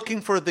 If you're looking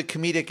for the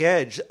comedic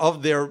edge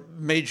of their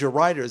major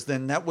writers,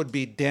 then that would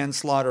be Dan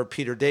Slott,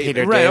 Peter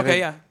David. Right?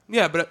 Okay,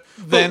 yeah, but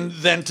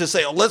then to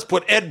say, let's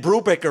put Ed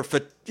Brubaker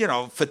for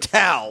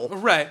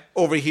Fatal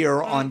over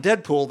here on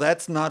Deadpool.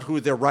 That's not who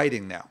they're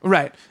writing now.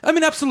 Right. I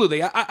mean,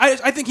 absolutely.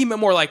 I think he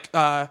meant more like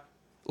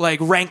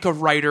rank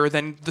of writer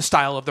than the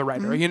style of the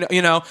writer.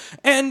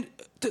 And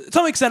to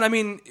some extent, I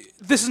mean,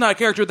 this is not a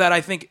character that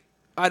I think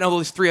I know at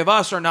least three of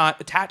us are not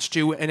attached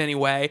to in any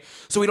way,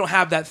 so we don't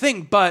have that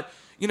thing. But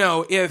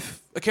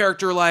if a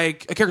character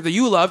that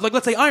you love, like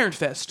let's say Iron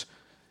Fist,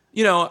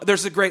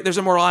 there's a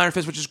Immortal Iron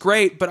Fist, which is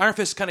great, but Iron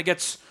Fist kind of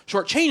gets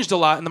shortchanged a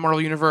lot in the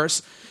Marvel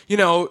Universe.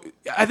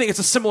 I think it's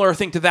a similar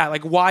thing to that.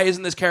 Like, why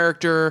isn't this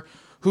character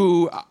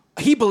who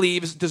he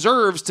believes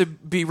deserves to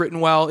be written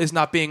well is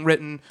not being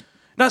written,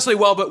 not necessarily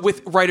well, but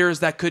with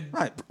writers that could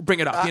bring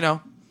it up,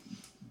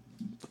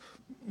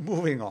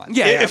 Moving on.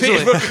 Yeah,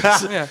 absolutely.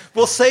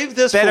 We'll save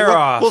this.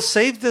 We'll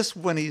save this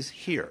when he's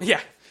here. Yeah,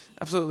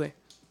 absolutely.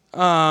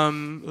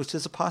 Which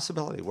is a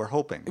possibility. We're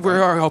hoping. We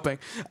are hoping.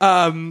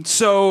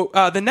 So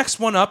the next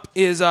one up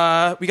is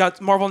we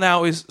got Marvel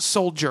now is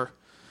Soldier.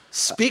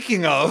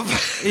 Speaking of,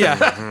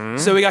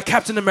 So we got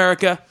Captain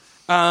America.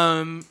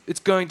 It's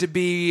going to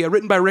be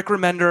written by Rick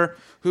Remender,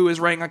 who is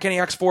writing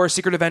Uncanny X-Force,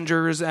 Secret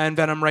Avengers, and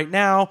Venom right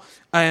now,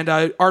 and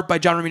art by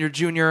John Romita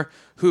Jr.,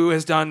 who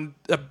has done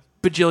a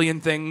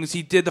bajillion things.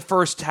 He did the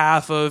first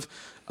act of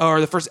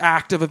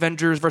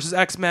Avengers versus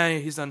X-Men.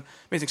 He's done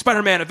Amazing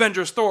Spider-Man,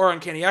 Avengers, Thor,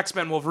 Uncanny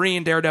X-Men,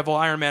 Wolverine, Daredevil,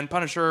 Iron Man,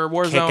 Punisher,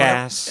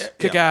 Warzone.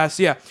 Kick-Ass,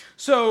 yeah.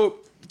 So,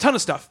 a ton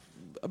of stuff.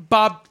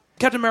 Bob,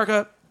 Captain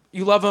America,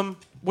 you love him.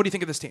 What do you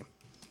think of this team?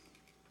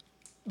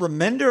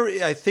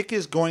 Remender, I think,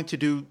 is going to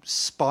do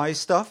spy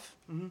stuff,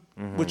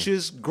 which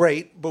is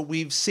great, but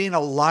we've seen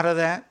a lot of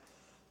that.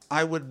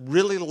 I would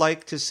really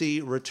like to see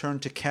Return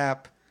to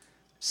Cap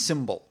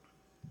symbol.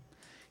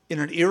 In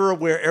an era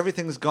where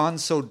everything's gone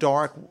so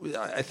dark,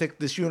 I think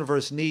this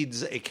universe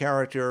needs a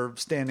character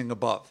standing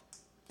above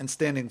and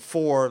standing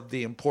for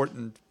the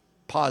important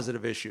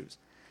positive issues.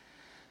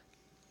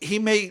 He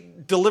may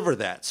deliver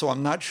that, so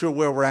I'm not sure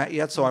where we're at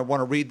yet, so I want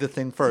to read the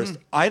thing first.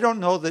 I don't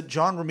know that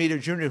John Romita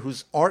Jr.,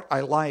 whose art I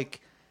like,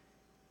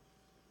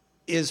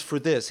 is for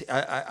this.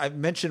 I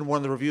mentioned one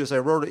of the reviews I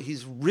wrote.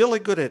 He's really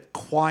good at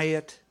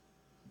quiet,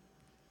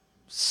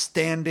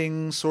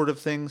 standing sort of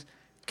things.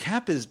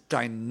 Cap is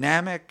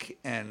dynamic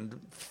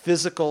and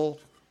physical.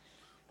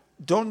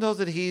 Don't know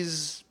that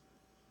he's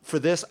for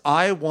this.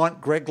 I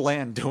want Greg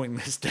Land doing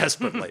this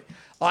desperately.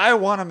 I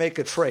want to make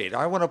a trade.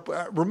 I want to.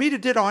 Romita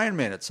did Iron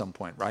Man at some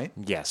point, right?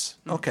 Yes.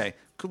 Okay.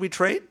 Could we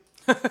trade?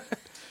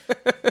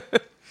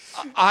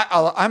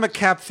 I'm a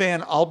Cap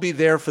fan. I'll be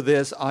there for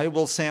this. I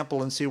will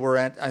sample and see where we're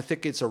at. I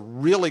think it's a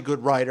really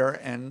good writer,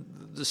 and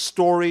the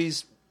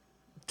stories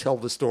tell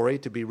the story,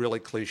 to be really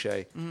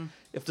cliche.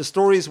 If the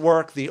stories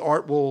work, the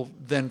art will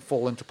then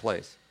fall into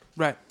place.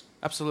 Right.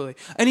 Absolutely.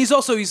 And he's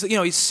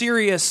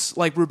serious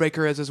like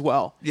Brubaker is as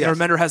well. Yes. And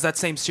Remender has that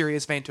same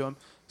serious vein to him.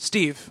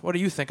 Steve, what do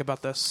you think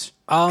about this?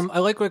 I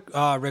like Rick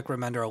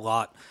Remender a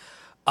lot.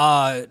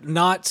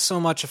 Not so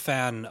much a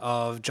fan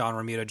of John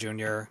Romita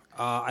Jr.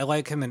 I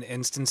like him in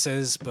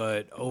instances,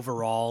 but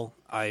overall,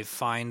 I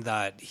find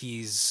that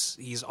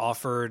he's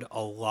offered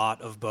a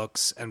lot of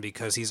books, and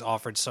because he's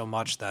offered so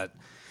much, that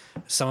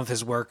some of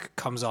his work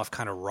comes off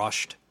kind of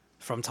rushed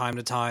from time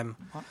to time.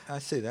 I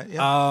see that.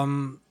 Yeah.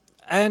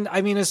 And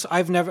I mean,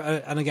 I've never,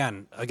 and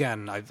again,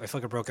 I feel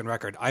like a broken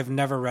record. I've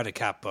never read a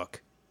Cap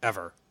book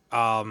ever.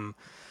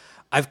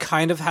 I've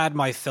kind of had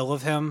my fill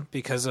of him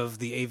because of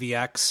the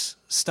AVX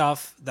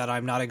stuff, that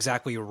I'm not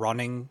exactly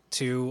running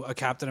to a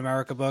Captain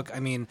America book. I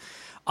mean,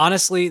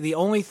 honestly, the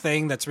only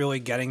thing that's really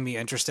getting me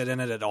interested in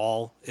it at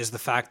all is the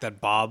fact that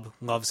Bob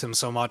loves him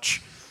so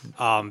much.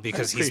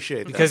 Because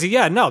because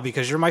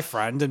you're my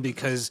friend, and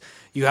because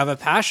you have a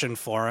passion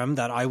for him,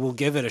 that I will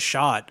give it a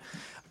shot.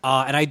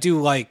 And I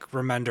do like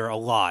Remender a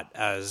lot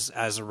as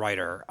a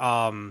writer.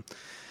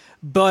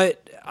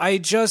 But I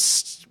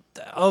just,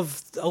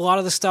 of a lot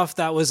of the stuff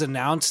that was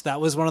announced, that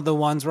was one of the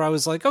ones where I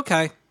was like,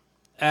 okay.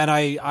 And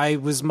I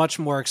was much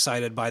more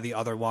excited by the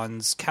other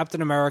ones.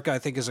 Captain America, I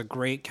think, is a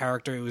great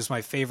character. He was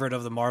my favorite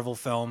of the Marvel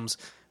films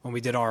when we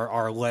did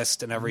our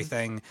list and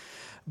everything.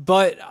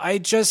 But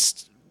I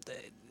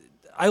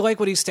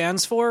like what he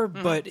stands for,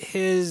 but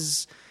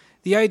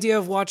the idea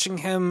of watching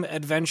him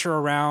adventure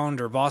around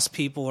or boss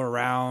people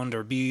around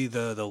or be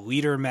the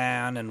leader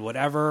man and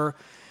whatever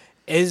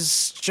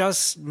is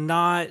just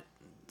not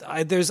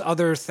there's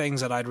other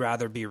things that I'd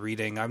rather be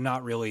reading. I'm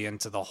not really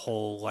into the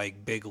whole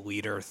like big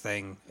leader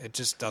thing. It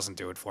just doesn't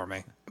do it for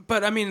me.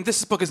 But I mean,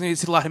 this book is going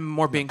to allow him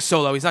more being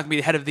solo. He's not going to be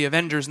the head of the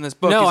Avengers in this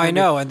book. No, He's I gonna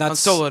know, be and that's on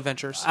solo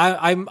adventures.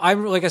 I'm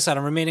like I said,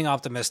 I'm remaining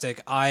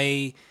optimistic.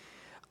 I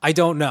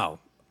don't know.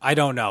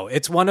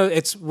 It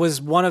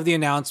was one of the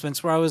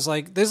announcements where I was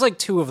like, there's like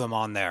 2 of them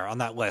on there on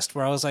that list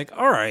where I was like,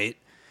 all right.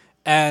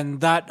 And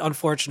that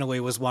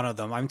unfortunately was one of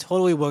them. I'm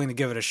totally willing to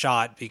give it a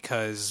shot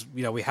because,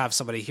 we have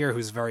somebody here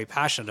who's very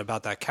passionate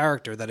about that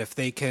character, that if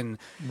they can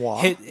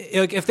hit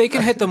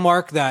the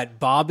mark that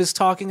Bob is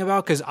talking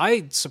about, because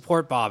I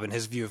support Bob in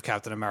his view of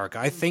Captain America.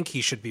 I think he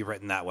should be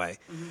written that way.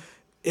 Mm-hmm.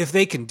 If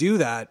they can do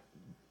that,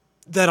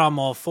 then I'm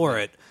all for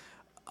it.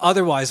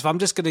 Otherwise, if I'm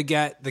just going to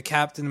get the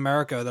Captain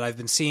America that I've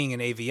been seeing in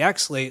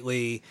AVX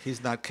lately,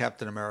 he's not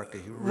Captain America.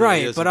 He really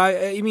right? isn't. But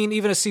I mean,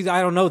 even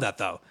I don't know that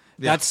though.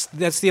 Yeah.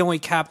 That's the only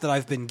Cap that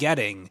I've been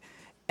getting,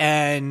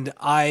 and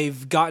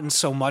I've gotten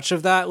so much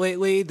of that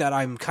lately that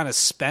I'm kind of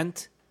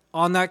spent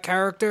on that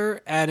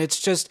character. And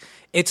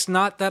it's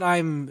not that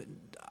I'm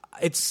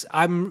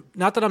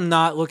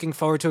not looking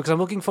forward to it, because I'm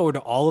looking forward to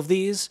all of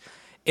these.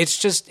 It's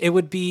just, it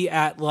would be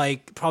at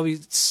like probably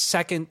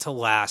second to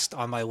last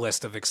on my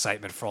list of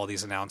excitement for all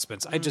these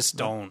announcements. I just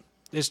don't.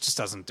 It just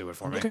doesn't do it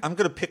for me. I'm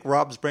going to pick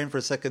Rob's brain for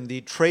a second.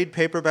 The trade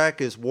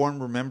paperback is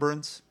Warm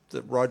Remembrance,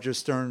 the Roger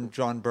Stern,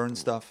 John Byrne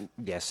stuff.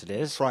 Yes, it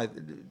is. Try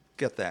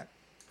get that.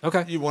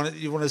 Okay. You want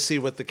to see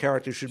what the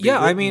character should be. Yeah,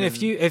 I mean,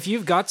 if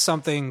you've got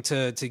something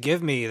to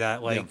give me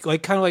that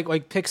like kind of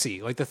like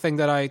Pixie, like the thing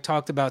that I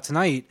talked about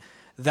tonight,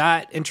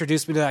 that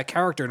introduced me to that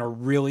character in a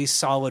really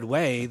solid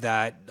way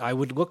that I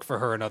would look for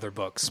her in other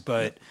books.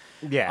 But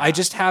I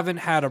just haven't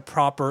had a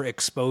proper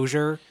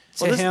exposure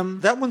to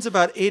him. That one's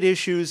about 8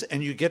 issues,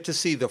 and you get to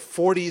see the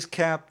 40s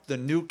Cap, the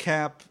new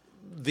Cap,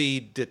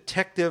 the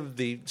detective,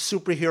 the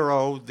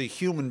superhero, the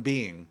human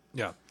being.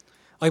 Yeah.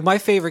 Like my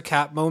favorite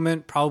Cap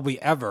moment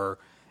probably ever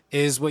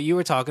is what you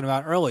were talking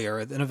about earlier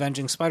in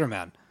Avenging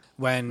Spider-Man,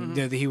 when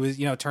he was,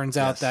 turns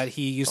out that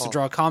he used to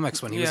draw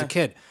comics when he was a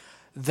kid.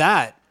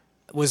 That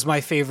was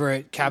my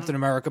favorite Captain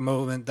America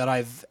moment that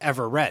I've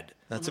ever read.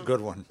 That's a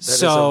good one. That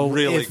is a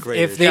really great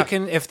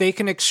if they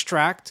can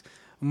extract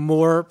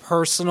more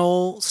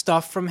personal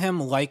stuff from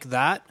him like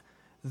that,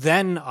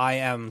 then I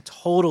am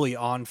totally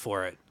on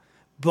for it.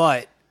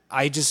 But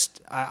I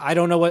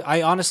don't know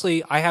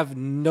I have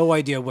no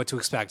idea what to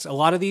expect. A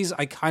lot of these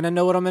I kind of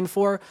know what I'm in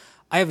for.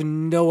 I have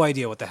no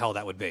idea what the hell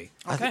that would be.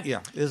 Okay.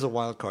 It is a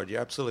wild card. You're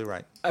absolutely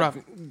right.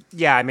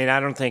 Yeah, I mean, I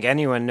don't think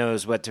anyone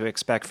knows what to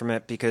expect from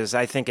it, because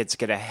I think it's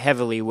going to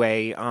heavily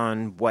weigh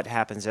on what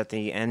happens at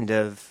the end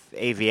of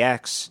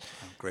AVX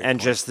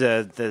just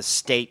the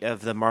state of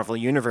the Marvel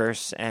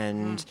Universe.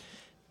 And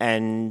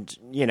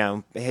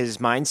his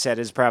mindset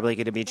is probably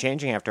going to be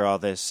changing after all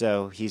this,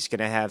 so he's going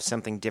to have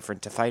something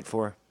different to fight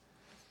for.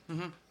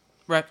 Mm-hmm.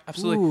 Right,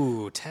 absolutely.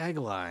 Ooh,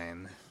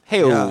 tagline.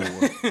 Hey,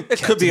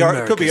 it could be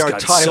our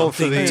title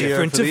for the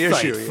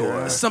issue.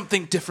 For.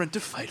 Something different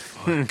to fight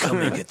for.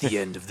 Coming at the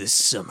end of this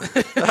summer.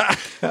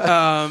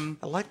 I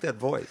like that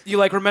voice. You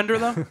like Remender,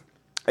 though?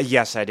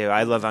 Yes, I do.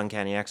 I love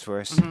Uncanny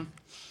X-Force. Mm-hmm.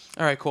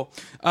 All right, cool.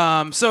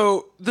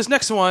 So this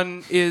next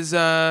one is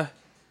the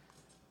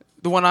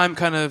one I'm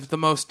kind of the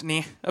most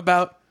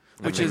about,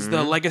 which is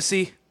the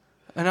Legacy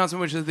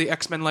announcement, which is the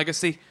X-Men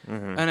Legacy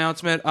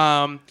announcement.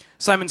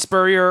 Simon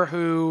Spurrier,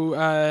 who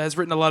has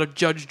written a lot of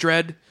Judge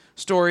Dredd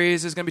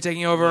stories, is going to be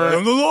taking over. I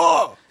am the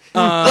law.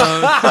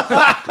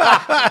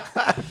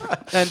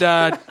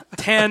 And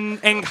Tan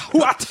Eng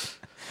Huat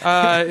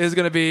is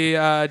going to be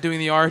doing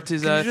the art. Can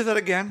you do that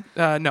again?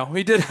 No,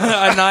 he did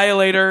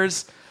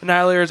Annihilators,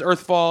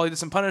 Earthfall. He did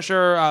some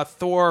Punisher,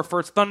 Thor,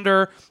 First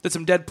Thunder. Did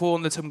some Deadpool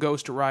and did some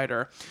Ghost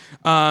Rider.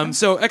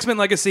 So X-Men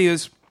Legacy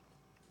is,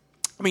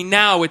 I mean,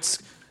 now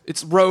it's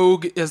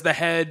Rogue as the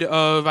head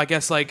of, I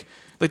guess, like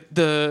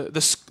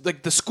the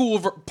school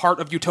part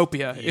of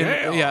Utopia.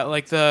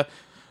 In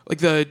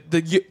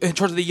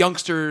charge of the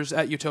youngsters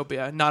at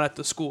Utopia, not at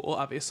the school,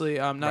 obviously.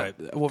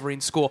 Not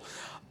Wolverine's school.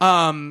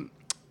 Who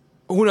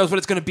knows what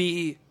it's going to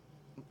be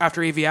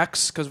after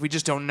AVX, because we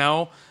just don't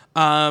know.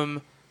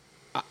 I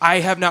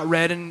have not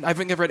read, and I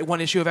think I've read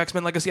one issue of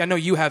X-Men Legacy. I know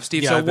you have,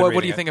 Steve. Yeah, so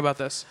what do you think about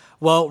this?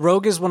 Well,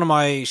 Rogue is one of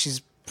my.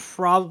 She's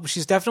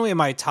definitely in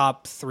my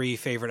top 3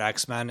 favorite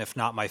X-Men, if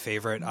not my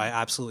favorite. I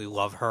absolutely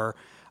love her.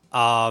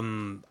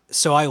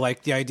 So I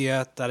like the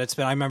idea that it's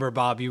been. I remember,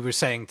 Bob, you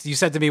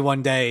said to me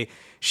one day,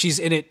 she's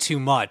in it too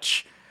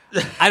much.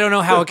 I don't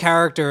know how a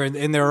character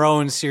in their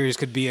own series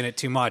could be in it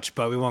too much,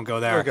 but we won't go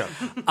there. There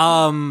we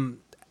go.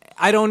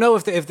 I don't know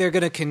if they're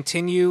going to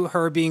continue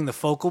her being the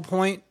focal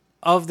point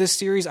of this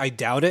series. I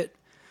doubt it.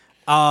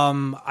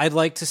 I'd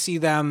like to see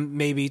them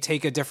maybe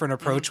take a different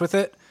approach with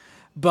it.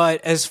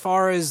 But as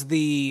far as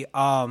the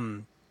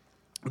vibe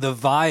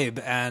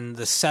and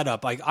the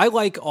setup, like I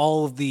like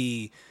all of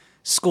the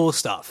school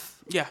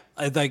stuff. Yeah,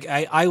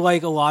 I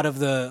like a lot of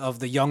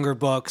the younger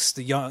books,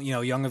 the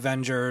Young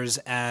Avengers,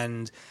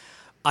 and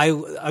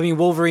I mean,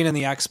 Wolverine and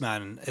the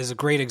X-Men is a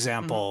great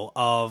example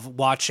of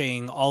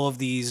watching all of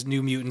these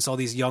new mutants, all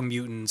these young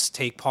mutants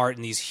take part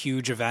in these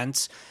huge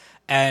events.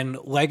 And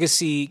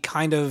Legacy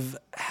kind of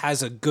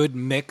has a good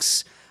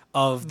mix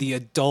of the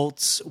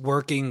adults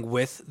working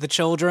with the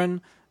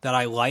children that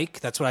I like.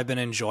 That's what I've been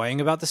enjoying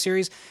about the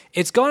series.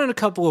 It's gone in a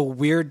couple of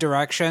weird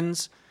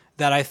directions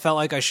that I felt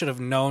like I should have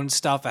known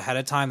stuff ahead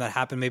of time that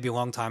happened maybe a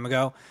long time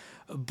ago.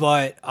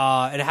 But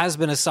it has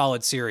been a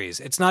solid series.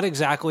 It's not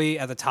exactly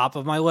at the top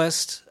of my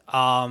list,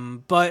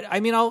 but I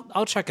mean,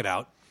 I'll check it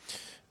out.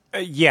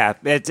 Yeah,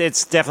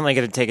 it's definitely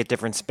going to take a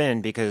different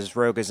spin because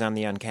Rogue is on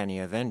the Uncanny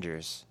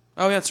Avengers.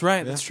 Oh, that's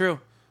right. That's true.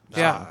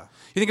 Yeah.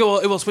 You think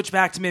it will switch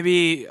back to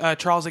maybe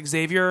Charles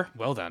Xavier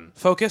Well then.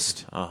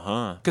 focused?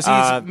 Because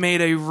he's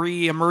made a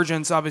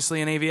re-emergence,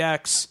 obviously, in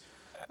AVX.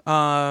 Yeah,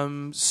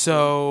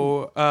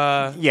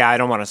 I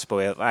don't want to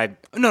spoil it.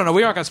 No,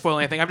 we aren't going to spoil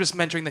anything. I'm just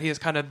mentioning that he is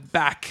kind of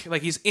back,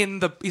 like he's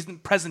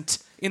present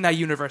in that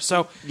universe.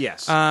 So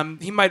Yes.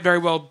 he might very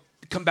well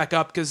come back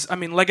up because I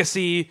mean,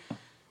 Legacy.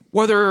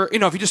 Whether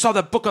if you just saw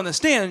that book on the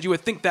stand, you would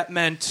think that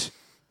meant,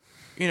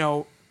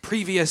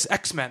 previous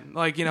X-Men,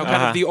 like kind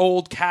of the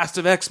old cast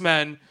of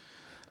X-Men.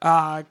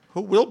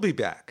 Who will be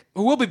back?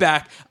 Who will be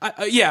back?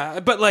 Yeah,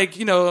 but I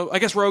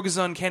guess Rogue is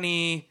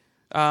Uncanny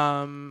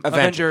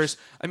Avengers.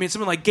 I mean,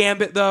 someone like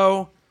Gambit,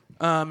 though,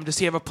 does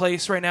he have a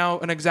place right now,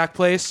 an exact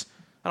place?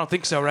 I don't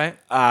think so, right?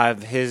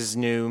 His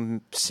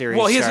new series.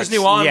 Well, he has starts, his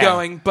new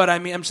ongoing, but I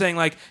mean, I'm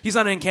saying he's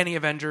not an Uncanny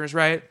Avengers,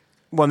 right?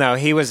 Well, no,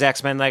 he was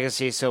X-Men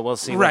Legacy, so we'll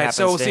see. What happens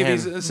so we'll to see him.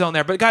 if he's still in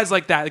there. But guys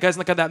like that, the guys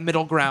like that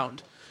middle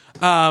ground.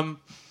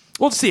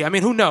 We'll see. I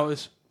mean, who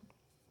knows?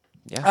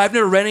 Yeah. I've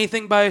never read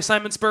anything by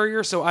Simon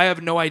Spurrier, so I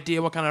have no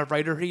idea what kind of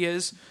writer he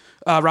is.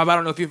 Rob, I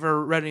don't know if you've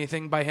ever read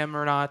anything by him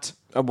or not.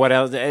 What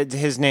else?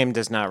 His name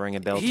does not ring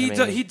a bell to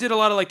me. He did a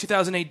lot of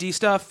 2000 AD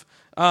stuff,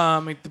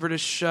 the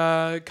British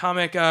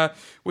comic,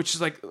 which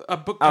is like a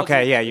book.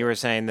 Okay, yeah, you were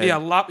saying that.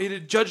 Yeah, he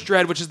did Judge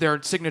Dredd, which is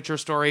their signature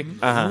story.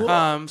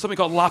 Something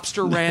called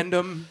Lobster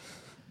Random.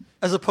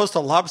 As opposed to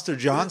Lobster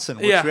Johnson,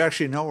 which we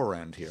actually know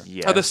around here.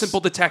 Yes. The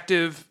Simple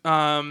Detective.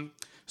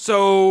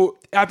 So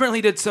apparently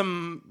he did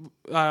some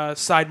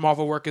side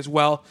Marvel work as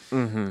well.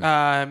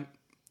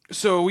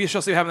 So we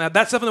shall see what happens.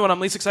 That's definitely what I'm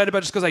least excited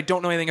about, just because I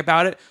don't know anything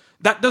about it.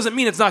 That doesn't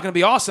mean it's not going to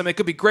be awesome. It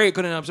could be great. It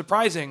could end up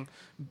surprising,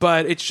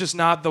 but it's just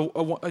not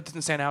it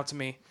doesn't stand out to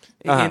me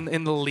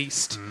in the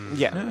least.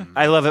 Yeah,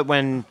 I love it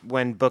when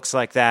books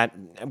like that,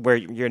 where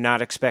you're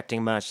not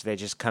expecting much, they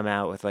just come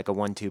out with like a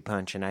 1-2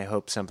 punch, and I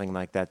hope something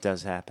like that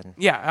does happen.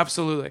 Yeah,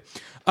 absolutely.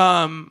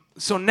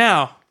 So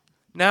now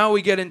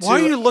we get into.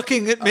 Why are you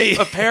looking at me?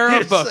 A pair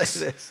of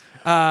books.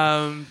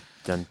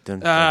 Dun, dun,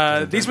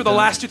 dun, These were the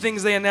last two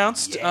things they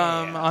announced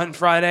on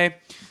Friday.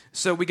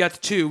 So we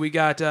got two. We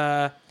got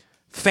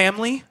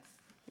Family,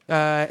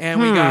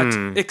 and we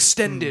got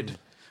Extended,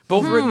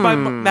 both written by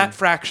Matt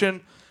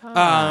Fraction.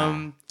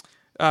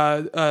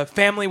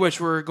 Family, which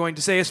we're going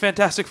to say is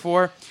Fantastic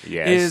Four,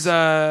 is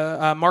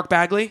Mark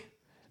Bagley,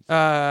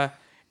 and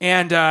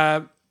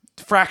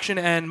Fraction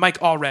and Mike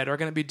Allred are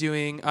going to be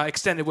doing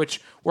Extended,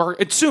 which we're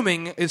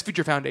assuming is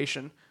Future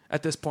Foundation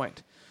at this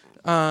point.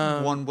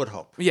 One would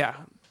hope. Yeah.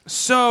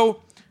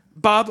 So,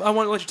 Bob, I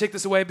want to let you take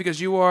this away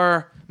because you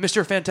are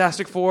Mr.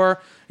 Fantastic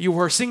Four. You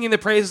were singing the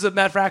praises of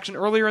Matt Fraction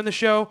earlier in the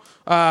show.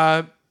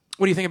 What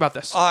do you think about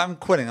this? I'm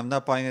quitting. I'm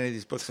not buying any of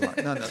these books.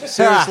 No.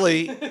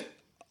 Seriously,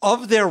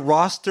 of their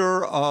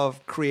roster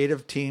of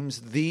creative teams,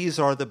 these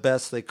are the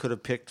best they could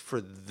have picked for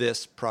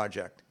this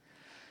project.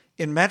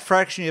 In Matt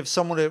Fraction, you have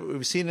someone that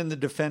we've seen in the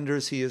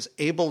Defenders. He is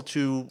able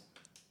to...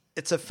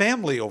 It's a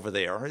family over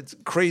there. It's a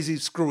crazy,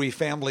 screwy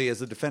family as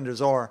the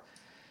Defenders are.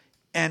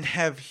 And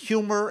have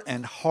humor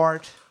and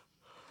heart,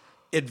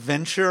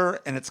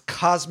 adventure, and it's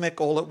cosmic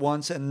all at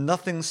once, and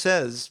nothing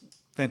says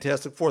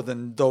Fantastic Four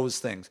than those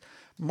things.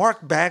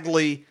 Mark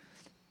Bagley,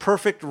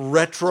 perfect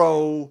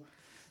retro,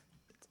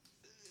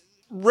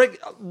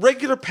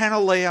 regular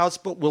panel layouts,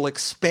 but will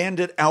expand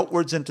it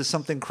outwards into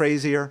something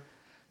crazier.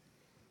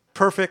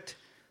 Perfect.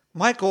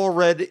 Mike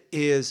Allred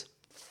is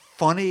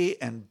funny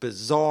and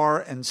bizarre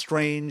and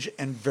strange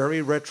and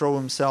very retro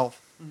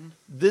himself.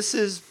 This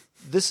is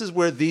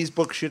where these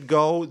books should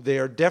go. They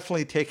are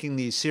definitely taking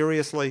these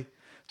seriously.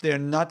 They're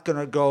not going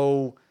to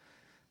go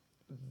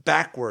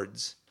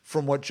backwards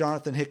from what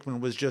Jonathan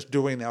Hickman was just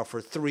doing now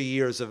for 3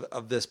 years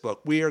of this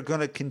book. We are going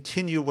to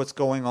continue what's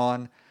going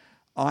on.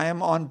 I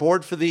am on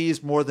board for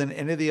these more than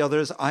any of the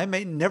others. I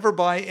may never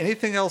buy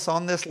anything else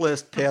on this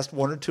list past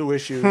 1 or 2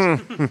 issues.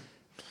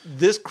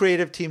 This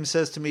creative team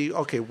says to me,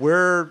 okay,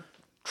 we're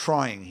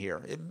trying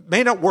here. It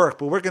may not work,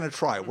 but we're going to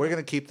try. We're going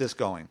to keep this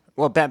going.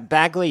 Well,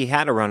 Bagley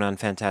had a run on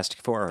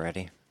Fantastic Four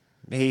already.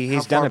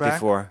 He's done it back?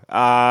 before.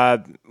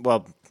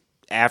 Well,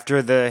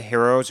 after the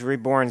Heroes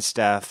Reborn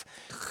stuff,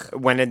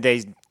 when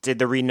they did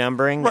the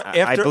renumbering, Right,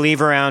 I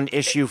believe around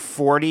issue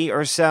 40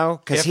 or so,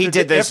 because he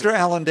did this... After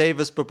Alan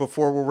Davis, but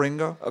before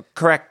Waringo?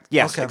 Correct.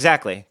 Yes, Okay.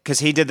 exactly. Because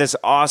he did this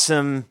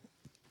awesome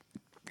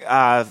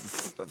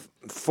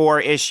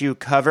 4-issue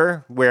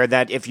cover where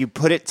that if you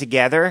put it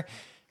together,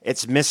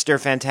 it's Mr.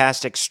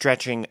 Fantastic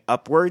stretching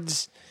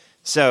upwards.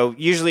 So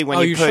usually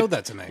when you put, showed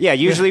that to me. Yeah,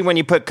 usually when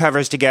you put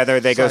covers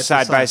together, they go Side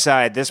side to by side.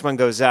 side. This one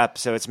goes up,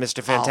 so it's Mr.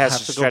 I'll have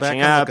Fantastic to go back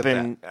stretching and up, look at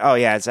and oh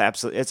yeah,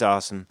 it's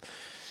awesome.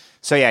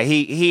 So yeah,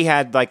 he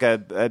had like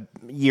a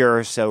year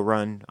or so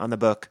run on the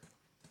book.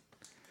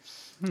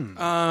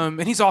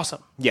 And he's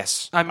awesome.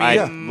 Yes, I mean,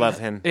 I love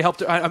him. He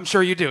helped. I'm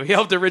sure you do. He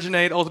helped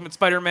originate Ultimate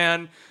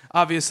Spider-Man.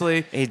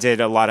 Obviously, He did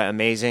a lot of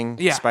amazing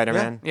Yeah.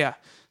 Spider-Man. yeah.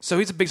 So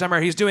he's a big time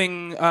writer. He's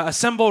doing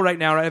Assemble right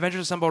now, right?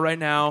 Avengers Assemble right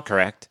now.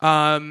 Correct.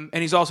 And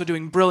he's also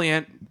doing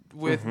Brilliant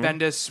with Mm-hmm.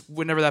 Bendis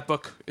whenever that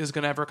book is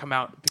going to ever come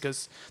out,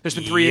 because there's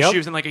been 3 Yep.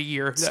 issues in like a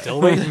year.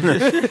 Still waiting.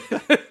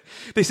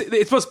 They say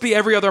it's supposed to be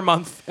every other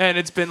month, and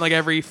it's been like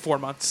every 4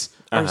 months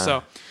or Uh-huh.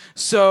 so.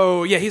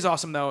 So yeah, he's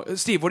awesome though.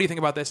 Steve, what do you think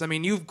about this? I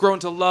mean, you've grown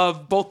to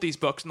love both these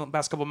books in the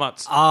past couple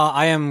months.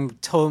 I am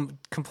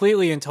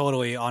completely and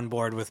totally on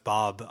board with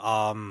Bob.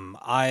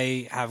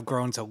 I have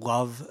grown to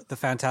love the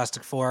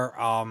Fantastic Four.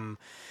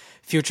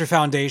 Future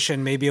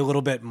Foundation, maybe a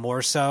little bit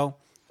more so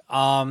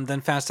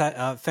than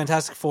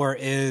Fantastic Four,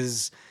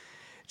 is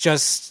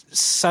just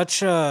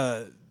such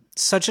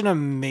an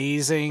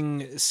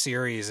amazing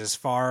series as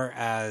far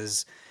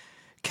as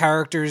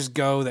characters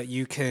go that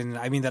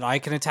that I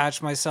can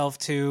attach myself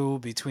to,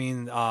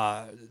 between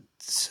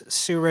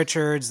Sue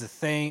Richards, The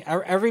Thing.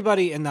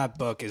 Everybody in that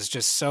book is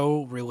just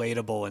so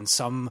relatable in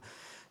some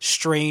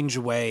strange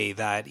way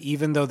that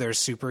even though they're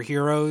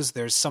superheroes,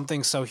 there's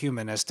something so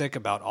humanistic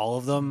about all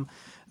of them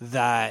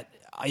that,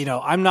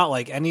 I'm not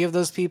like any of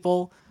those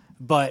people,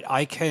 but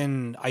I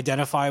can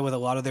identify with a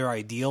lot of their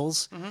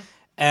ideals. Mm-hmm.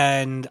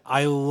 And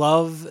I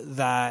love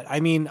that.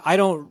 I mean,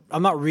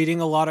 I'm not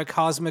reading a lot of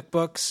cosmic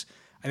books.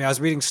 I mean, I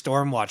was reading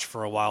Stormwatch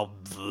for a while.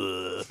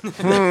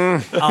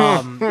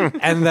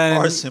 And then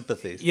Our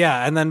sympathies.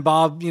 Yeah, and then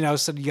Bob,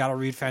 said you got to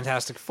read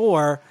Fantastic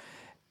Four,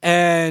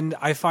 and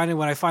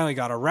when I finally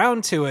got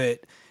around to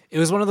it, it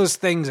was one of those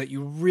things that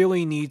you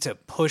really need to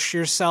push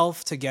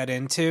yourself to get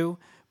into,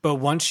 but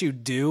once you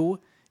do,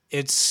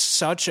 it's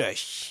such a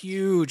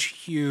huge,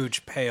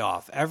 huge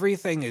payoff.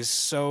 Everything is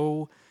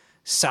so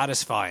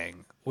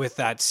satisfying with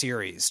that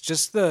series.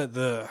 Just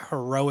the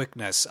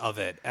heroicness of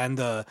it, and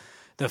the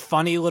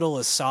funny little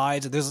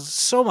asides. There's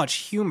so much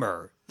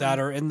humor that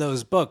are in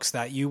those books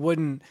that you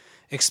wouldn't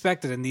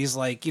expect it in these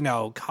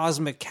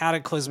cosmic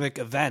cataclysmic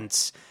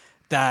events,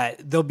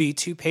 that there'll be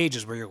 2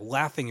 pages where you're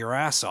laughing your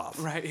ass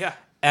off. Right, yeah.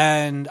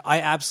 And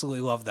I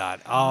absolutely love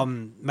that.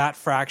 Matt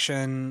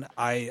Fraction,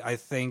 I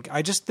think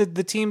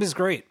the team is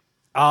great.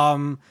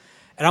 And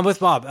I'm with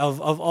Bob. Of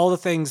all the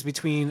things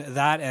between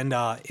that and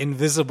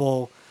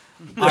Invisible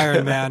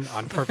Iron Man,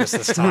 on purpose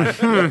this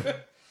time.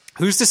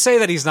 Who's to say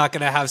that he's not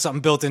going to have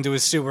something built into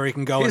his suit where he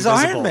can go He's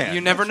invisible? Iron Man.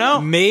 You never know.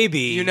 Maybe.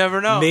 You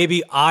never know.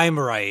 Maybe I'm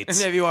right.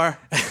 Maybe you are.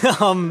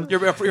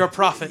 You're a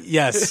prophet.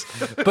 Yes.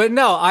 But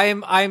no,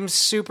 I'm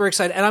super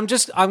excited. And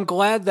I'm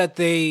glad that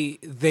they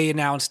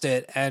announced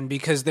it, and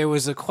because there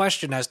was a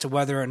question as to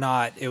whether or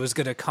not it was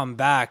going to come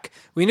back.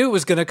 We knew it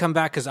was going to come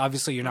back because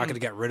obviously you're not going to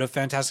get rid of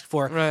Fantastic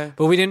Four. Right.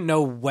 But we didn't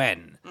know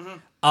when.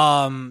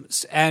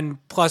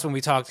 And plus when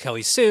we talked to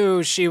Kelly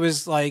Sue, she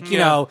was like,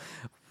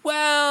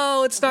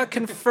 well, it's not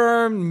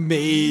confirmed,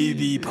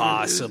 maybe,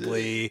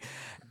 possibly.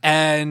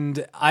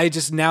 And I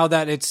just, now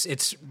that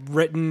it's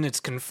written, it's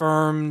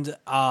confirmed,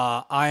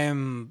 I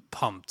am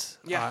pumped.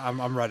 Yeah.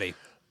 I'm ready.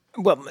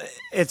 Well,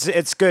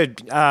 it's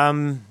good.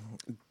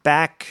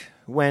 Back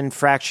when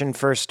Fraction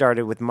first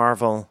started with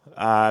Marvel,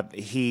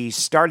 he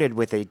started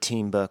with a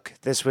team book.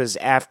 This was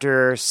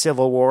after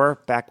Civil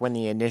War, back when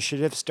the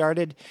Initiative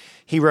started.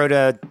 He wrote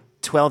a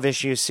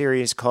 12-issue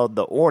series called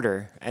The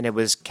Order, and it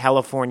was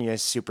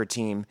California's super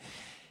team.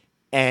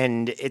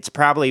 And it's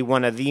probably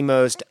one of the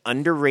most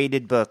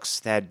underrated books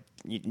that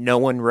no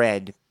one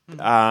read.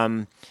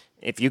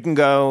 If you can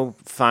go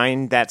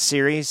find that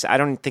series, I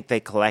don't think they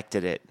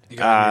collected it. You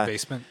got it in your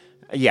basement?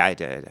 Yeah, I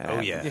did.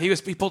 Oh, yeah.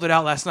 He pulled it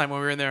out last night when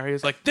we were in there. He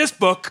was like, "This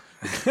book."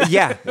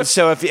 Yeah.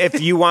 So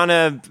if you want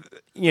to,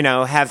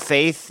 have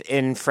faith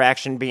in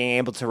Fraction being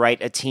able to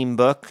write a team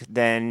book,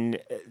 then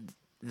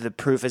the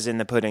proof is in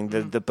the pudding.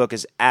 The book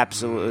is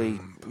absolutely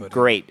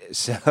great.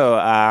 So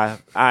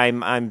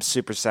I'm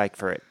super psyched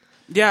for it.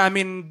 Yeah, I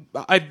mean,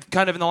 I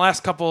kind of in the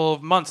last couple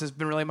of months has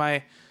been really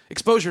my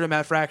exposure to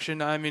Matt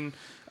Fraction. I mean,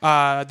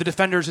 The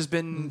Defenders has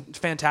been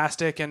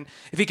fantastic, and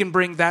if he can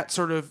bring that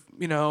sort of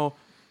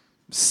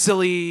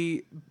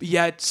silly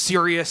yet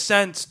serious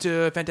sense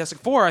to Fantastic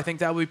Four, I think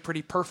that would be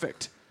pretty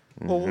perfect.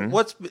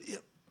 Well,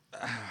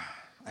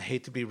 I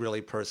hate to be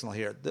really personal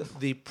here.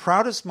 The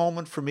proudest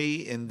moment for me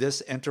in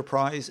this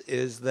enterprise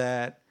is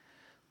that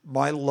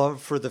my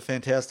love for the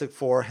Fantastic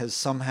Four has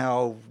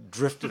somehow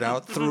drifted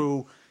out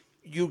through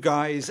you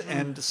guys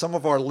and some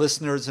of our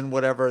listeners and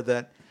whatever,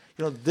 that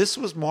this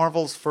was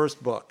Marvel's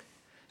first book.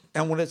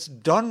 And when it's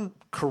done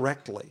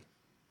correctly,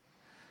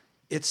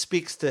 it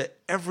speaks to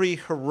every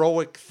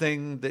heroic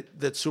thing that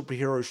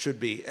superheroes should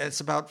be.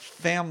 It's about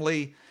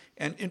family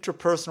and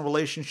interpersonal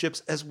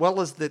relationships, as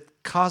well as the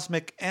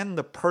cosmic and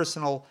the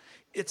personal.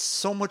 It's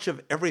so much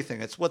of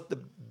everything. It's what the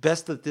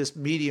best that this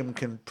medium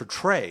can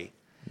portray.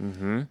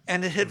 Mm-hmm.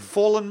 And it had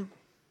fallen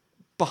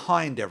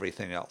behind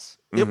everything else.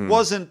 It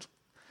wasn't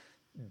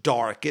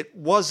dark. It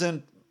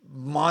wasn't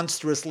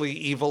monstrously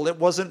evil. It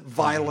wasn't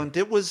violent.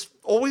 It was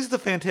always the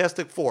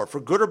Fantastic Four, for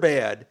good or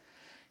bad.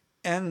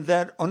 And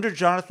that under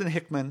Jonathan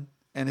Hickman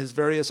and his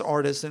various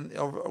artists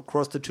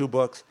across the two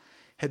books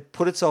had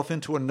put itself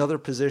into another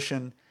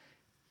position,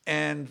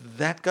 and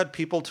that got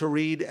people to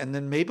read. And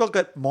then maybe I'll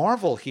get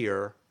Marvel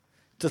here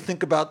to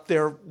think about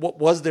what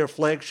was their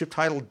flagship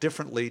title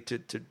differently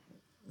to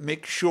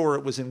make sure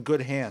it was in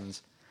good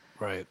hands.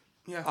 Right.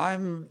 Yeah.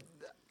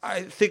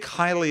 I think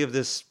highly of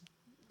this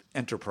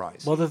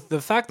enterprise. Well,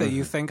 the fact that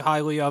you think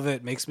highly of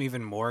it makes me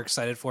even more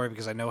excited for it,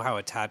 because I know how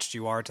attached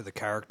you are to the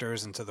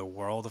characters and to the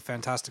world of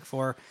Fantastic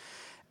Four.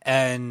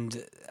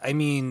 And I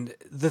mean,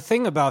 the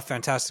thing about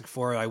Fantastic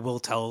Four, I will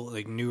tell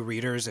like new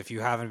readers, if you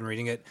haven't been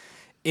reading it,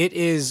 it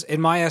is,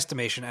 in my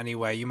estimation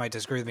anyway, you might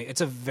disagree with me,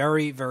 it's a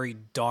very, very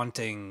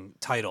daunting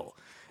title.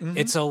 Mm-hmm.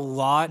 It's a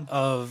lot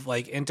of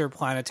like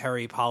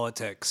interplanetary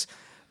politics,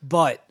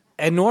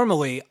 and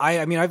normally,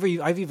 I mean,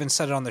 I've even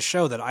said it on the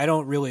show that I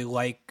don't really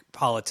like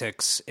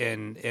politics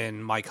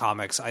in my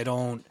comics. I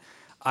don't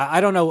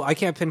know. I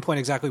can't pinpoint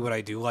exactly what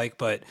I do like,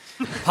 but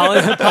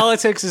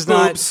politics is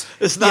not.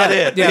 It's not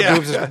it. Yeah,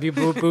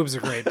 boobs are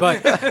great,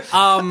 but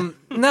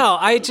no.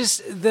 I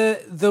just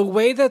the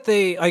way that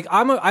they like.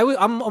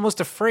 I'm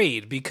almost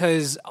afraid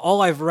because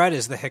all I've read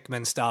is the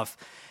Hickman stuff,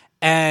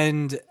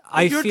 and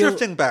You're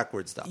drifting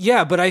backwards, though.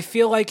 Yeah, but I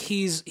feel like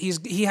he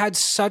had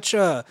such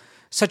a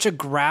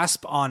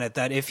grasp on it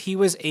that if he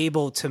was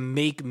able to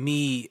make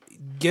me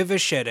give a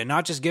shit, and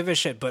not just give a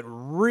shit, but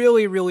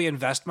really, really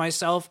invest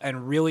myself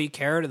and really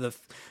care to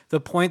the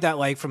point that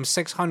like from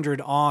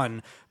 600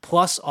 on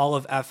plus all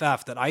of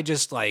FF that I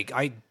just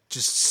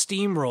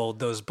steamrolled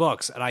those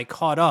books and I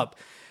caught up,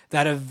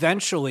 that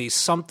eventually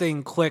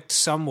something clicked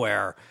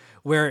somewhere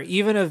where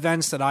even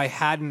events that I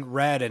hadn't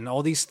read and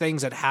all these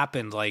things that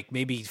happened like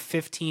maybe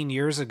 15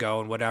 years ago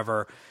and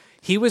whatever,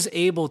 he was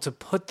able to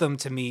put them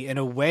to me in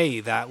a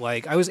way that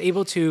like I was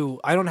able to,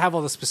 I don't have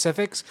all the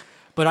specifics,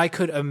 but I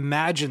could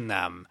imagine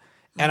them.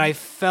 And I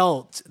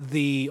felt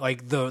the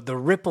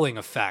rippling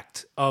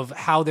effect of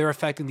how they're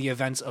affecting the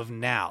events of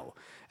now.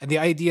 And the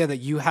idea that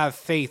you have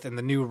faith in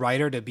the new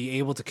writer to be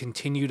able to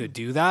continue to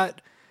do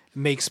that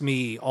makes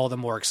me all the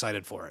more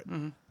excited for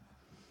it.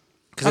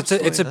 Because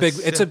it's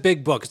a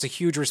big book. It's a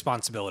huge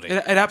responsibility.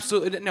 It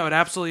absolutely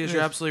is.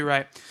 You're absolutely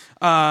right.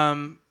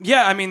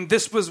 Yeah, I mean,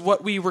 this was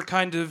what we were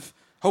kind of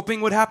hoping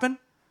would happen,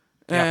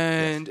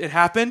 and it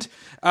happened.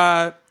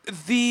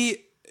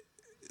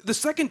 The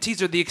second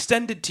teaser, the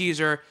extended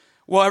teaser,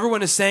 well,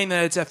 everyone is saying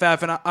that it's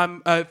FF, and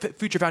I'm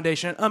Future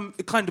Foundation. I'm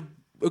kind of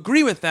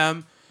agree with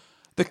them.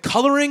 The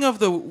coloring of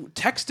the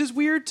text is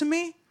weird to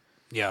me.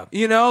 Yeah,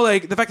 you know,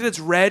 like the fact that it's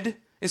red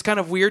is kind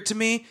of weird to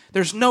me.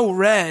 There's no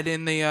red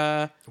in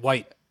the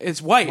white.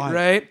 It's white,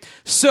 right?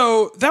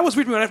 So that was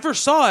weird to me when I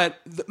first saw it.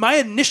 My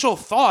initial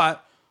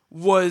thought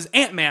was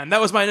Ant-Man.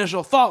 That was my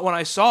initial thought when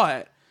I saw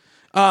it.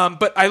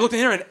 But I looked in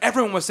there and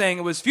everyone was saying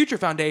it was Future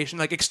Foundation,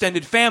 like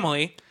extended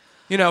family,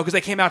 you know, because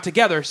they came out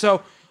together.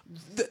 So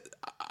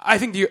I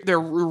think they're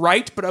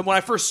right, but when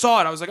I first saw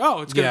it, I was like,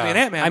 oh, it's going to be an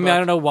Ant-Man book. I mean, I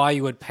don't know why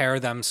you would pair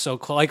them so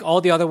close. Like, all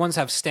the other ones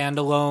have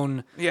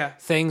standalone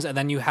things, and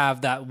then you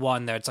have that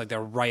one that's like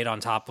they're right on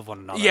top of one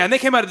another. Yeah, and they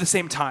came out at the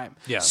same time.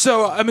 Yeah.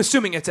 So I'm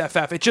assuming it's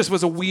FF. It just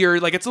was a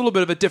weird, like, it's a little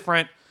bit of a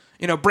different,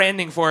 you know,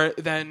 branding for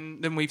it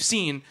than we've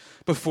seen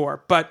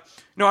before. But,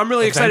 no, I'm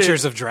really excited.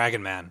 Adventures of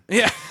Dragon Man.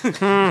 Yeah.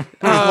 As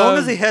long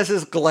as he has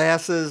his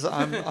glasses,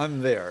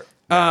 I'm there.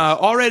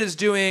 Allred is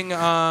doing...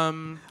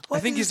 I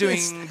think he's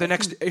doing the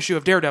next issue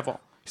of Daredevil.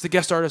 He's the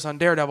guest artist on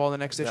Daredevil in the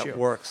next issue. That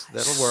works.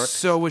 That'll work.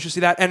 So we should see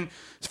that. And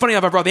it's funny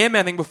enough, I brought the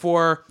Ant-Man thing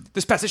before.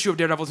 This past issue of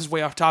Daredevil, this is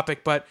way off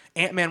topic, but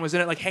Ant-Man was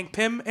in it. Like Hank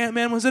Pym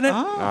Ant-Man was in it.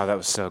 Oh, that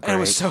was so great. And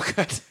it was so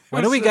good.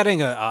 When are we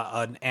getting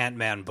an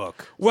Ant-Man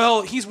book?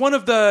 Well, he's one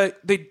of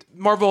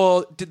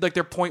Marvel did like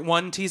their point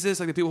one teases,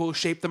 like the people who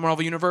shaped the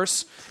Marvel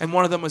Universe, and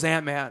one of them was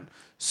Ant-Man.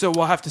 So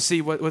we'll have to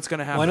see what's going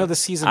to happen. Well, I know the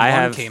season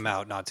one came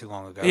out not too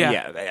long ago.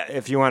 Yeah.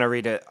 If you want to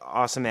read an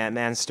awesome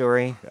Ant-Man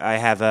story, I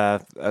have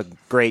a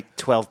great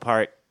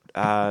 12-part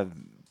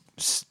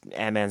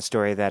Ant-Man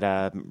story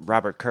that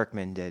Robert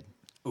Kirkman did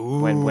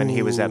when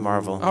he was at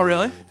Marvel. Oh,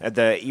 really?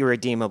 The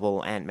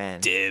Irredeemable Ant-Man.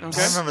 Dibs.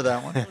 I remember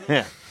that one.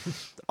 Yeah.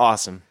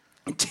 Awesome.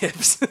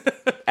 Tips.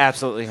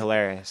 Absolutely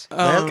hilarious.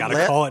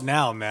 Gotta call it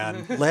now,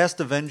 man. Last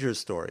Avengers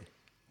story.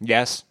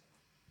 Yes.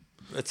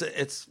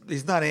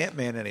 He's not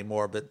Ant-Man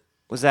anymore, but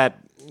Was that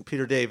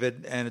Peter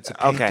David, and it's a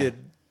painted.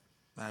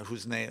 Okay.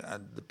 Whose name?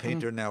 The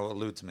painter now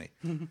eludes me.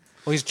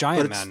 Well, he's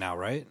Giant Man now,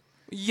 right?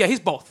 Yeah,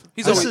 he's both.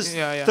 He's This always,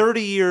 is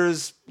 30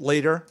 years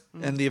later,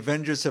 and the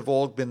Avengers have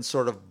all been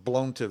sort of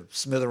blown to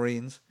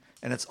smithereens,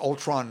 and it's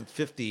Ultron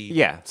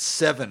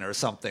 57 or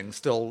something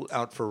still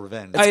out for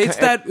revenge. It's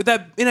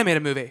that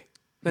animated movie,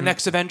 the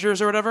next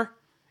Avengers or whatever.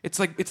 It's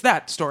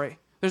that story.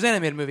 There's an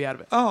animated movie out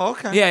of it. Oh,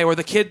 okay. Yeah, or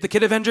the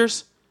kid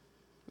Avengers.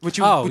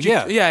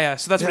 Yeah.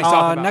 So that's what he's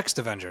talking about. Next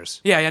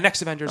Avengers, Yeah,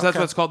 Next Avengers. That's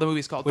what it's called. The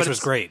movie's called. which But was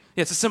it's- great.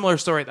 Yeah, it's a similar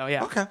story though.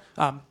 Yeah. Okay.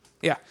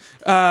 Yeah.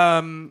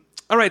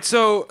 All right.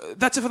 So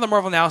that's it for the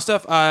Marvel Now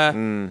stuff.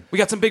 We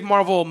got some big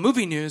Marvel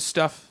movie news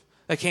stuff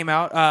that came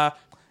out.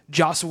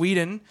 Joss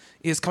Whedon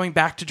is coming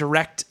back to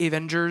direct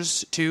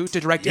Avengers 2, to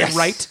direct and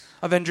write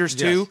Avengers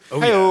 2.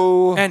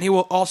 Hey-o. And he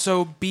will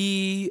also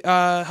be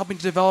helping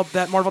to develop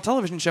that Marvel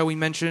television show we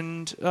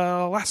mentioned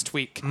last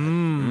week.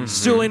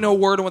 Still ain't no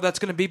word on what that's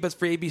going to be, but it's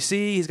for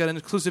ABC. He's got an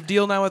exclusive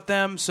deal now with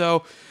them.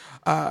 So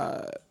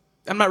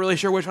I'm not really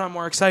sure which one I'm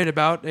more excited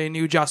about, a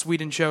new Joss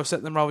Whedon show set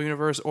in the Marvel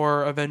Universe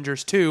or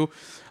Avengers 2.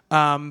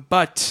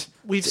 But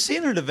We've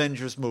seen an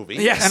Avengers movie,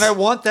 Yes. and I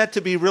want that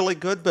to be really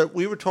good, but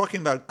we were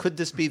talking about, could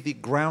this be the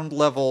ground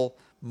level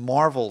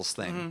Marvels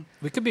thing?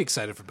 We could be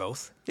excited for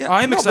both. Yeah,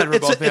 I'm excited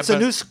but for both, It's yeah, a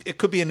but- new. It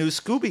could be a new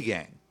Scooby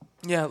Gang.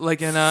 yeah,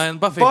 like in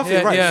Buffy. Buffy,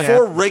 Yeah, right? yeah.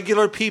 For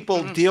regular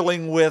people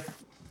dealing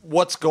with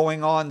what's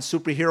going on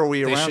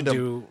superhero-y They around should them.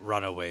 do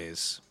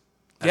Runaways.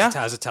 Yeah.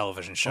 As a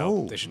television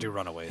show. Oh. They should do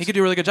Runaways. He could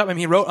do a really good job. I mean,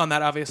 he wrote on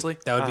that, obviously.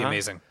 That would be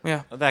amazing.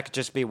 Yeah. Well, that could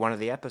just be one of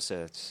the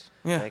episodes.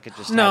 Yeah. They could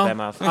just No, have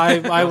them off.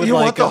 I would You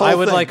want like the whole I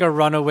would thing. like a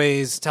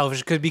Runaways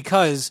television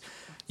because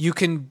you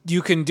can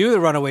do the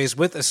Runaways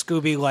with a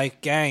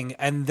Scooby-like gang,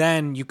 and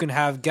then you can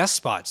have guest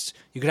spots.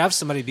 You could have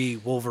somebody be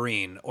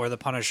Wolverine or the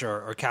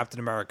Punisher or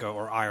Captain America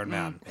or Iron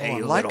Man. Oh,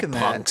 I'm liking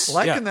that. punks.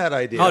 Liking that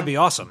idea. That would be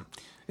awesome.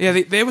 Yeah,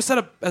 they was set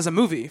up as a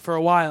movie for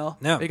a while.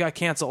 Yeah. They got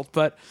canceled,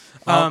 but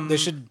They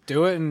should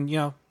do it, and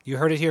you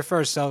heard it here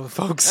first, so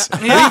folks.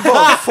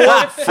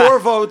 Four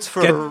votes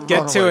for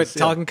Get to it. Runaways, yeah.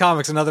 Talking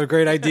Comics, another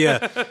great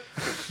idea.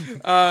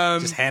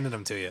 Just handing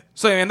them to you.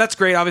 so I mean that's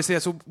great. Obviously,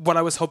 that's what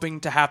I was hoping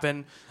to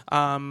happen.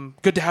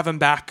 Good to have him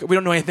back. We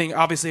don't know anything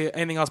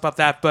else about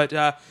that, but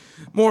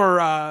more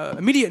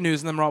immediate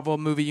news in the Marvel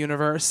movie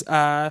universe.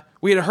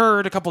 We had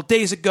heard a couple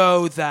days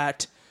ago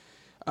that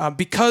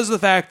because of the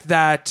fact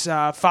that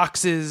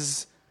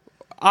Fox's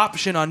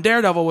option on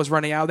Daredevil was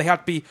running out, they have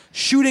to be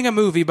shooting a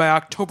movie by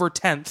October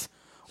 10th,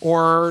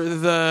 or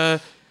the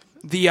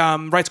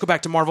rights go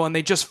back to Marvel, and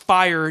they just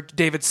fired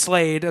David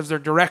Slade as their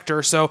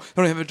director, so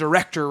they don't have a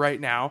director right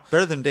now.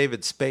 Better than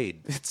David Spade.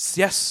 It's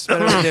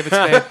better than David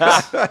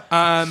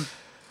Spade.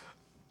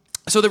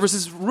 So there was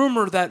this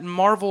rumor that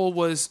Marvel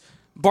was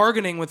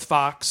bargaining with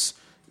Fox,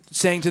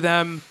 saying to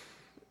them,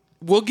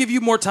 "We'll give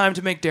you more time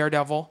to make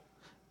Daredevil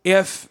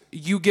if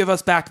you give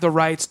us back the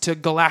rights to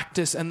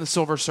Galactus and the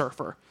Silver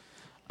Surfer."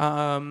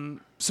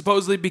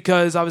 Supposedly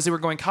because obviously we're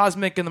going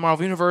cosmic in the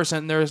Marvel Universe,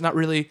 and there's not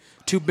really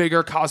two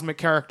bigger cosmic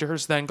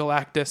characters than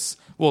Galactus,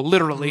 well,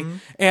 literally,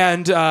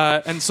 and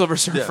Silver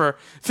Surfer,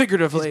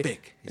 figuratively. He's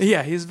big.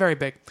 Yeah, he's very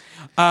big.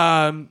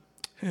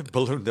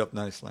 Ballooned up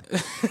nicely.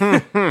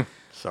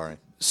 Sorry.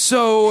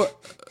 So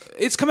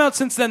it's come out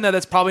since then that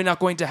that's probably not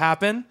going to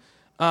happen,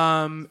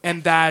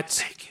 and that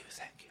Thank you.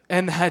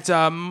 and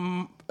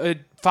that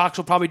Fox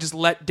will probably just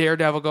let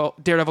Daredevil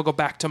go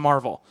back to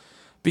Marvel,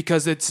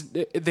 because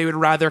they would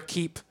rather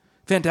keep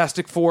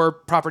Fantastic Four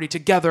property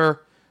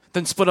together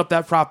than split up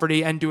that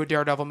property and do a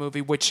Daredevil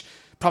movie, which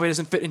probably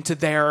doesn't fit into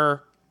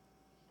their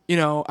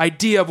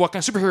idea of what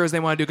kind of superheroes they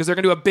want to do, because they're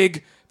going to do a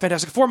big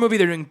Fantastic Four movie,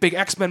 they're doing a big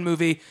X-Men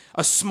movie,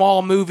 a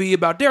small movie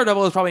about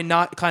Daredevil is probably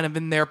not kind of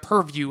in their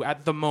purview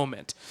at the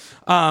moment.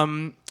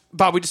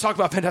 Bob, we just talked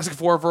about Fantastic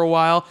Four for a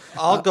while.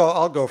 I'll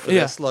go for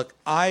yeah. this. Look,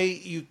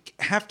 you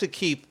have to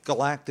keep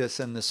Galactus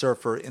and the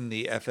Surfer in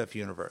the FF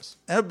universe.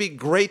 It would be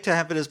great to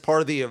have it as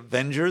part of the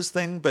Avengers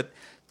thing, but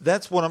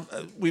that's what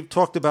we've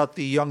talked about,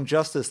 the Young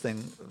Justice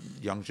thing.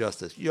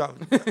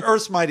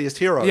 Earth's Mightiest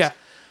Heroes. Yeah.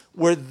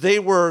 Where they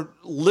were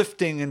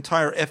lifting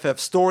entire FF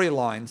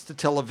storylines to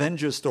tell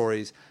Avengers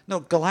stories.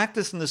 No,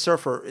 Galactus and the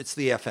Surfer, it's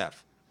the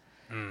FF.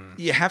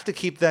 You have to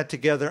keep that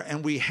together.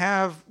 And we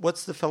have,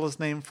 what's the fellow's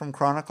name from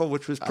Chronicle,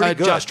 which was pretty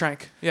good. Josh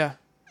Trank, yeah.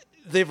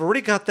 They've already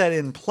got that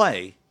in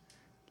play.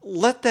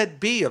 Let that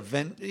be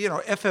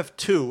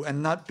FF2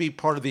 and not be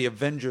part of the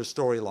Avengers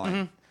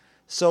storyline.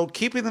 So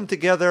keeping them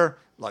together,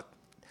 look,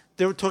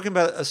 they were talking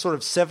about a sort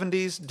of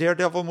 70s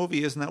Daredevil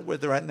movie, isn't that where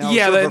they're at now?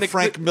 Yeah, sort of the a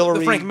Frank Miller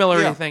the Frank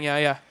Miller thing,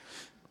 yeah.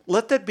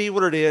 Let that be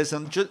what it is,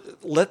 and just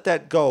let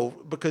that go,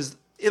 because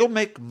it'll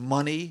make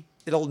money.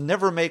 It'll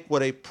never make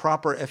what a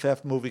proper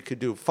FF movie could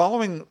do.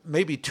 Following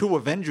maybe 2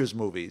 Avengers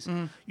movies,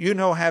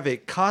 have a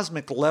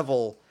cosmic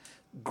level,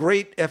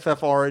 great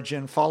FF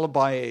origin, followed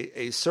by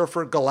a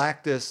Surfer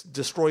Galactus,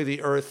 destroy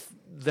the Earth,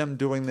 them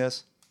doing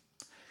this.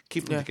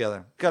 Keep them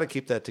together. Got to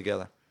keep that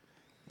together.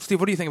 Steve,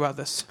 what do you think about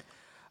this?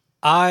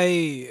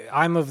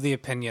 I'm of the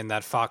opinion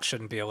that Fox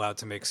shouldn't be allowed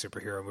to make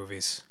superhero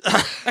movies.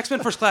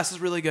 X-Men First Class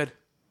is really good.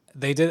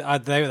 They did.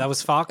 That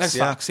was Fox. That's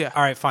Fox, yeah.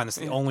 All right, fine. That's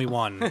the only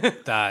one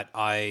that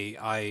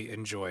I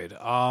enjoyed.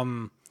 I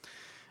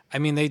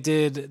mean, they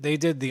did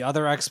the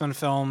other X-Men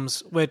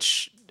films,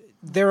 which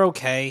they're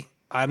okay.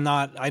 I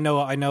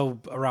know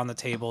around the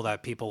table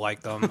that people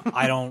like them.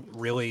 I don't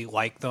really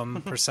like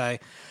them per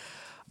se.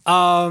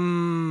 I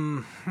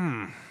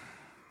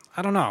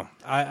don't know.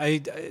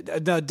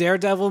 The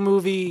Daredevil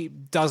movie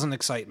doesn't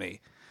excite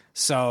me.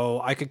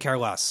 So I could care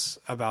less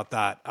about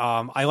that.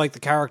 I like the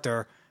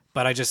character,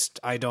 but I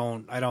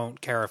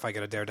don't care if I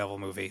get a Daredevil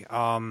movie.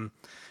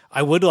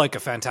 I would like a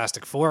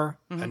Fantastic Four,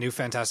 a new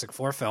Fantastic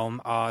Four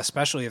film,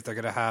 especially if they're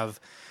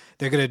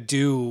gonna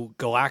do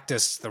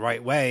Galactus the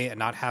right way and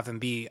not have him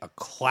be a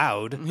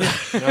cloud.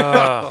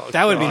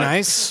 That would be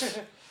nice.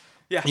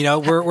 Yeah, you know,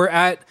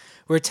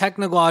 we're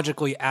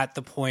technologically at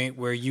the point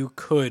where you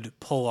could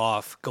pull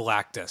off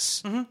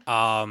Galactus,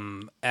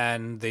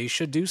 and they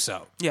should do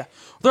so. Yeah,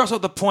 they're also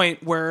at the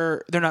point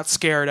where they're not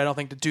scared, I don't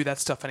think, to do that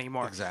stuff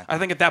anymore. Exactly. I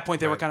think at that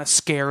point they were kind of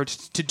scared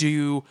to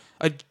do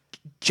a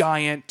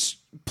giant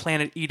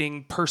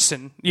planet-eating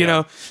person. You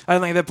know, I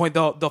think at that point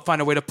they'll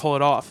find a way to pull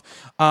it off.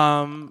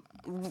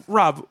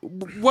 Rob,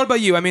 what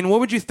about you? I mean, what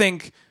would you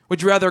think?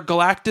 Would you rather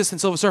Galactus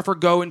and Silver Surfer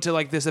go into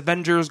like this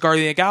Avengers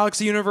Guardian of the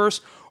Galaxy universe,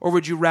 or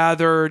would you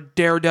rather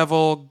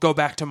Daredevil go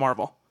back to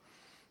Marvel?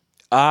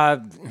 I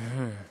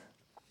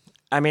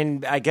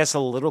mean, I guess a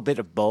little bit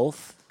of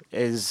both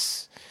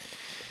is.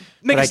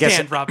 Make but a I guess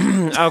stand, Rob.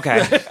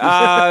 Okay.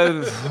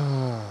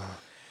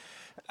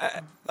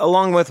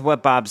 Along with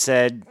what Bob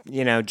said,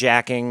 you know,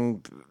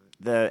 jacking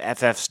the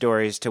FF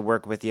stories to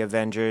work with the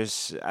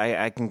Avengers,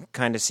 I can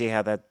kind of see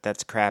how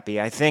that's crappy.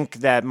 I think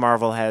that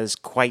Marvel has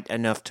quite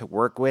enough to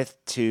work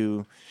with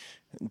to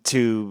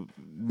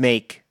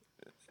make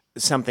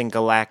something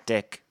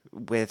galactic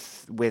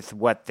with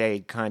what they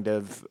kind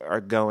of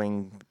are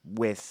going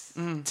with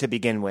to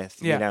begin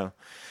with. Yeah. You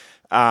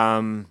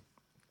know,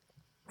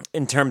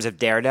 in terms of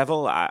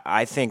Daredevil,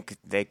 I think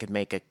they could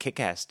make a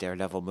kick-ass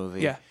Daredevil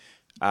movie. Yeah.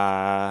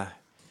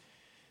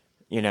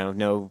 You know,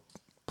 no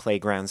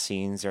playground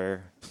scenes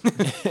or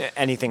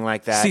anything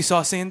like that.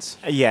 Seesaw scenes?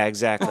 Yeah,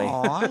 exactly.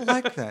 Oh, I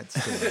like that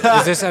scene.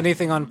 Is this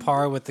anything on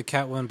par with the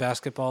Catwoman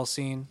basketball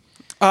scene?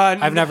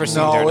 I've never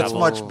seen No, Daredevil. it's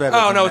much better.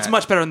 Oh than no, that. it's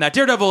much better than that.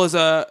 Daredevil is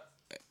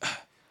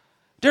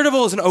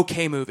an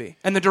okay movie,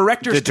 and the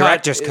director's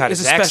cut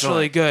is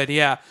especially excellent. good.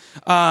 Yeah,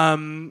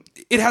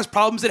 it has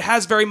problems. It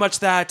has very much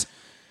that,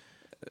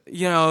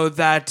 you know,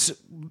 that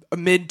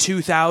mid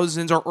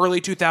 2000s or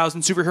early 2000s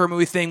superhero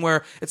movie thing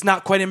where it's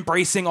not quite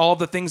embracing all of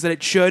the things that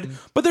it should.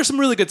 But there's some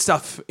really good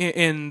stuff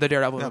in the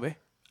Daredevil movie.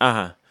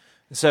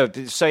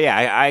 So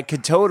yeah, I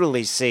could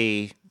totally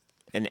see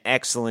an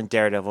excellent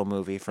Daredevil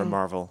movie from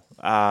Marvel.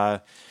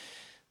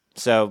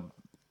 So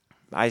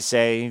I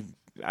say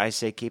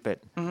keep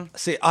it.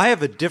 See, I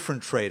have a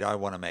different trade I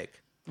want to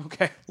make.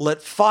 Okay.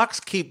 Let Fox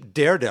keep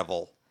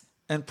Daredevil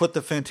and put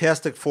the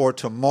Fantastic Four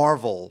to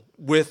Marvel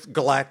with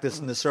Galactus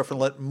and the Surfer,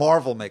 and let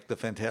Marvel make the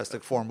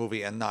Fantastic Four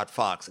movie and not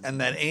Fox. And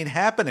that ain't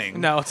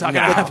happening. No, it's not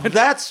going to happen.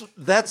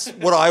 That's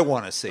what I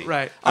want to see.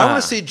 Right. I want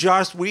to see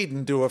Joss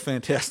Whedon do a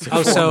Fantastic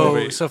Four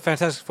movie. So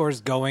Fantastic Four is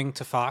going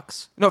to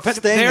Fox? No,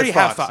 Staying they at already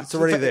Fox. have Fox. It's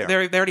already there.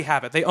 They already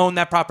have it. They own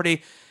that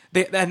property.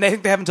 And they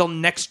think they have until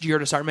next year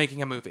to start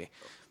making a movie.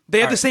 They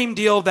have the same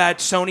deal that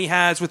Sony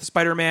has with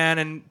Spider-Man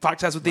and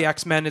Fox has with the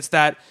X-Men. It's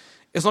that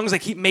as long as they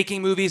keep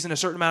making movies in a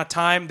certain amount of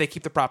time, they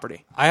keep the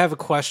property. I have a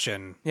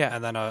question, Yeah.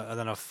 and then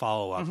a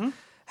follow up.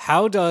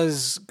 How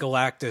does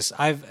Galactus?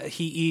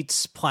 He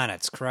eats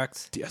planets,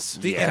 correct? Yes.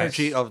 The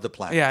energy of the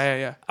planet.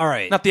 Yeah. All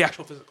right. Not the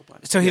actual physical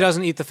planet. So he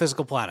doesn't eat the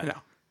physical planet. No.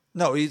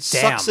 No, he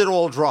sucks it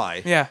all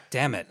dry. Yeah.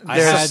 Damn it!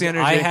 There's the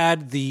energy. I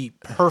had the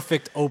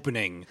perfect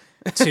opening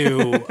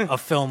to a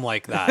film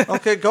like that.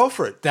 Okay, go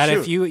for it. That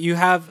Shoot. if you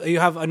have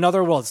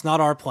another world, it's not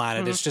our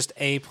planet, it's just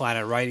a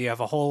planet, right? You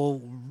have a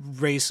whole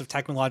race of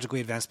technologically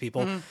advanced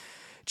people,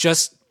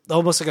 just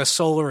almost like a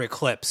solar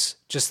eclipse.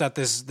 Just that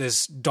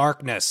this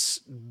darkness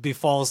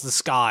befalls the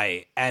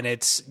sky, and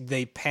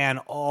they pan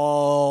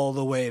all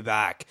the way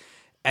back,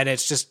 and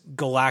it's just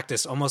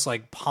Galactus almost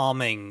like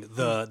palming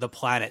the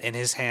planet in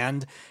his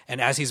hand, and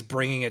as he's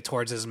bringing it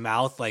towards his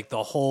mouth, like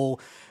the whole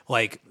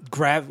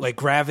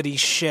gravity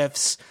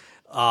shifts.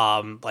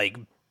 Like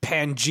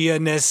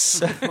Pangea-ness,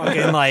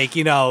 fucking like,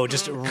 you know,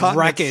 just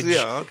wreckage.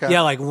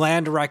 Yeah, like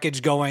land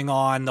wreckage going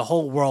on, the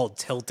whole world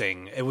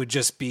tilting. It would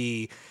just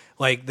be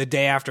like the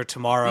day after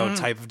tomorrow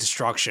type of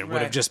destruction.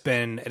 Would have just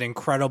been an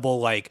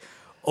incredible like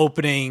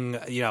opening,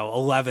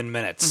 11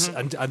 minutes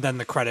and then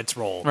the credits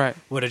roll. Right.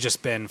 Would have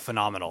just been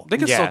phenomenal. They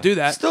can still do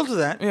that. Still do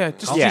that. Yeah,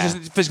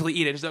 just physically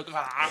eat it. Just put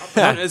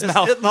it in his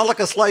mouth. It's not like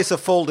a slice of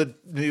folded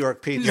New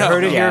York pizza. You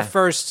heard it Yeah. here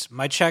first.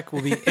 My check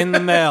will be in the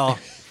mail.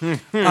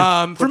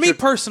 For me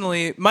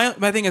personally, my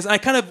thing is I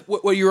kind of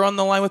what you're on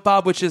the line with,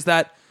 Bob, which is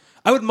that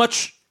I would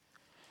much.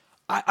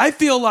 I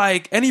feel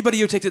like anybody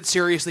who takes it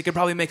seriously could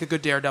probably make a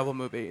good Daredevil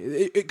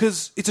movie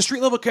because it's a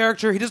street level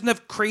character. He doesn't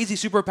have crazy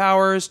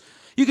superpowers.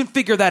 You can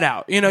figure that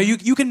out.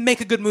 You can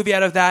make a good movie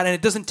out of that, and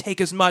it doesn't take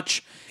as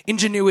much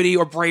ingenuity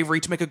or bravery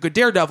to make a good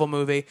Daredevil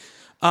movie.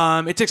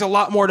 It takes a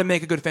lot more to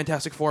make a good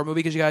Fantastic Four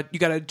movie because you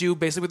got to do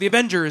basically what the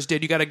Avengers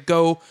did. You got to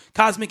go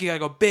cosmic. You got to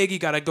go big. You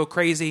got to go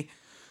crazy.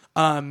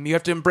 You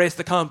have to embrace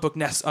the comic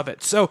book-ness of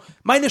it. So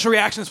my initial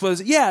reactions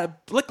was,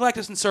 let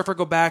Galactus and Surfer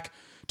go back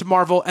to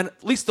Marvel, and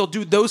at least they'll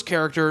do those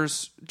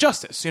characters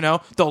justice.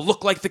 They'll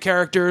look like the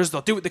characters.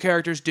 They'll do what the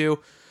characters do.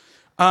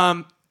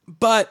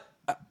 But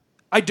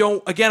I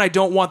don't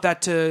want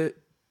that to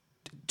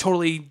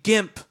totally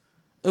gimp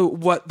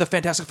what the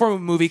Fantastic Four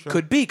movie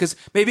could be, because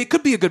maybe it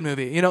could be a good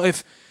movie. You know,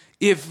 if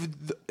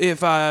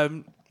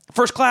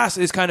First Class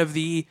is kind of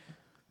the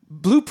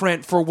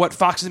blueprint for what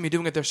Fox is going to be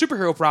doing at their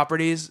superhero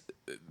properties,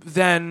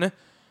 then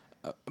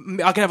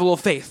I can have a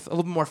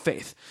little more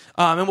faith.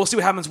 And we'll see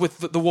what happens with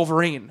the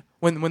Wolverine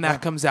when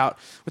that comes out,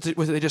 which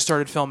they just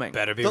started filming.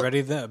 Better be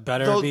ready.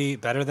 Be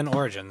better than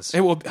Origins.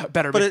 It will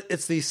better. But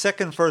it's the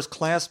second First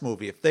Class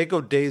movie. If they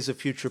go Days of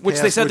Future Past, which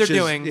they said they're is,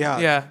 doing.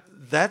 Yeah.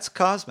 That's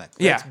cosmic.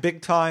 That's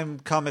big time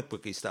comic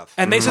booky stuff.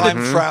 And they said time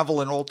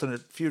travel and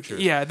alternate futures.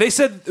 Yeah, they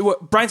said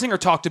what Bryan Singer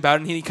talked about,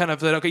 and he kind of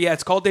said, okay, yeah,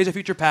 it's called Days of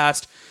Future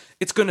Past.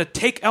 It's going to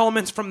take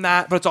elements from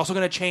that, but it's also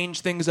going to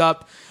change things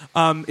up.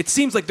 It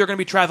seems like they're going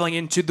to be traveling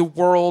into the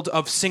world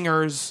of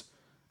Singer's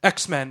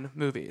X-Men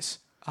movies.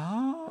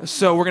 Oh.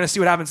 So we're going to see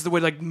what happens. The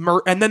way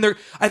and then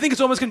I think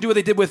it's almost going to do what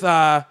they did with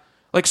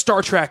like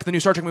Star Trek, the new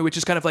Star Trek movie, which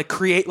is kind of like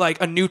create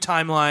like a new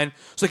timeline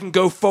so they can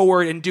go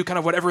forward and do kind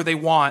of whatever they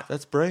want.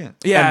 That's brilliant.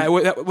 Yeah,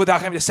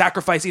 without having to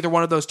sacrifice either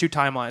one of those two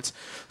timelines.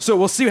 So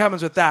we'll see what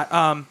happens with that.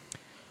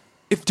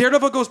 If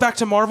Daredevil goes back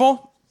to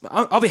Marvel,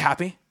 I'll be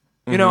happy.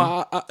 You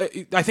know,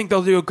 I think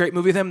they'll do a great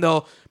movie with him.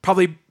 They'll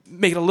probably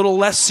make it a little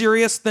less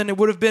serious than it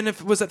would have been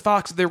if it was at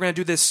Fox. They were going to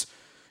do this,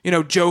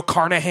 Joe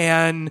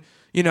Carnahan,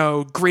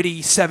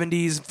 gritty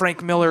 70s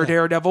Frank Miller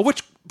Daredevil,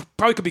 which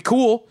probably could be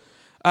cool.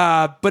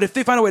 But if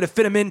they find a way to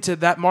fit him into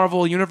that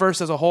Marvel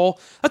universe as a whole,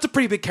 that's a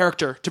pretty big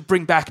character to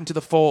bring back into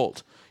the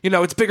fold.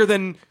 It's bigger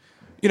than,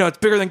 it's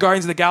bigger than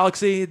Guardians of the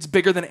Galaxy. It's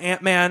bigger than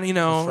Ant-Man,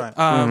 That's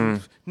right.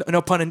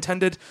 No pun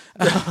intended.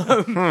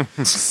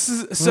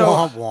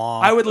 So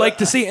I would like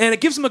to see, and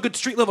it gives them a good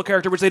street level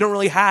character, which they don't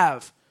really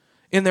have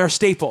in their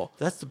staple.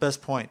 That's the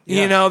best point.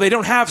 Yeah. They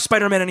don't have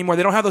Spider-Man anymore.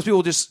 They don't have those people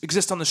who just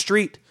exist on the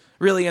street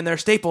really in their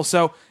staple.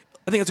 So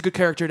I think it's a good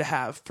character to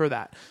have for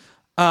that.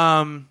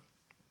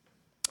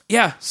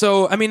 Yeah,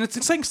 so I mean, it's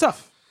exciting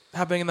stuff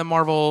happening in the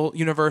Marvel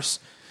universe.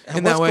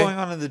 And what's going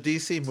on in the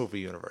DC movie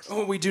universe?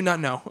 Oh, we do not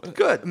know.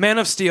 Good. Man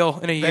of Steel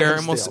in a year,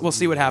 and we'll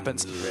see what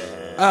happens.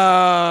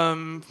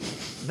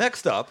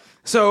 Next up,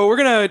 so we're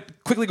gonna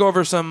quickly go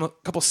over a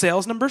couple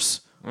sales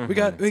numbers we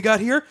got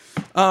here.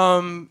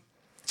 I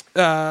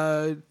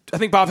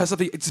think Bob has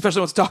something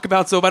especially wants to talk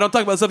about. So if I don't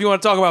talk about stuff you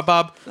want to talk about,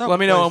 Bob, let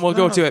me know and we'll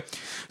go to it.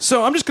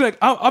 So I'm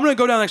gonna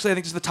go down actually. I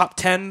think just the top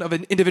 10 of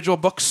individual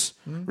books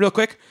real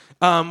quick.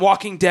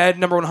 Walking Dead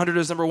number 100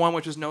 is number 1,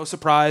 which is no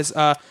surprise.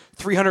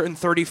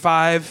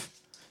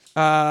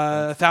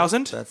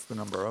 335,000. That's the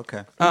number.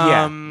 Okay.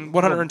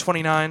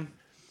 129.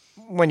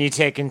 When you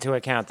take into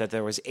account that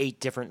there was 8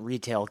 different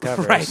retail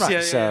covers, right?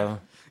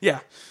 Yeah.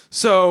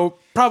 So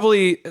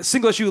probably a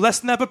single issue less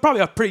than that, but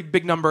probably a pretty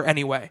big number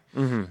anyway.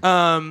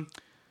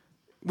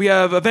 We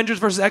have Avengers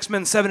versus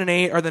X-Men 7 and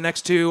 8 are the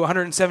next two.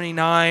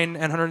 179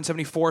 and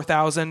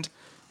 174,000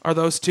 are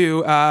those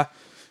two.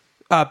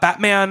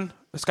 Batman.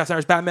 Scott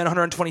Snyder's Batman,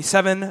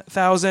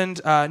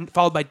 127,000,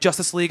 followed by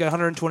Justice League at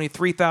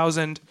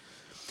 123,000.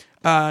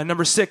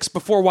 Number 6,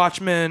 Before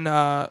Watchmen,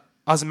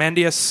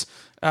 Ozymandias,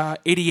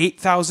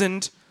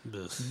 88,000.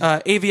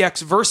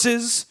 AVX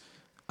Versus,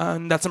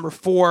 that's number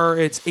 4.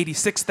 It's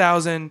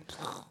 86,000.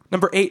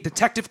 Number 8,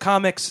 Detective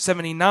Comics,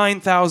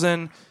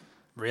 79,000.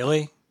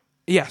 Really?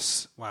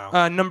 Yes.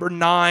 Wow. Number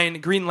 9,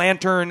 Green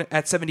Lantern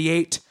at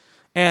 78,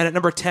 and at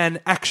number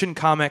 10, Action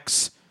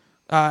Comics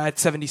at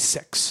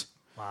 76.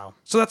 Wow.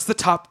 So that's the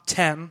top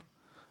 10.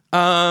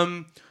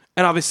 And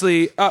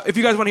obviously, if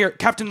you guys want to hear,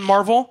 Captain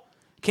Marvel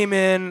came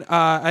in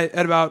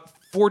at about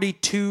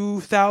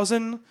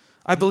 42,000,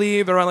 I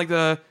believe, around like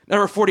the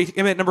number 40.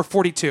 I mean, number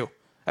 42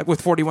 with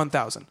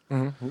 41,000.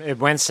 It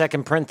went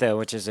second print though,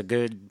 which is a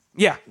good,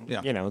 a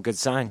good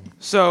sign.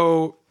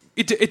 So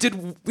it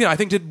did, I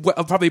think did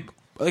probably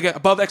like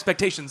above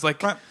expectations,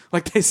 like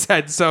they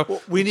said.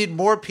 So we need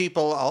more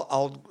people.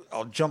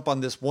 I'll jump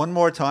on this one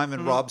more time,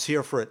 and Rob's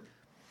here for it.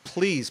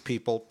 Please,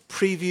 people,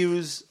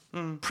 previews,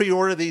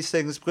 pre-order these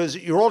things because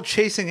you're all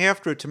chasing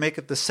after it to make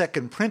it the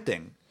second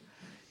printing.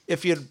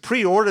 If you had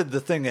pre-ordered the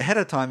thing ahead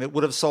of time, it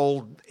would have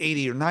sold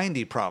 80 or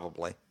 90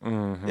 probably.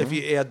 If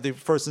you add the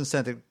first and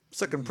second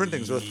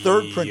printings or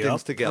third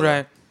printings together.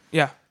 Right.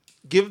 Yeah.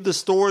 Give the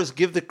stores,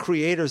 give the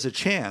creators a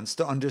chance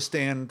to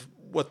understand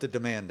what the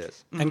demand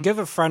is. And give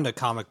a friend a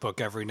comic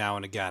book every now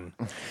and again.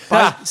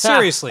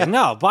 Seriously,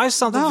 buy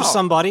something for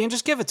somebody and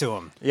just give it to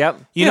them. Yep.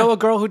 You know a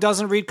girl who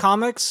doesn't read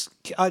comics?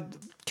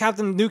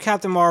 New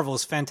Captain Marvel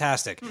is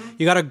fantastic.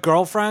 You got a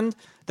girlfriend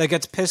that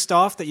gets pissed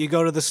off that you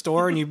go to the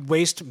store and you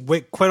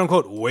quote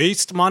unquote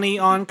waste money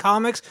on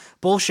comics?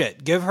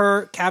 Bullshit. Give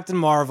her Captain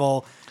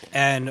Marvel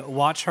and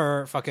watch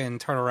her fucking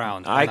turn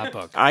around on that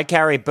book. I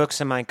carry books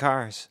in my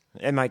cars.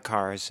 In my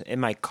car.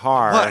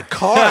 What,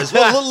 cars?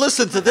 Well,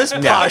 listen to this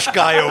posh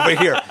guy over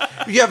here.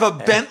 You have a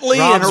Bentley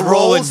Rob's and a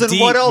Rolls, and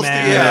deep, what else?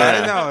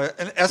 Man. I know,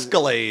 an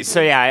Escalade.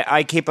 So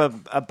I keep a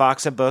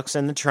box of books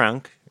in the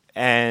trunk,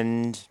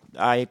 and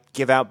I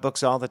give out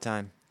books all the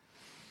time.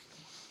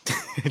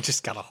 It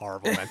just got a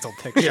horrible mental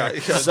picture.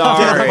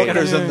 Sorry.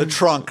 Hookers in the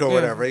trunk or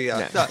whatever.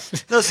 Yeah.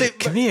 No, see,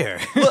 Come here.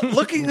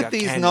 Looking at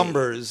these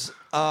numbers,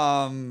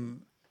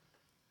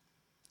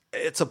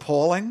 it's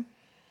appalling.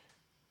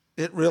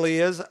 It really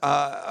is.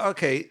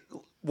 Okay,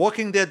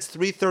 Walking Dead's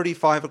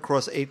 335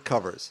 across 8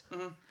 covers.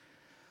 Mm-hmm.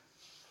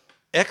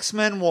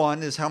 X-Men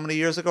 1 is how many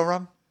years ago,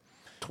 Rob?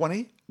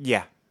 20?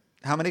 Yeah.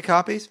 How many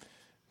copies?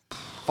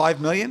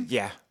 5 million?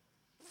 Yeah.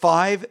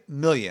 5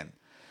 million.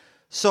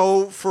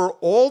 So for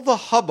all the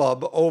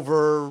hubbub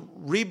over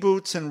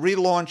reboots and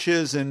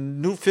relaunches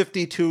and new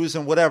 52s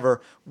and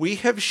whatever, we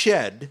have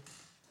shed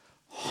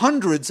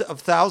hundreds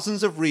of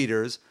thousands of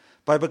readers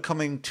by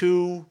becoming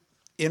too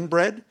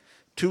inbred,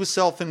 too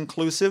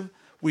self-inclusive.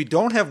 We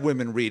don't have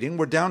women reading.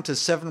 We're down to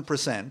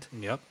 7%.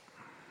 Yep.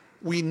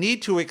 We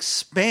need to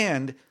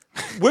expand.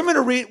 Women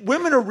are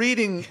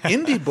reading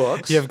indie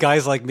books. You have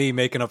guys like me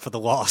making up for the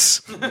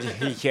loss.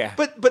 Yeah.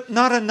 But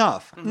not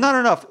enough. Not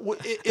enough.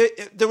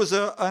 There was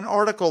an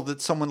article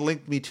that someone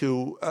linked me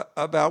to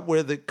about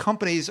where the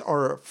companies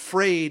are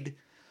afraid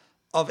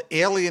of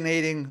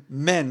alienating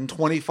men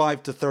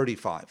 25 to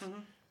 35. Mm-hmm.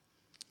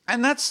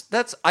 And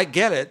that's I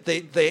get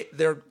it.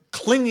 They're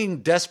clinging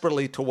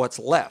desperately to what's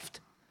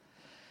left.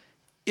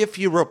 If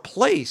you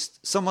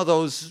replaced some of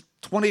those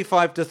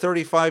 25 to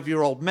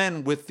 35-year-old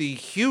men with the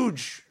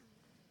huge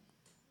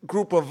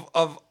group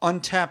of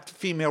untapped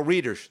female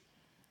readers,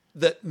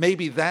 that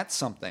maybe that's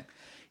something.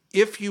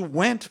 If you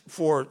went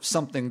for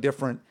something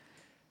different,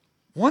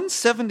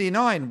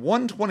 179,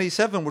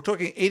 127, we're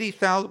talking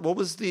 80,000. What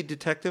was the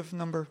detective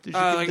number? Did you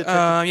get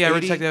detective? 80?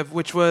 Detective,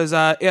 which was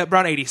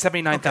around 80,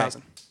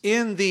 79,000. Okay.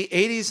 In the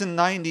 80s and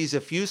 90s,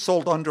 if you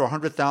sold under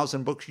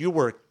 100,000 books, you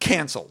were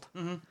canceled.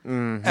 Mm-hmm.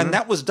 Mm-hmm. And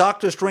that was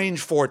Doctor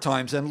Strange 4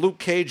 times, and Luke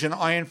Cage and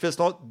Iron Fist.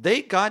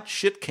 They got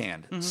shit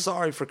canned. Mm-hmm.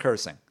 Sorry for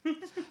cursing.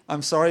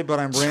 I'm sorry, but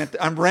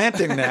I'm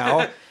ranting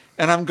now,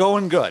 and I'm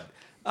going good.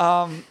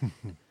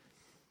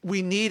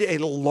 We need a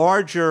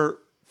larger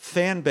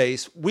fan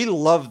base. We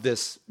love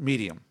this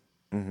medium.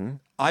 Mm-hmm.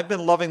 I've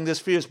been loving this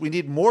for years. We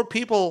need more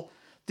people.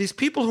 These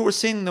people who are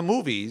seeing the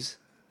movies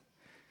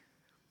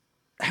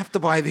have to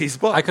buy these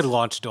books. I could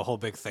launch into a whole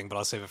big thing, but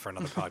I'll save it for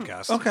another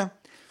podcast. Okay,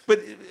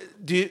 but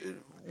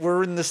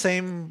we're in the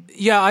same.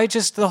 Yeah,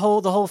 the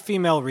whole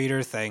female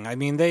reader thing. I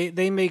mean,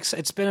 they make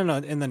it's been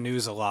in the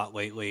news a lot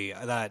lately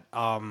that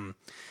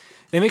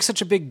they make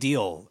such a big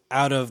deal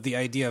out of the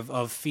idea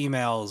of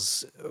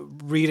females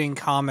reading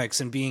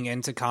comics and being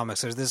into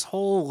comics. There's this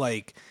whole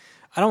I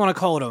don't want to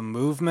call it a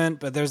movement,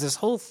 but there's this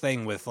whole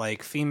thing with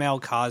female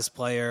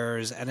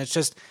cosplayers, and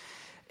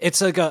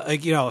it's like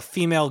a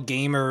female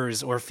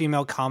gamers or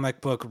female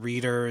comic book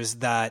readers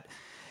that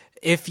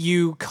if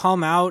you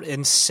come out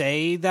and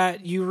say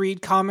that you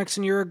read comics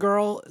and you're a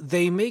girl,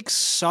 they make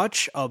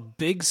such a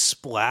big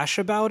splash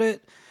about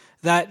it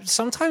that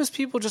sometimes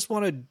people just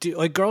want to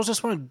do, girls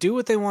just want to do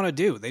what they want to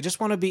do. They just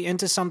want to be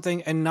into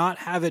something and not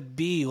have it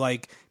be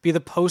the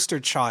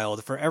poster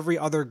child for every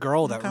other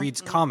girl that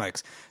reads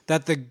comics.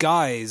 That the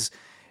guys,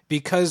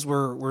 because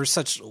we're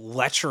such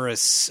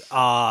lecherous, such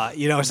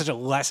a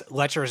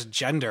lecherous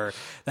gender,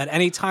 that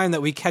any time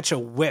that we catch a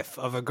whiff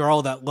of a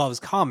girl that loves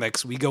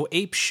comics, we go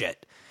ape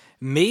shit.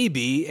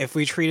 Maybe if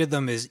we treated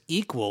them as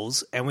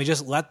equals and we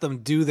just let them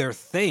do their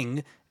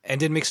thing and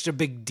didn't make such a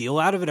big deal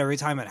out of it every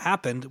time it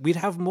happened, we'd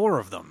have more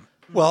of them.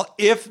 Well,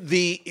 if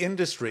the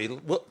industry...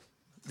 Well,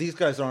 these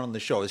guys aren't on the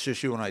show. It's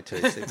just you and I, too.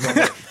 Steve.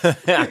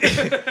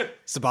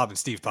 It's the Bob and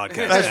Steve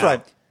podcast. That's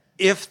right.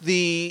 If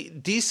the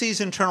DC's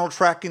internal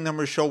tracking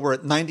numbers show we're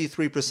at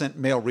 93%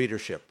 male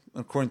readership,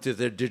 according to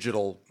their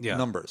digital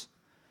numbers,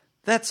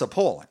 that's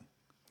appalling.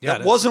 Yeah,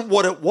 that wasn't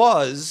what it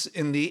was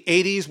in the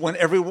 80s when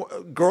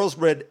girls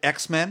read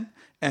X-Men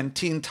and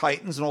Teen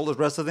Titans and all the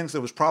rest of the things.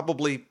 It was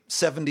probably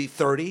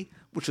 70-30,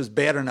 which was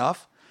bad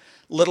enough,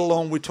 let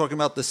alone we're talking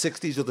about the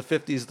 60s or the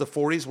 50s or the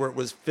 40s where it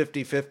was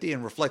 50-50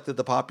 and reflected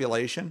the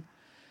population.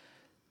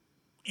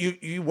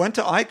 You went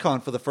to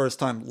Icon for the first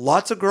time.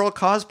 Lots of girl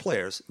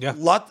cosplayers. Yeah.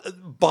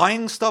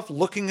 Buying stuff,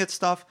 looking at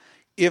stuff.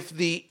 If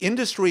the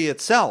industry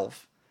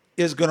itself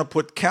is going to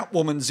put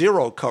Catwoman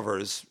Zero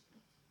covers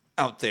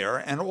out there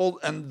and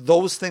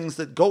those things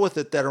that go with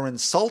it that are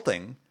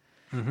insulting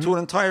to an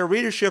entire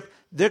readership,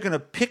 they're going to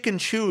pick and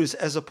choose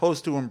as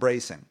opposed to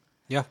embracing.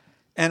 Yeah.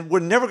 And we're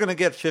never going to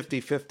get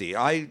 50-50.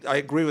 I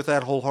agree with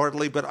that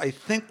wholeheartedly, but I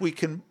think we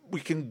can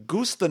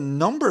goose the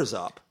numbers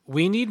up.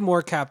 We need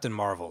more Captain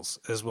Marvels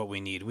is what we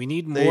need. We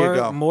need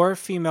more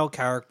female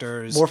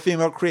characters, more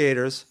female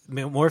creators,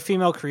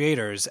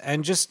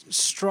 and just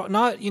strong.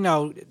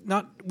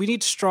 We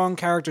need strong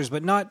characters,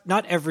 but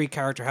not every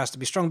character has to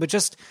be strong, but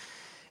just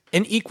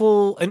an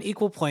equal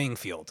playing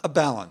field, a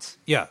balance.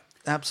 Yeah,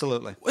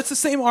 absolutely. It's the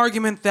same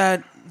argument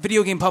that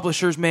video game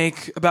publishers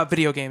make about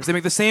video games. They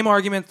make the same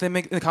argument they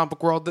make in the comic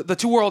book world. The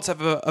two worlds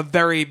have a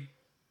very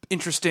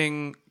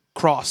interesting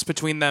cross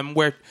between them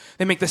where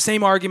they make the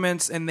same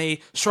arguments and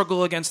they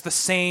struggle against the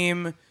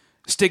same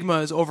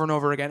stigmas over and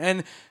over again.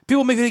 And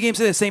people make video games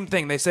say the same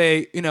thing. They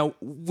say,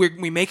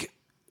 we make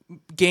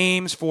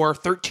games for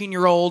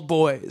 13-year-old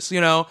boys,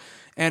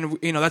 and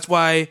that's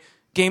why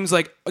games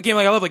like a game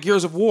like I love, like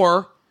Gears of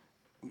War,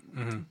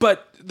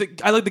 But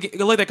I like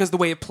that because the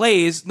way it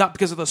plays, not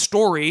because of the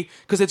story,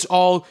 because it's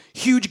all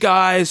huge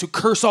guys who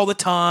curse all the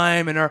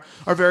time and are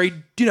very,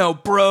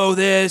 bro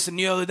this and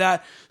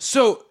that.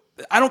 So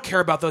I don't care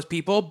about those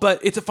people, but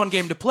it's a fun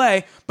game to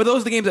play. But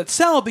those are the games that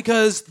sell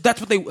because that's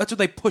what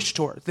they push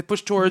towards. They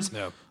push towards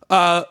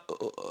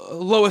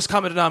lowest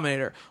common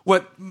denominator.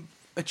 What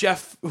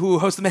Jeff, who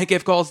hosts the Man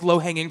Cave, calls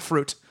low-hanging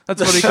fruit. That's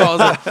what he calls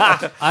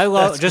it. I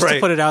love just great. to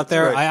put it out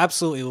there. Right. I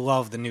absolutely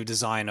love the new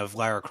design of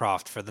Lara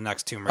Croft for the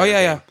next Tomb Raider. Oh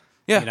yeah,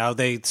 game. yeah.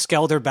 They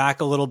scaled her back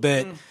a little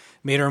bit,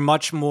 made her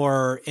much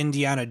more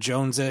Indiana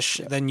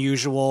Jones-ish than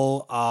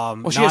usual.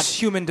 Well, she has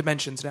human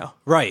dimensions now.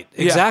 Right,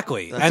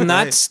 exactly.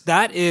 That's great.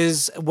 that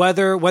is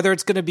whether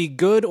it's going to be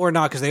good or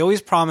not, because they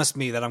always promised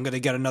me that I'm going to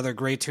get another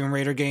great Tomb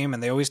Raider game,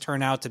 and they always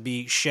turn out to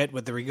be shit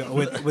with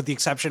the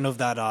exception of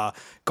that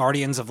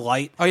Guardians of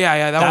Light. Oh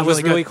yeah, that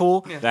was really good.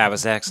 cool. Yeah. That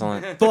was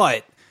excellent.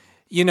 But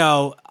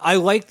I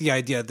like the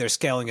idea that they're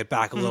scaling it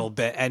back a little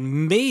bit,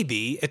 and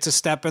maybe it's a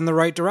step in the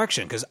right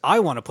direction because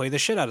I want to play the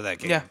shit out of that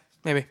game. Yeah,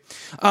 maybe.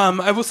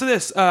 I will say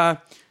this.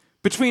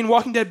 Between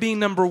Walking Dead being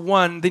number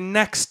 1, the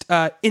next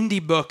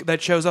indie book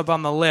that shows up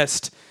on the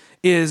list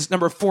is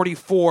number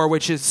 44,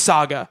 which is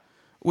Saga,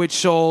 which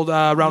sold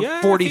around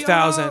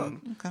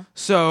 40,000. Okay.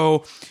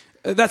 So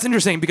that's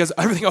interesting because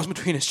everything else in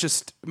between is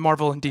just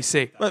Marvel and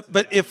DC.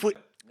 But if we,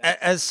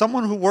 as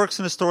someone who works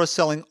in a store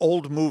selling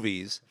old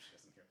movies,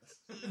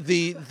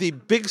 the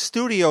big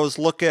studios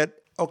look at,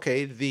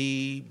 okay,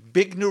 the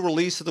big new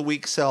release of the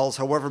week sells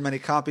however many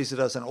copies it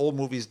does, and old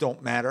movies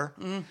don't matter.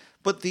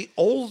 But the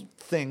old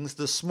things,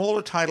 the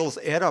smaller titles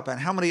add up,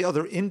 and how many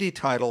other indie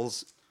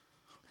titles?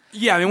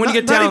 Yeah, I mean, when you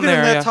get not down even there,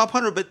 in that yeah. top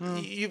 100, but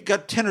you've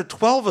got 10 or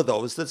 12 of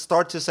those that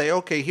start to say,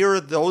 okay, here are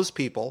those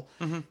people,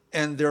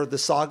 and they're the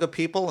Saga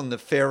people and the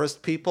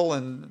Fairest people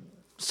and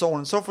so on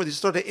and so forth. You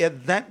start to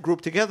add that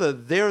group together.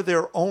 They're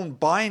their own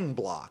buying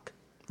block.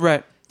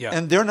 Right. Yeah.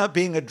 And they're not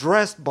being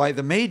addressed by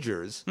the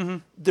majors.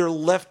 They're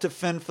left to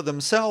fend for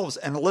themselves.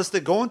 And unless they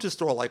go into a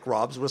store like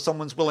Rob's where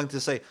someone's willing to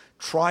say,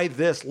 try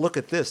this, look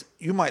at this,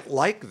 you might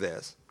like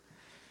this,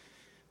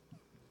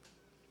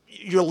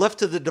 you're left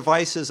to the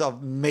devices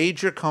of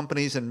major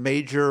companies and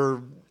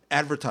major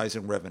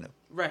advertising revenue.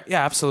 Right.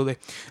 Yeah, absolutely.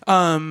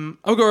 I'll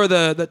go over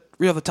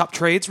the top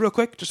trades real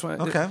quick. Just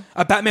want Okay.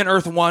 Batman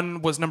Earth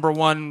 1 was number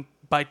 1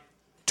 by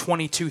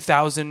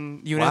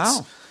 22,000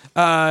 units.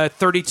 Wow.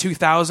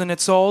 32,000 it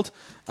sold.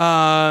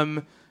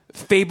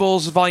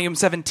 Fables Volume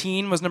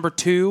 17 was number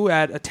 2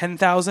 at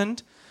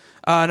 10,000.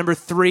 Number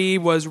 3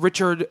 was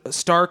Richard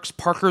Stark's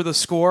Parker the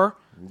Score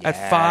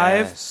at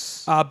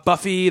 5.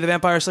 Buffy the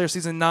Vampire Slayer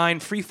Season 9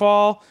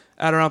 Freefall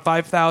at around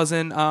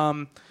 5,000.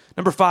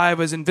 Number 5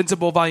 was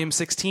Invincible Volume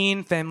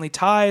 16 Family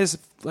Ties,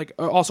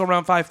 also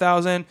around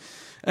 5,000.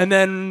 And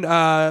then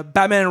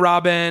Batman and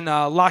Robin,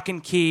 Lock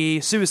and Key,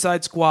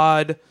 Suicide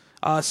Squad,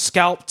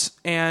 Scalped,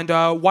 and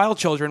Wild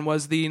Children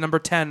was the number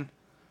 10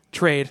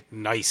 trade.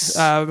 Nice.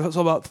 So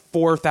about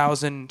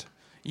 4,000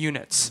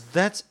 units.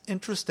 That's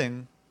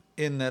interesting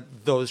in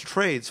that those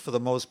trades, for the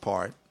most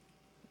part,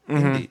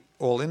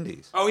 all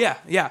indies. Oh, yeah,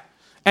 yeah.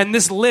 And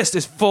this list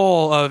is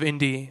full of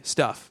indie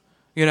stuff.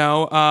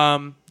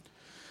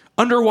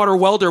 Underwater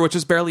Welder, which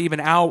was barely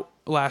even out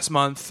last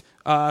month,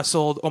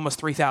 sold almost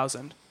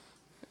 3,000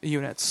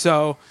 units.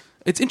 So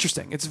it's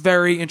interesting. It's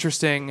very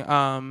interesting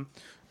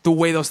the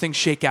way those things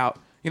shake out.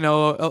 A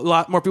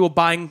lot more people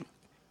buying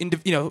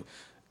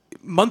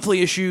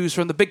monthly issues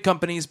from the big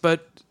companies,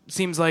 but it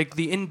seems like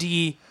the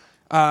indie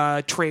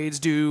trades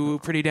do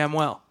pretty damn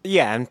well.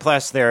 Yeah, and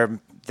plus they're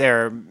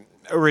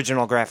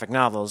original graphic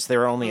novels.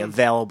 They're only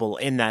available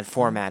in that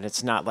format.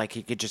 It's not like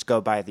you could just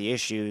go buy the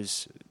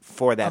issues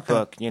for that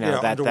book.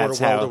 Underwater that's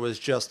how. Welder was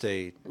just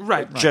a...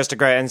 Right. Just a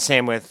great, and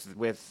same with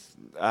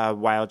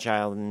Wild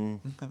Child and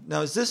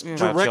Now, is this Wild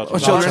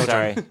direct... Children.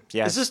 Sorry,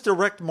 yes. Is this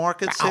direct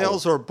market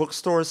sales or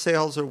bookstore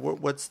sales, or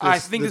what's this? I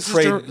think the this is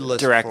trade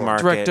list direct for?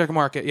 market. Direct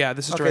market. Yeah,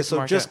 this is Okay, direct so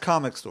market. just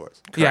comic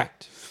stores.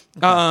 Correct.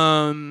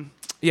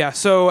 Yeah.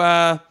 So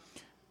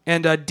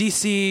and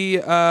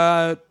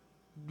DC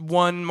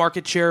won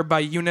market share by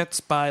units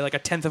by like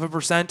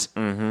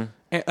 0.1%.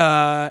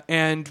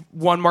 And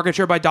won market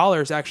share by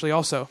dollars actually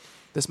also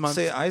this month.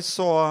 See, I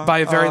saw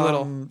By very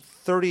little.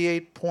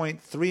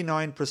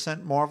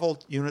 38.39% Marvel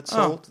units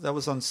sold. That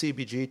was on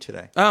CBG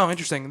today. Oh,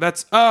 interesting. I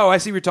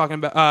see what you're talking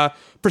about.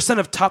 Percent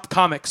of top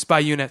comics by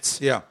units.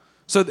 Yeah.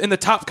 So in the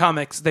top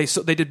comics, they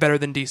did better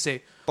than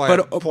DC. By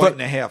a point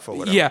and a half or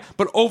whatever. Yeah,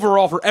 but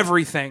overall for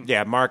everything.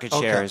 Yeah, market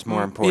share Okay. is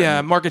more important.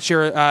 Yeah, market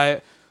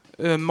share.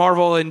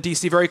 Marvel and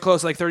DC very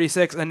close, like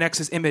 36, and next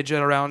is Image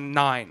at around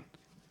 9.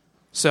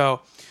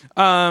 So,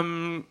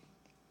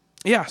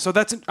 yeah. So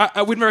that's.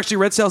 We've never actually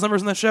read sales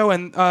numbers on the show,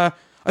 and I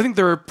think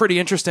they're a pretty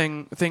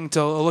interesting thing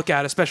to look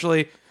at,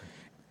 especially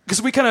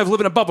because we kind of live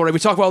in a bubble, right? We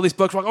talk about all these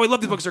books. We're like, oh, we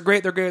love these books. They're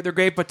great. They're great. They're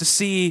great. But to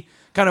see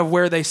kind of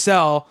where they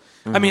sell,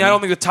 I mean, I don't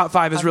think the top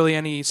 5 is really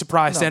any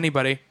surprise to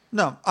anybody.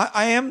 No,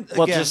 I am,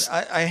 Well, again, just-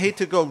 I hate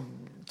to go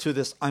to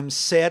this. I'm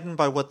saddened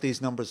by what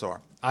these numbers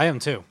are. I am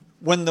too.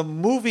 When the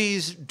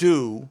movies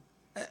do,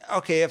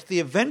 Okay, if the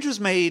Avengers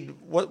made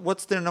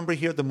what's their number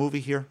here? The movie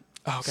here,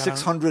 Oh, God,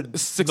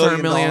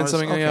 $600 million,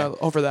 something okay.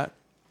 over that.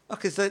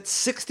 Okay, so that's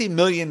 60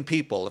 million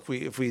people. If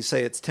we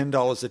say it's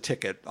 $10 a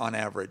ticket on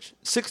average,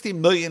 60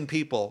 million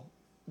people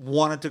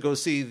wanted to go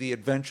see the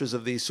adventures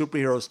of these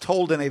superheroes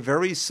told in a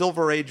very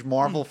Silver Age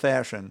Marvel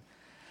fashion,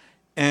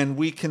 and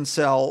we can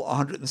sell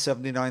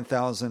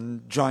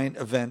 179,000 giant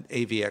event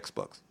AVX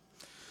books.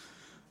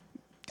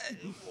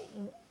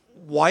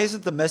 Why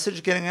isn't the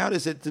message getting out?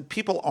 Is it that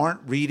people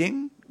aren't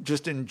reading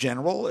just in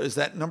general? Is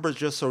that number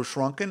just so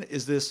shrunken?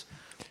 Is this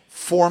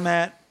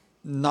format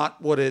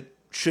not what it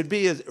should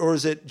be? Or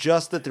is it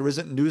just that there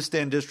isn't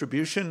newsstand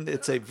distribution?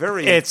 It's a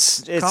very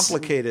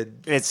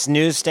complicated... It's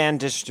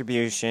newsstand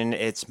distribution.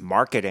 It's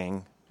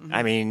marketing. Mm-hmm.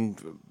 I mean,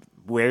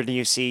 where do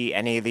you see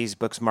any of these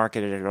books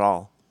marketed at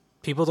all?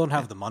 People don't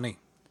have the money.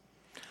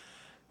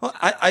 Well,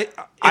 I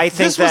think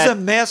this was that- a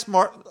mass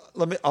market...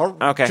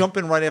 I'll jump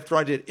in right after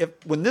I did.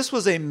 When this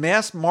was a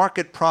mass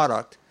market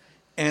product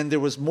and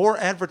there was more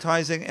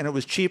advertising and it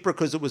was cheaper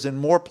because it was in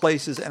more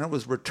places and it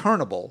was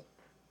returnable,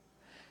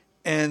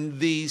 and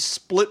the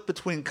split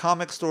between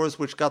comic stores,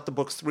 which got the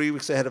books 3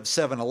 weeks ahead of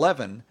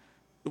 7-Eleven,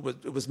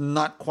 it was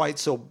not quite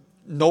so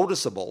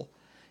noticeable.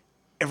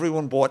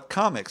 Everyone bought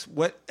comics.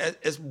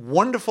 As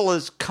wonderful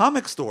as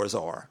comic stores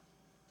are,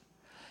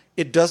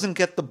 it doesn't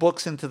get the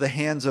books into the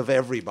hands of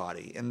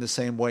everybody in the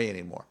same way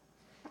anymore.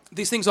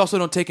 These things also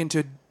don't take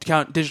into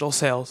account digital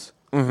sales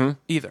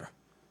either.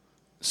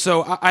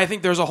 So I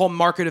think there's a whole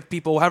market of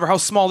people, however how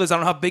small it is, I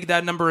don't know how big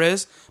that number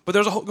is, but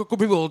there's a whole group of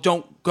people who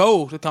don't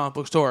go to the comic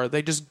book store.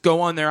 They just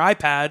go on their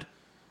iPad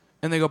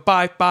and they go,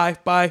 buy,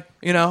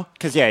 you know?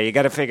 Because, you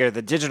got to figure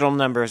the digital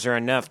numbers are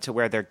enough to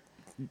where they're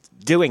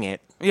doing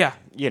it. Yeah.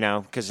 You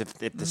know, because if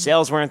the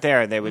sales weren't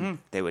there, they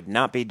would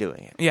not be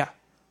doing it. Yeah.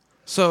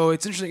 So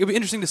it's interesting. It'll be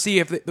interesting to see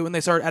when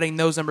they start adding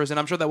those numbers, and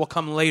I'm sure that will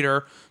come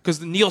later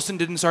because Nielsen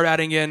didn't start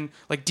adding in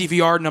like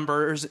DVR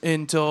numbers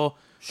until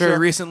very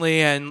recently,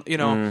 and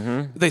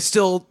they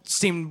still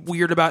seem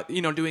weird about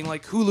doing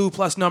like Hulu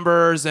Plus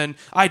numbers and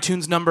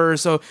iTunes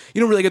numbers. So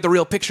you don't really get the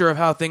real picture of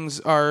how things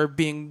are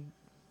being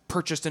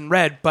purchased and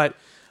read. But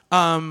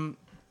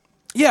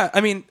yeah,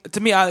 I mean,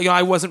 to me,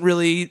 I wasn't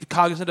really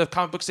cognizant of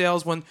comic book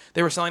sales when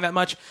they were selling that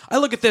much. I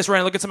look at this, right?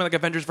 I look at something like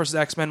Avengers versus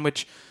X-Men,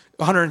 which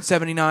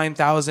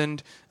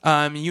 179,000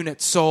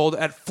 units sold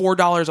at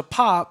 $4 a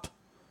pop.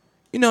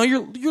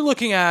 You're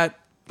looking at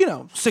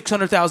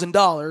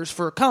 $600,000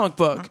 for a comic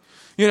book.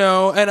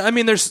 And I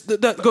mean,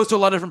 that goes to a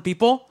lot of different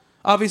people.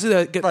 Obviously,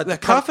 the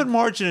profit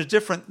margin is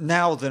different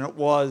now than it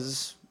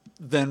was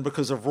then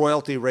because of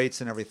royalty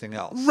rates and everything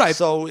else. Right.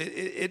 So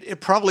it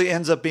probably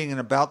ends up being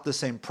about the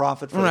same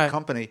profit for the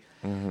company.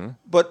 Mm-hmm.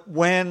 But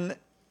when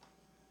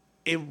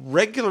a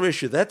regular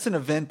issue, that's an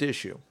event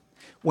issue.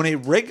 When a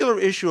regular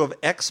issue of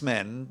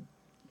X-Men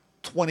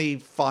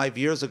 25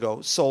 years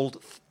ago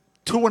sold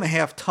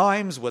 2.5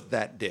 times what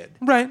that did.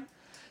 Right.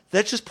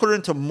 That just put it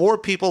into more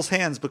people's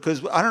hands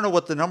because I don't know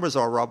what the numbers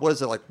are, Rob. What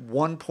is it, like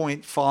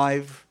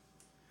 1.5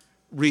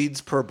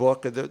 reads per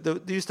book?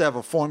 They used to have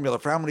a formula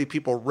for how many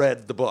people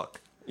read the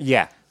book.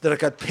 Yeah. That it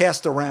got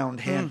passed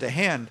around hand to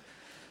hand.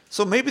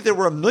 So maybe there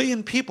were 1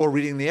 million people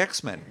reading the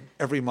X-Men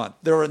every month.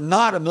 There are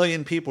not 1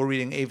 million people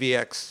reading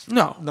AVX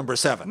number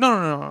 7.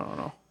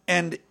 No.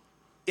 And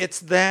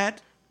it's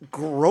that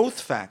growth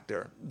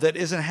factor that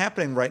isn't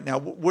happening right now.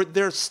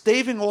 They're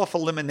staving off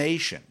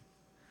elimination,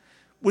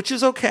 which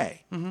is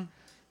okay. Mm-hmm.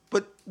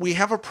 But we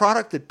have a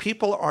product that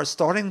people are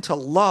starting to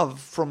love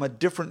from a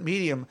different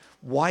medium.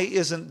 Why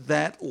isn't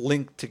that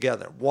linked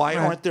together? Why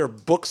aren't there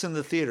books in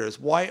the theaters?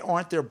 Why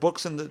aren't there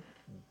books in the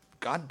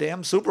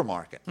goddamn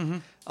supermarket? Mm-hmm.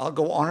 I'll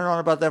go on and on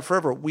about that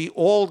forever. We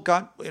all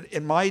got,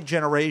 in my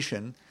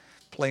generation,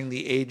 playing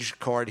the age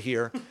card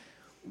here,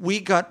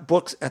 we got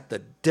books at the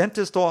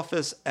dentist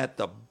office, at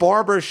the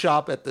barber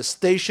shop, at the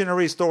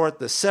stationery store, at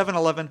the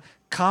 7-Eleven.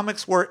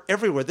 Comics were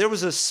everywhere. There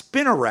was a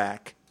spinner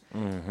rack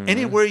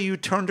anywhere you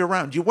turned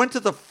around. You went to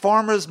the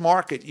farmer's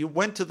market. You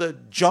went to the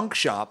junk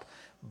shop,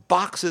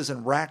 boxes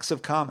and racks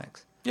of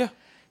comics. Yeah.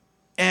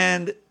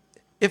 And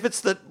if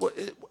it's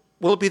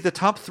will it be the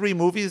top 3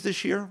 movies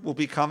this year? Will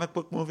be comic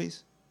book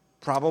movies?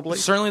 Probably.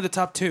 Certainly the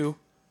top 2.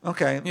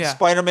 Okay. Yeah.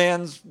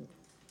 Spider-Man's...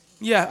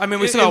 Yeah, I mean,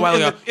 we still got a while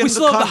ago. We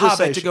still have The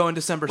Hobbit to go in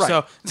December,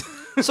 right.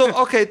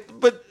 So, okay,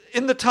 but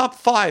in the top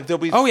 5, there'll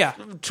be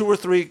 2 or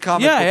 3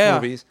 comic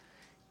book movies.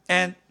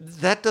 And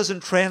that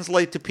doesn't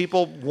translate to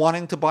people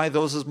wanting to buy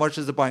those as much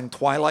as they're buying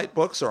Twilight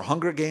books or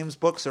Hunger Games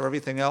books or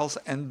everything else.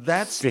 And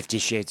that's... 50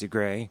 Shades of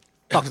Grey.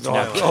 Or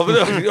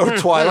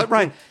Twilight,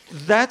 right.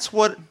 That's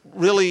what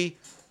really...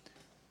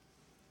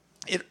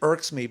 It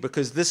irks me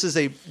because this is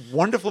a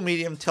wonderful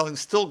medium telling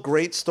still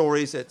great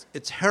stories.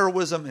 It's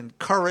heroism and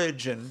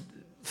courage and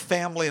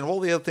family and all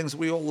the other things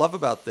we all love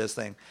about this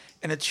thing.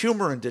 And it's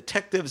humor and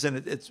detectives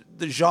and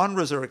the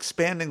genres are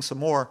expanding some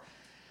more.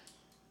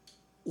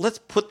 Let's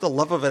put the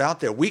love of it out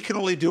there. We can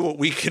only do what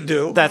we can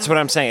do. That's what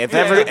I'm saying.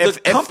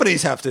 If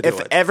companies have to do it.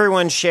 If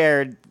everyone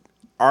shared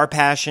our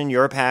passion,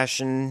 your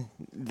passion,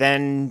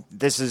 then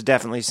this is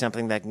definitely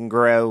something that can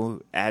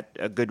grow at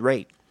a good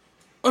rate.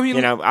 I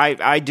mean,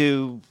 I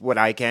do what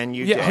I can.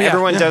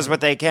 Yeah, does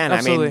what they can.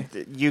 Absolutely.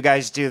 I mean, you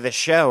guys do the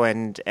show,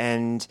 and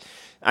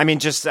I mean,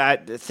 just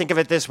think of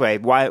it this way: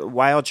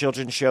 Wild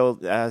Children's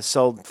show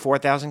sold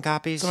 4,000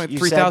 copies. something like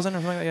 3,000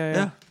 or something like that.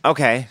 Yeah.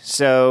 Okay,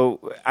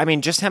 so I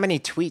mean, just how many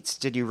tweets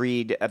did you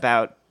read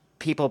about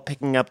people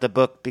picking up the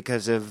book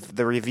because of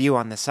the review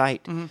on the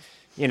site?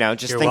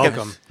 Just You're think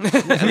welcome. of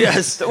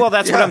yes. Well,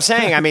 that's what I'm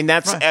saying. I mean,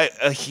 that's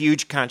a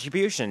huge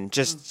contribution.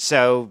 Just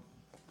so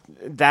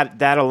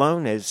that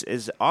alone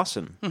is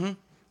awesome.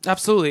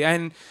 Absolutely.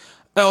 And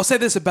I'll say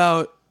this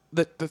about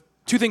the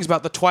two things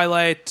about the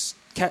Twilight,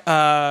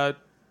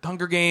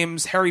 Hunger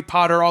Games, Harry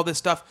Potter, all this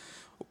stuff.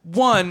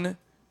 One,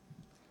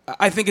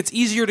 I think it's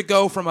easier to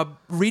go from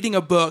reading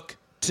a book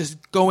to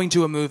going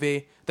to a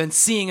movie than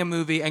seeing a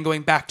movie and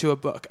going back to a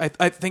book.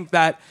 I think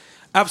that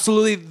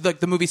absolutely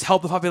the movies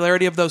help the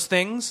popularity of those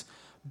things,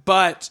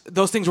 but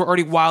those things were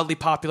already wildly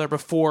popular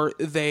before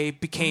they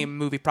became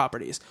movie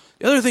properties.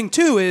 The other thing,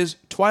 too, is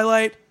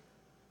Twilight,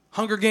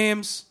 Hunger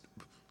Games,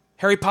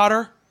 Harry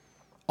Potter,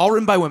 all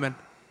written by women.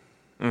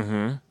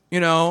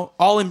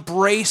 All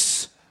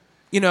embrace,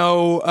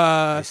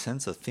 I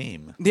sense a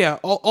theme. Yeah,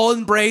 all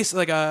embrace,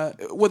 like,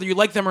 whether you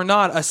like them or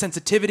not, a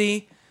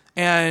sensitivity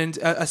and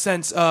a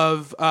sense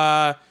of,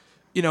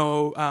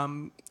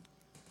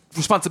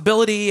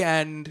 responsibility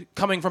and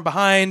coming from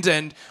behind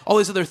and all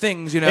these other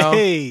things,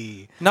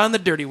 Hey. Not in the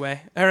dirty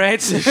way, all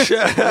right?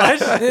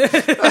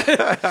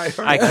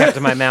 I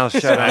kept my mouth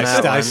shut on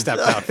that I one.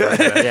 stepped out for a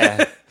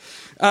minute.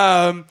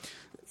 Yeah.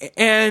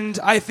 And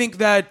I think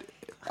that,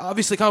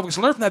 obviously, comic books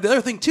can learn from that. The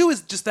other thing, too,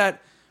 is just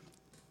that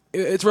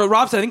it's what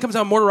Rob said. I think it comes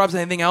down more to Rob than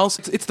anything else.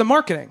 It's the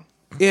marketing.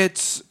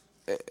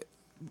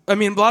 I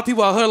mean, a lot of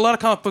people, I heard a lot of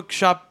comic book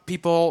shop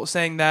people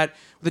saying that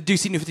the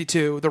DC New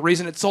 52, the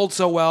reason it sold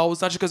so well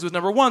was not just because it was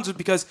number one, it was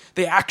because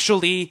they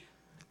actually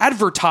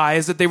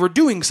advertised that they were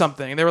doing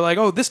something. They were like,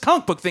 oh, this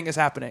comic book thing is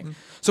happening.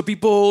 So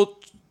people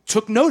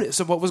took notice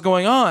of what was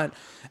going on.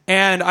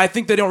 And I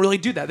think they don't really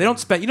do that.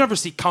 You never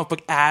see comic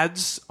book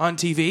ads on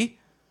TV,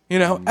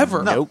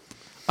 ever. Nope.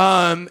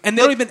 And they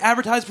don't even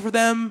advertise for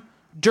them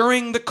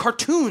during the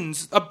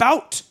cartoons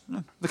about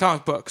the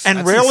comic books. And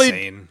That's rarely,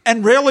 insane.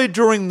 and rarely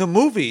during the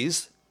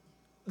movies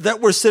that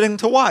we're sitting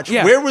to watch.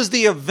 Yeah. Where was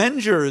the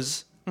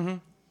Avengers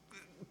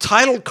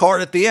title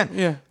card at the end?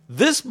 Yeah.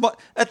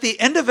 At the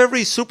end of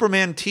every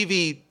Superman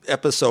TV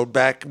episode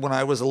back when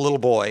I was a little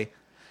boy,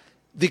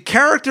 the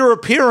character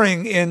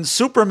appearing in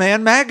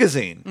Superman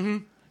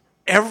magazine.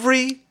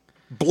 Every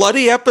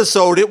bloody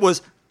episode, it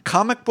was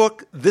comic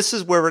book. This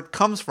is where it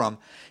comes from.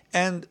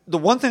 And the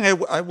one thing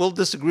I will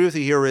disagree with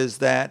you here is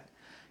that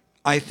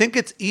I think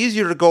it's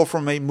easier to go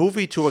from a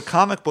movie to a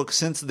comic book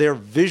since they're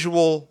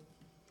visual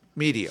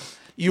media.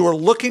 You are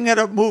looking at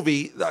a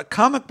movie. A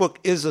comic book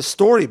is a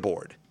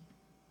storyboard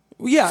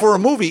for a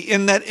movie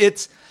in that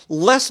it's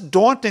less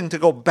daunting to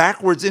go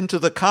backwards into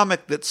the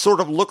comic that sort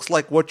of looks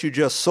like what you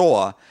just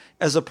saw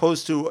as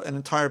opposed to an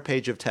entire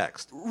page of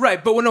text.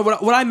 Right, but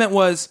what I meant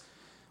was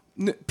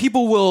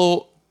people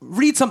will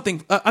read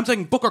something, I'm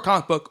saying book or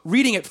comic book,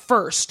 reading it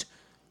first,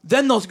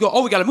 then they'll go,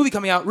 oh, we got a movie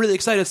coming out, really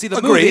excited to see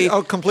the movie.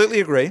 I'll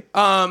completely agree.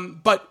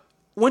 But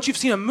once you've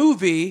seen a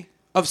movie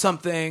of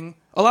something,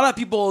 a lot of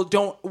people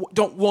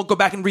won't go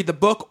back and read the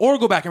book or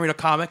go back and read a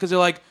comic because they're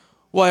like,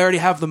 well, I already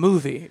have the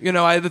movie.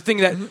 The thing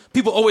that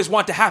people always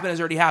want to happen has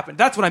already happened.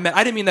 That's what I meant.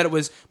 I didn't mean that it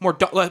was more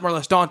or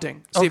less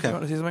daunting. Steve, you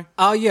want to say something?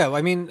 Yeah.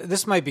 I mean,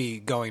 this might be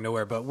going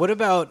nowhere, but what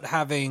about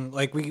having,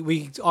 like,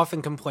 we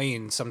often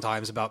complain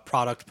sometimes about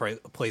product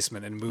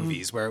placement in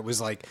movies where it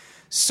was, like,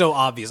 so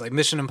obvious, like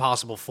Mission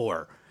Impossible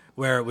 4,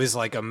 where it was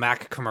like a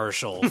Mac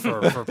commercial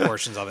for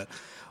portions of it.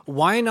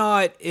 Why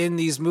not in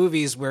these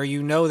movies where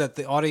you know that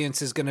the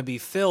audience is going to be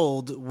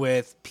filled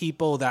with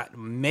people that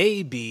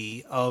may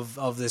be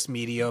of this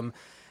medium,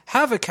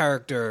 have a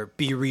character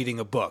be reading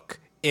a book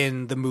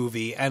in the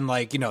movie and,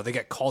 like, they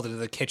get called into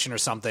the kitchen or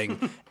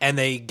something and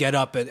they get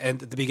up at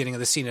the beginning of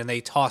the scene and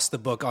they toss the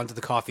book onto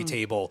the coffee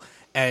table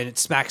and it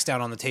smacks down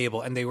on the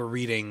table and they were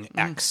reading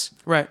X.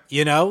 Right.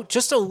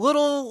 Just a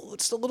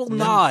little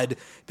nod.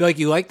 Be like,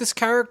 you like this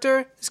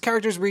character? This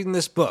character's reading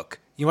this book.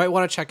 You might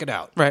want to check it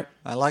out. Right.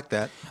 I like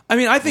that. I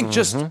mean, I think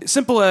just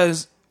simple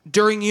as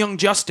during Young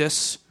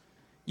Justice,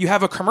 you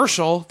have a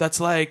commercial that's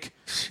like,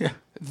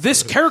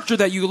 this character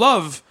that you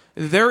love,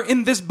 they're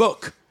in this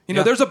book.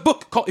 There's a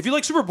book called, if you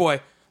like Superboy,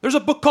 there's a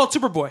book called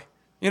Superboy.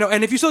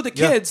 And if you show it to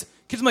kids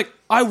are like,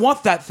 I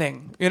want that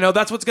thing.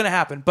 That's what's going to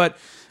happen. But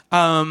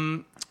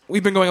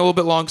we've been going a little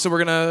bit long, so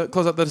we're going to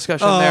close out the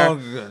discussion there.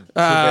 Good. Too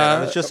bad.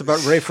 I was just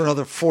about ready for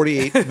another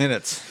 48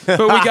 minutes. But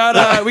we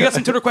got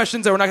some Twitter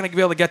questions that we're not going to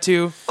be able to get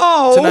to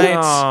tonight.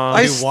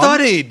 I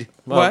studied.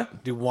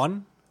 What? Do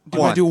one? Do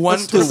you want to do one?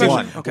 Let's do Twitter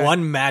one. question? Okay.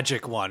 One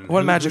magic one.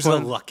 One magic Who's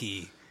one. the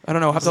lucky? I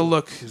don't know. I'll have to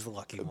look. Who's the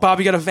lucky one? Bob,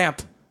 you got a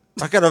vamp.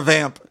 I got a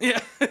vamp. Yeah.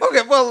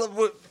 Okay,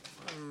 well,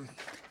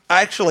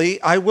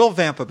 actually, I will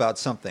vamp about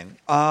something.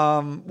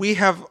 We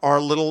have our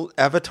little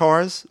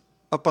avatars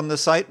up on the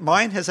site.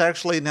 Mine has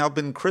actually now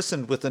been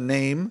christened with a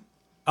name.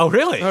 Oh,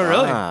 really? Oh,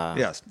 really?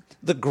 Yes.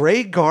 The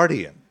Grey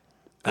Guardian.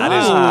 That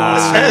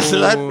is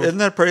Isn't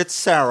that pretty? It's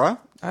Sarah.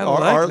 I Our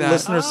like that.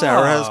 listener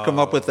Sarah has come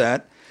up with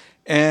that.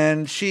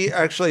 And she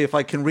actually, if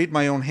I can read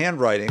my own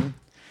handwriting,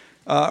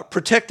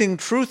 protecting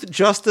truth,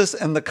 justice,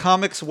 and the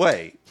comics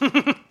way.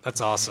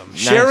 That's awesome.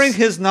 Sharing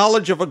his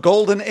knowledge of a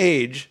golden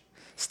age.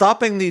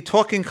 Stopping the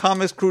Talking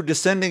Comics crew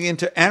descending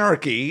into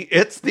anarchy.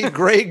 It's the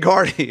Grey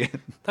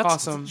Guardian. That's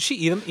Awesome. Did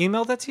she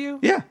emailed that to you?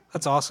 Yeah.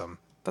 That's awesome.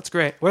 That's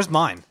great. Where's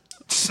mine?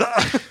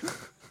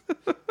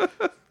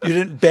 You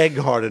didn't beg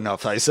hard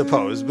enough, I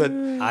suppose. But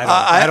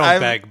I don't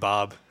beg,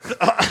 Bob.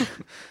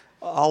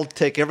 I'll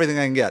take everything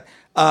I can get.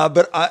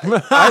 But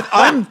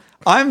I'm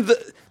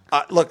the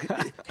look.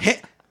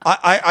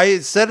 I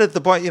said at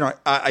the point,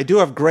 I do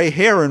have gray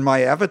hair in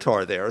my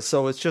avatar there,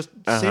 so it just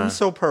seems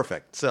so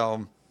perfect.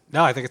 So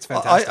No, I think it's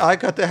fantastic. I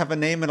got to have a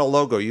name and a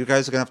logo. You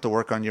guys are gonna have to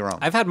work on your own.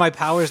 I've had my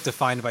powers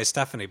defined by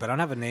Stephanie, but I don't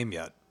have a name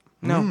yet.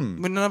 No,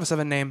 none of us have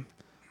a name.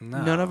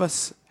 No. None of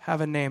us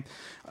have a name.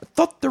 I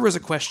thought there was a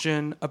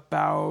question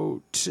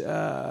about.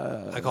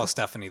 I call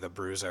Stephanie the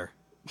Bruiser.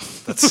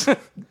 That's That's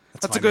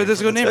my a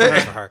good name for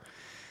That's her. for her.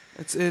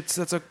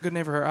 That's a good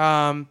name for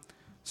her.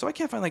 So I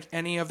can't find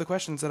any of the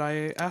questions that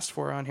I asked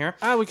for on here.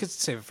 We could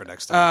save it for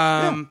next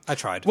time. I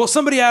tried. Well,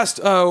 somebody asked,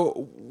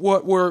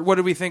 what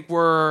do we think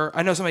were?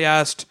 I know somebody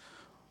asked,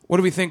 what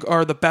do we think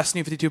are the best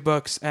New 52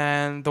 books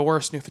and the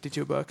worst New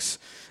 52 books?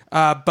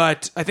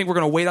 But I think we're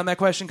going to wait on that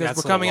question because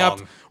That's we're coming a up.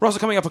 little long. We're also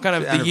coming up on kind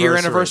of the Anniversary. year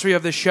anniversary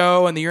of the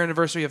show and the year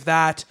anniversary of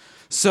that.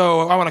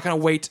 So I want to kind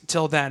of wait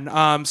till then.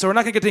 So we're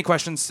not going to get to any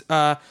questions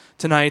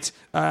tonight.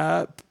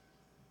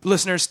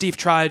 Listeners, Steve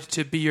tried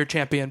to be your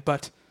champion,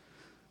 but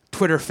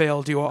Twitter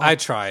failed you all. I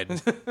tried.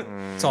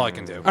 That's all I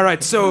can do. All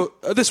right, so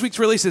this week's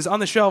releases on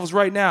the shelves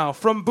right now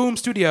from Boom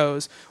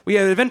Studios. We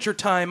have Adventure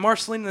Time,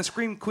 Marceline and the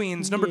Scream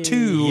Queens, number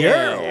 2.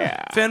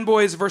 Yeah.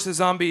 Fanboys vs.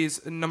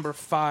 Zombies, number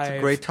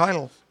 5. Great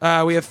title.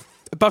 We have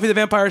Buffy the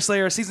Vampire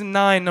Slayer, season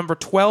 9, number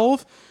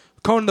 12.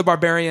 Conan the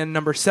Barbarian,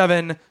 number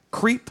 7.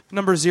 Creep,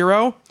 number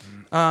 0.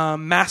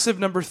 Massive,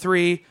 number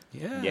 3.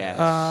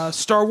 Yes.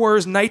 Star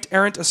Wars Knight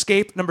Errant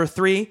Escape, number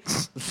 3.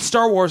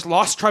 Star Wars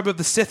Lost Tribe of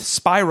the Sith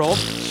Spiral,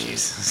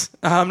 Jesus.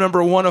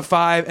 number 1 of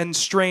 5. And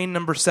Strain,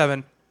 number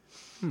 7.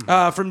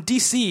 From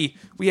DC,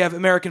 we have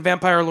American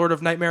Vampire Lord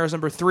of Nightmares,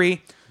 number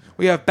 3.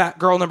 We have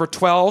Batgirl, number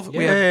 12.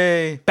 We have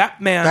Yay.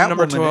 Batman,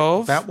 number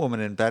 12.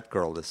 Batwoman and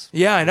Batgirl is.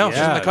 Yeah, I know. She's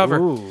on the cover.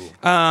 Ooh.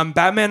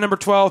 Batman, number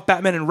 12.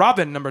 Batman and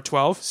Robin, number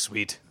 12.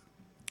 Sweet.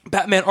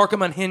 Batman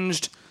Arkham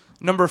Unhinged,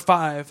 number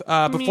 5.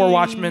 Before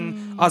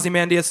Watchmen,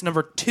 Ozymandias,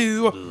 number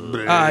 2.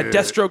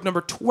 Deathstroke,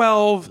 number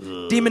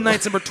 12. Demon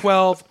Knights, number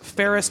 12.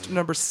 Fairest,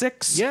 number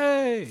 6.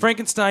 Yay.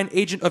 Frankenstein,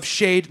 Agent of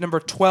Shade, number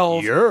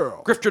 12. Yeah.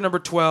 Grifter, number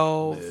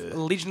 12.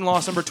 Legion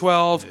Lost, number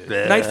 12.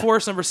 Night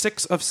Force, number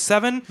 6 of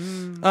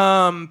 7.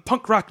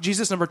 Punk Rock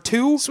Jesus, number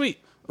 2.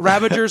 Sweet.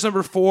 Ravagers,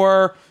 number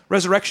 4.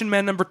 Resurrection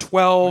Man, number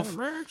 12.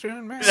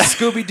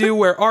 Scooby-Doo,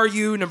 Where Are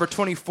You, number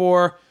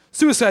 24.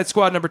 Suicide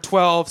Squad, number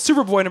 12.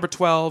 Superboy, number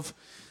 12.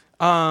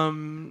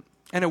 And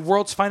a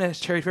World's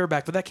Finest Cherry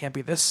Paperback, but that can't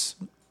be this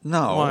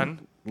No.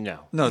 one. No.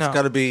 No, it's No.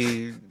 got to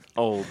be.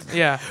 Old.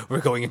 Yeah.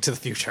 We're going into the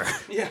future.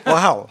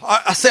 Wow.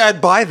 I say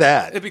I'd buy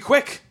that. It'd be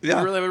quick. Yeah.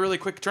 It'd really have a really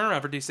quick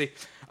turnaround for DC.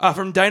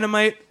 From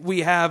Dynamite, we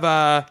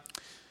have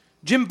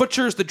Jim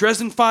Butcher's The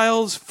Dresden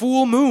Files,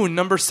 Full Moon,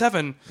 number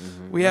 7.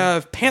 We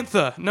have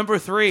Panther, number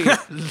 3.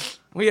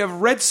 We have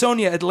Red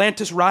Sonja,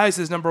 Atlantis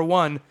Rises, number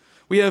 1.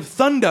 We have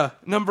Thunder,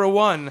 number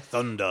 1.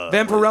 Thunder.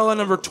 Vampirella,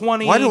 number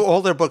 20. Why do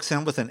all their books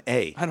end with an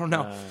A? I don't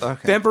know.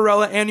 Okay.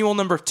 Vampirella Annual,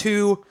 number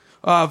 2.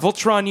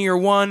 Voltron Year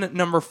 1,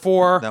 number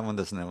 4. That one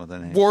doesn't end with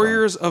an A.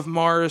 Warriors of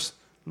Mars,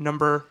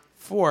 number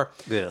 4.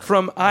 Yeah.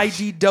 From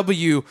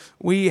IDW,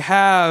 we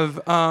have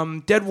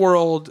Dead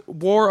World,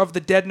 War of the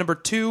Dead, number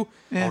 2.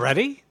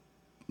 Already?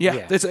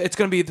 Yeah. It's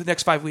going to be the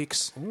next 5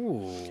 weeks.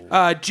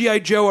 G.I.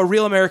 Joe, A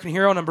Real American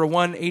Hero, number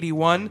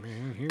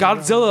 181.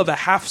 Godzilla, The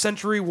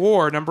Half-Century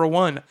War, number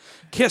 1.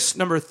 Kiss,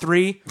 number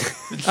 3.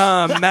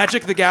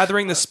 Magic the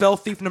Gathering, The Spell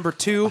Thief, number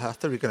 2. I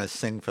thought you were going to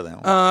sing for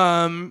that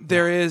one.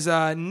 There is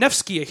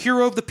Nevsky, A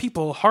Hero of the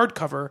People,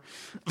 hardcover.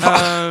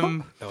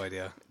 No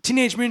idea.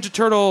 Teenage Mutant Ninja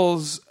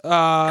Turtles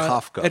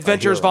Kafka,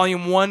 Adventures A Hero.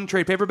 Volume 1,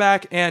 trade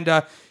paperback. And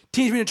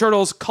Teenage Mutant Ninja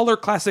Turtles Color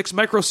Classics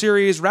Micro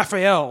Series,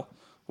 Raphael,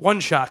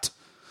 one-shot.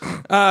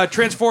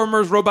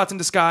 Transformers Robots in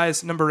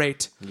Disguise, number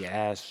 8.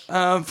 Yes.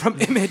 From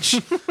Image,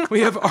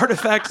 we have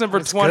Artifacts, number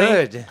 20.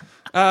 Good.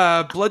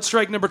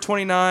 Bloodstrike, number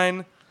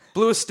 29.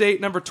 Blue Estate,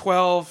 number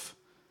 12.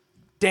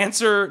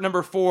 Dancer,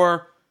 number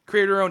 4.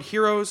 Create Your Own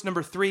Heroes,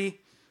 number 3.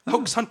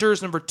 Hoax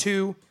Hunters, number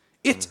 2.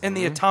 It and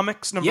the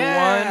Atomics, number 1.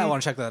 I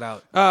want to check that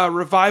out.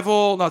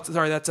 Revival,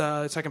 that's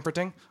second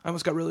printing. I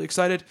almost got really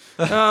excited.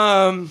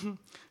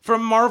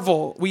 From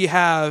Marvel, we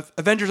have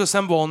Avengers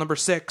Assemble, number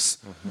 6.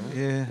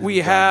 Yeah.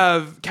 We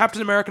have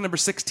Captain America, number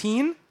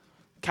 16.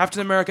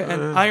 Captain America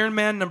and Iron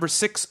Man, number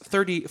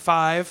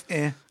 635.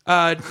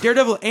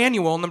 Daredevil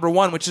Annual, number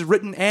 1, which is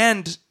written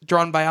and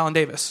drawn by Alan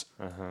Davis.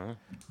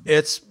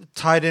 It's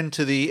tied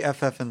into the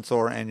FF and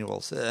Thor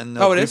annuals. And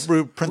Oh, it is?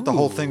 We print the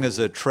whole thing as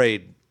a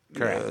trade.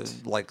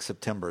 Correct. like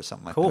September or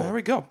something like Cool. that. There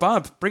we go.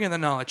 Bob, bring in the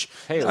knowledge.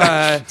 Hey,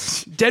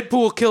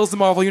 Deadpool Kills the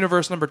Marvel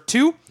Universe number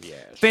 2.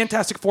 Yes.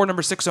 Fantastic Four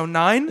number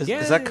 609.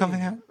 Is that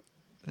coming out?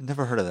 I've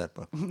never heard of that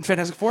book.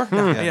 Fantastic Four?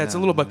 Yeah, it's a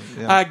little book.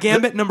 Yeah.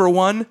 Gambit number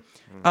 1.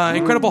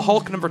 Incredible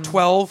Hulk number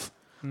 12.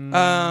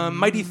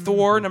 Mighty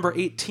Thor number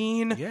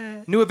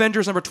 18. New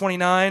Avengers number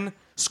 29.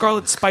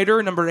 Scarlet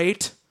Spider number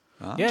 8.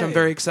 Which I'm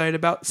very excited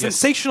about.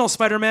 Sensational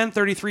Spider-Man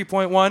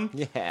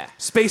 33.1. Yeah.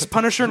 Space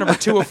Punisher number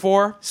 2 of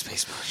 4.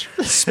 Space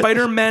Punisher.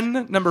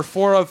 Spider-Man number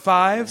 4 of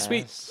 5.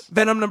 Sweet.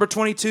 Venom number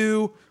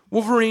 22.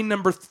 Wolverine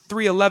number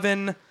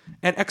 311.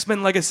 And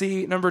X-Men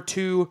Legacy number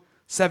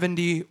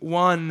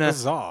 271.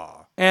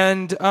 Huzzah.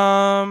 And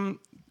from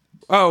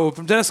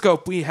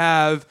Denoscope we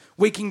have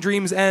Waking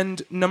Dreams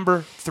End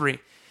number 3.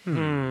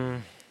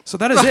 So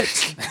that is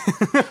it.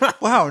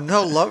 Wow,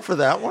 no love for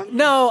that one?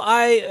 No,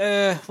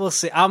 we'll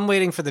see. I'm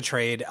waiting for the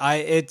trade. I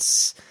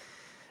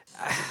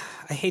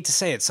hate to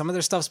say it. Some of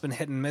their stuff's been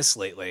hit and miss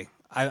lately.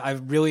 I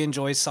really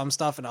enjoy some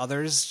stuff, and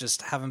others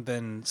just haven't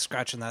been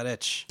scratching that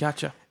itch.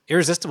 Gotcha.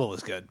 Irresistible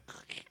was good.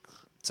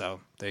 So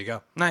there you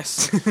go.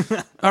 Nice.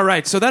 All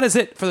right, so that is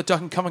it for the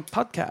Talking Comic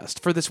podcast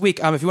for this week.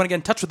 If you want to get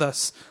in touch with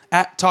us,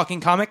 at Talking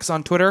Comics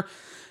on Twitter,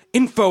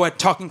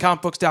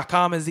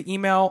 info@talkingcomicbooks.com is the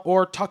email,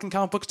 or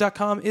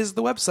talkingcomicbooks.com is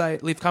the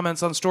website. Leave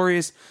comments on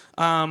stories.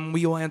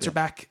 We will answer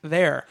back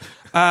there.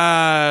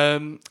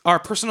 Our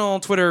personal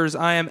Twitters,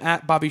 I am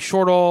at Bobby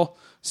Shortle.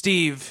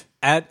 Steve.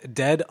 At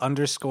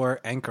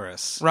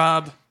dead_Anchorus.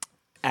 Rob.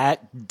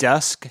 At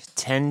dusk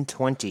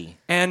 1020.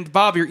 And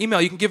Bob, your email.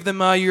 You can give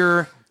them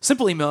your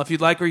simple email if you'd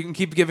like, or you can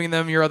keep giving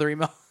them your other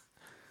email.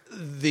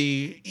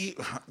 The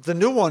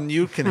new one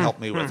you can help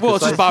me with. Well,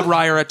 it's just Bob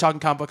Ryer at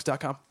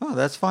talkingcomicbooks.com. Oh,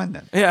 that's fine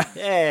then. Yeah.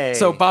 Hey.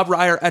 So Bob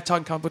Ryer at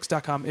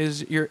talkingcomicbooks.com is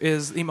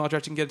the email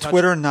address you can get in touch.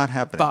 Twitter not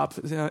happening. Bob.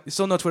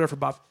 Still no Twitter for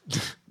Bob.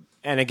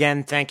 And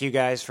again, thank you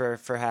guys for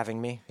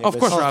having me. It Of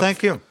course, was Rob.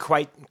 Thank you.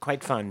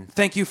 Quite fun.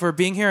 Thank you for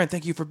being here, and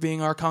thank you for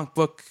being our comic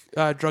book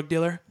drug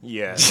dealer.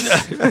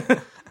 Yes.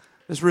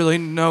 There's really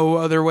no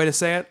other way to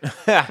say it.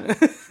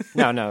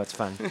 No, it's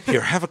fun.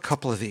 Here, have a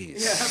couple of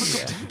these.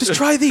 Just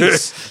try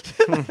these.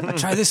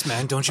 Try this,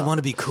 man. Don't you want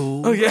to be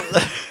cool? Oh, yeah.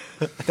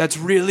 That's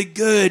really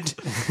good.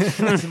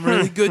 Some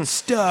really good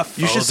stuff.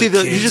 You should the see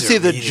the kids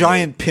are reading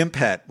giant pimp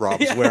hat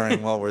Rob's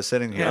wearing while we're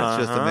sitting here.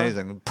 It's just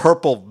amazing.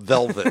 Purple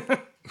velvet.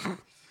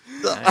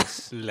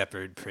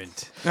 Leopard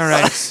print. All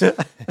right.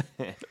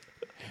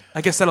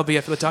 I guess that'll be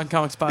it for the Talking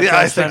Comics podcast. Yeah,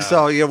 I think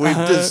so. Yeah, we've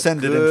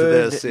descended into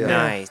this. Good Yeah.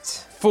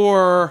 night.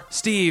 For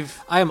Steve,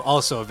 I am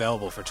also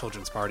available for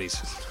children's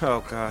parties.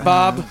 Oh, God.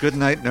 Bob, Good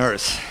night,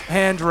 nurse.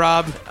 and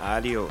Rob,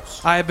 Adios.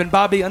 I have been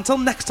Bobby. Until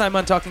next time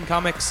on Talking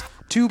Comics,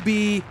 to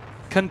be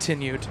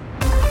continued.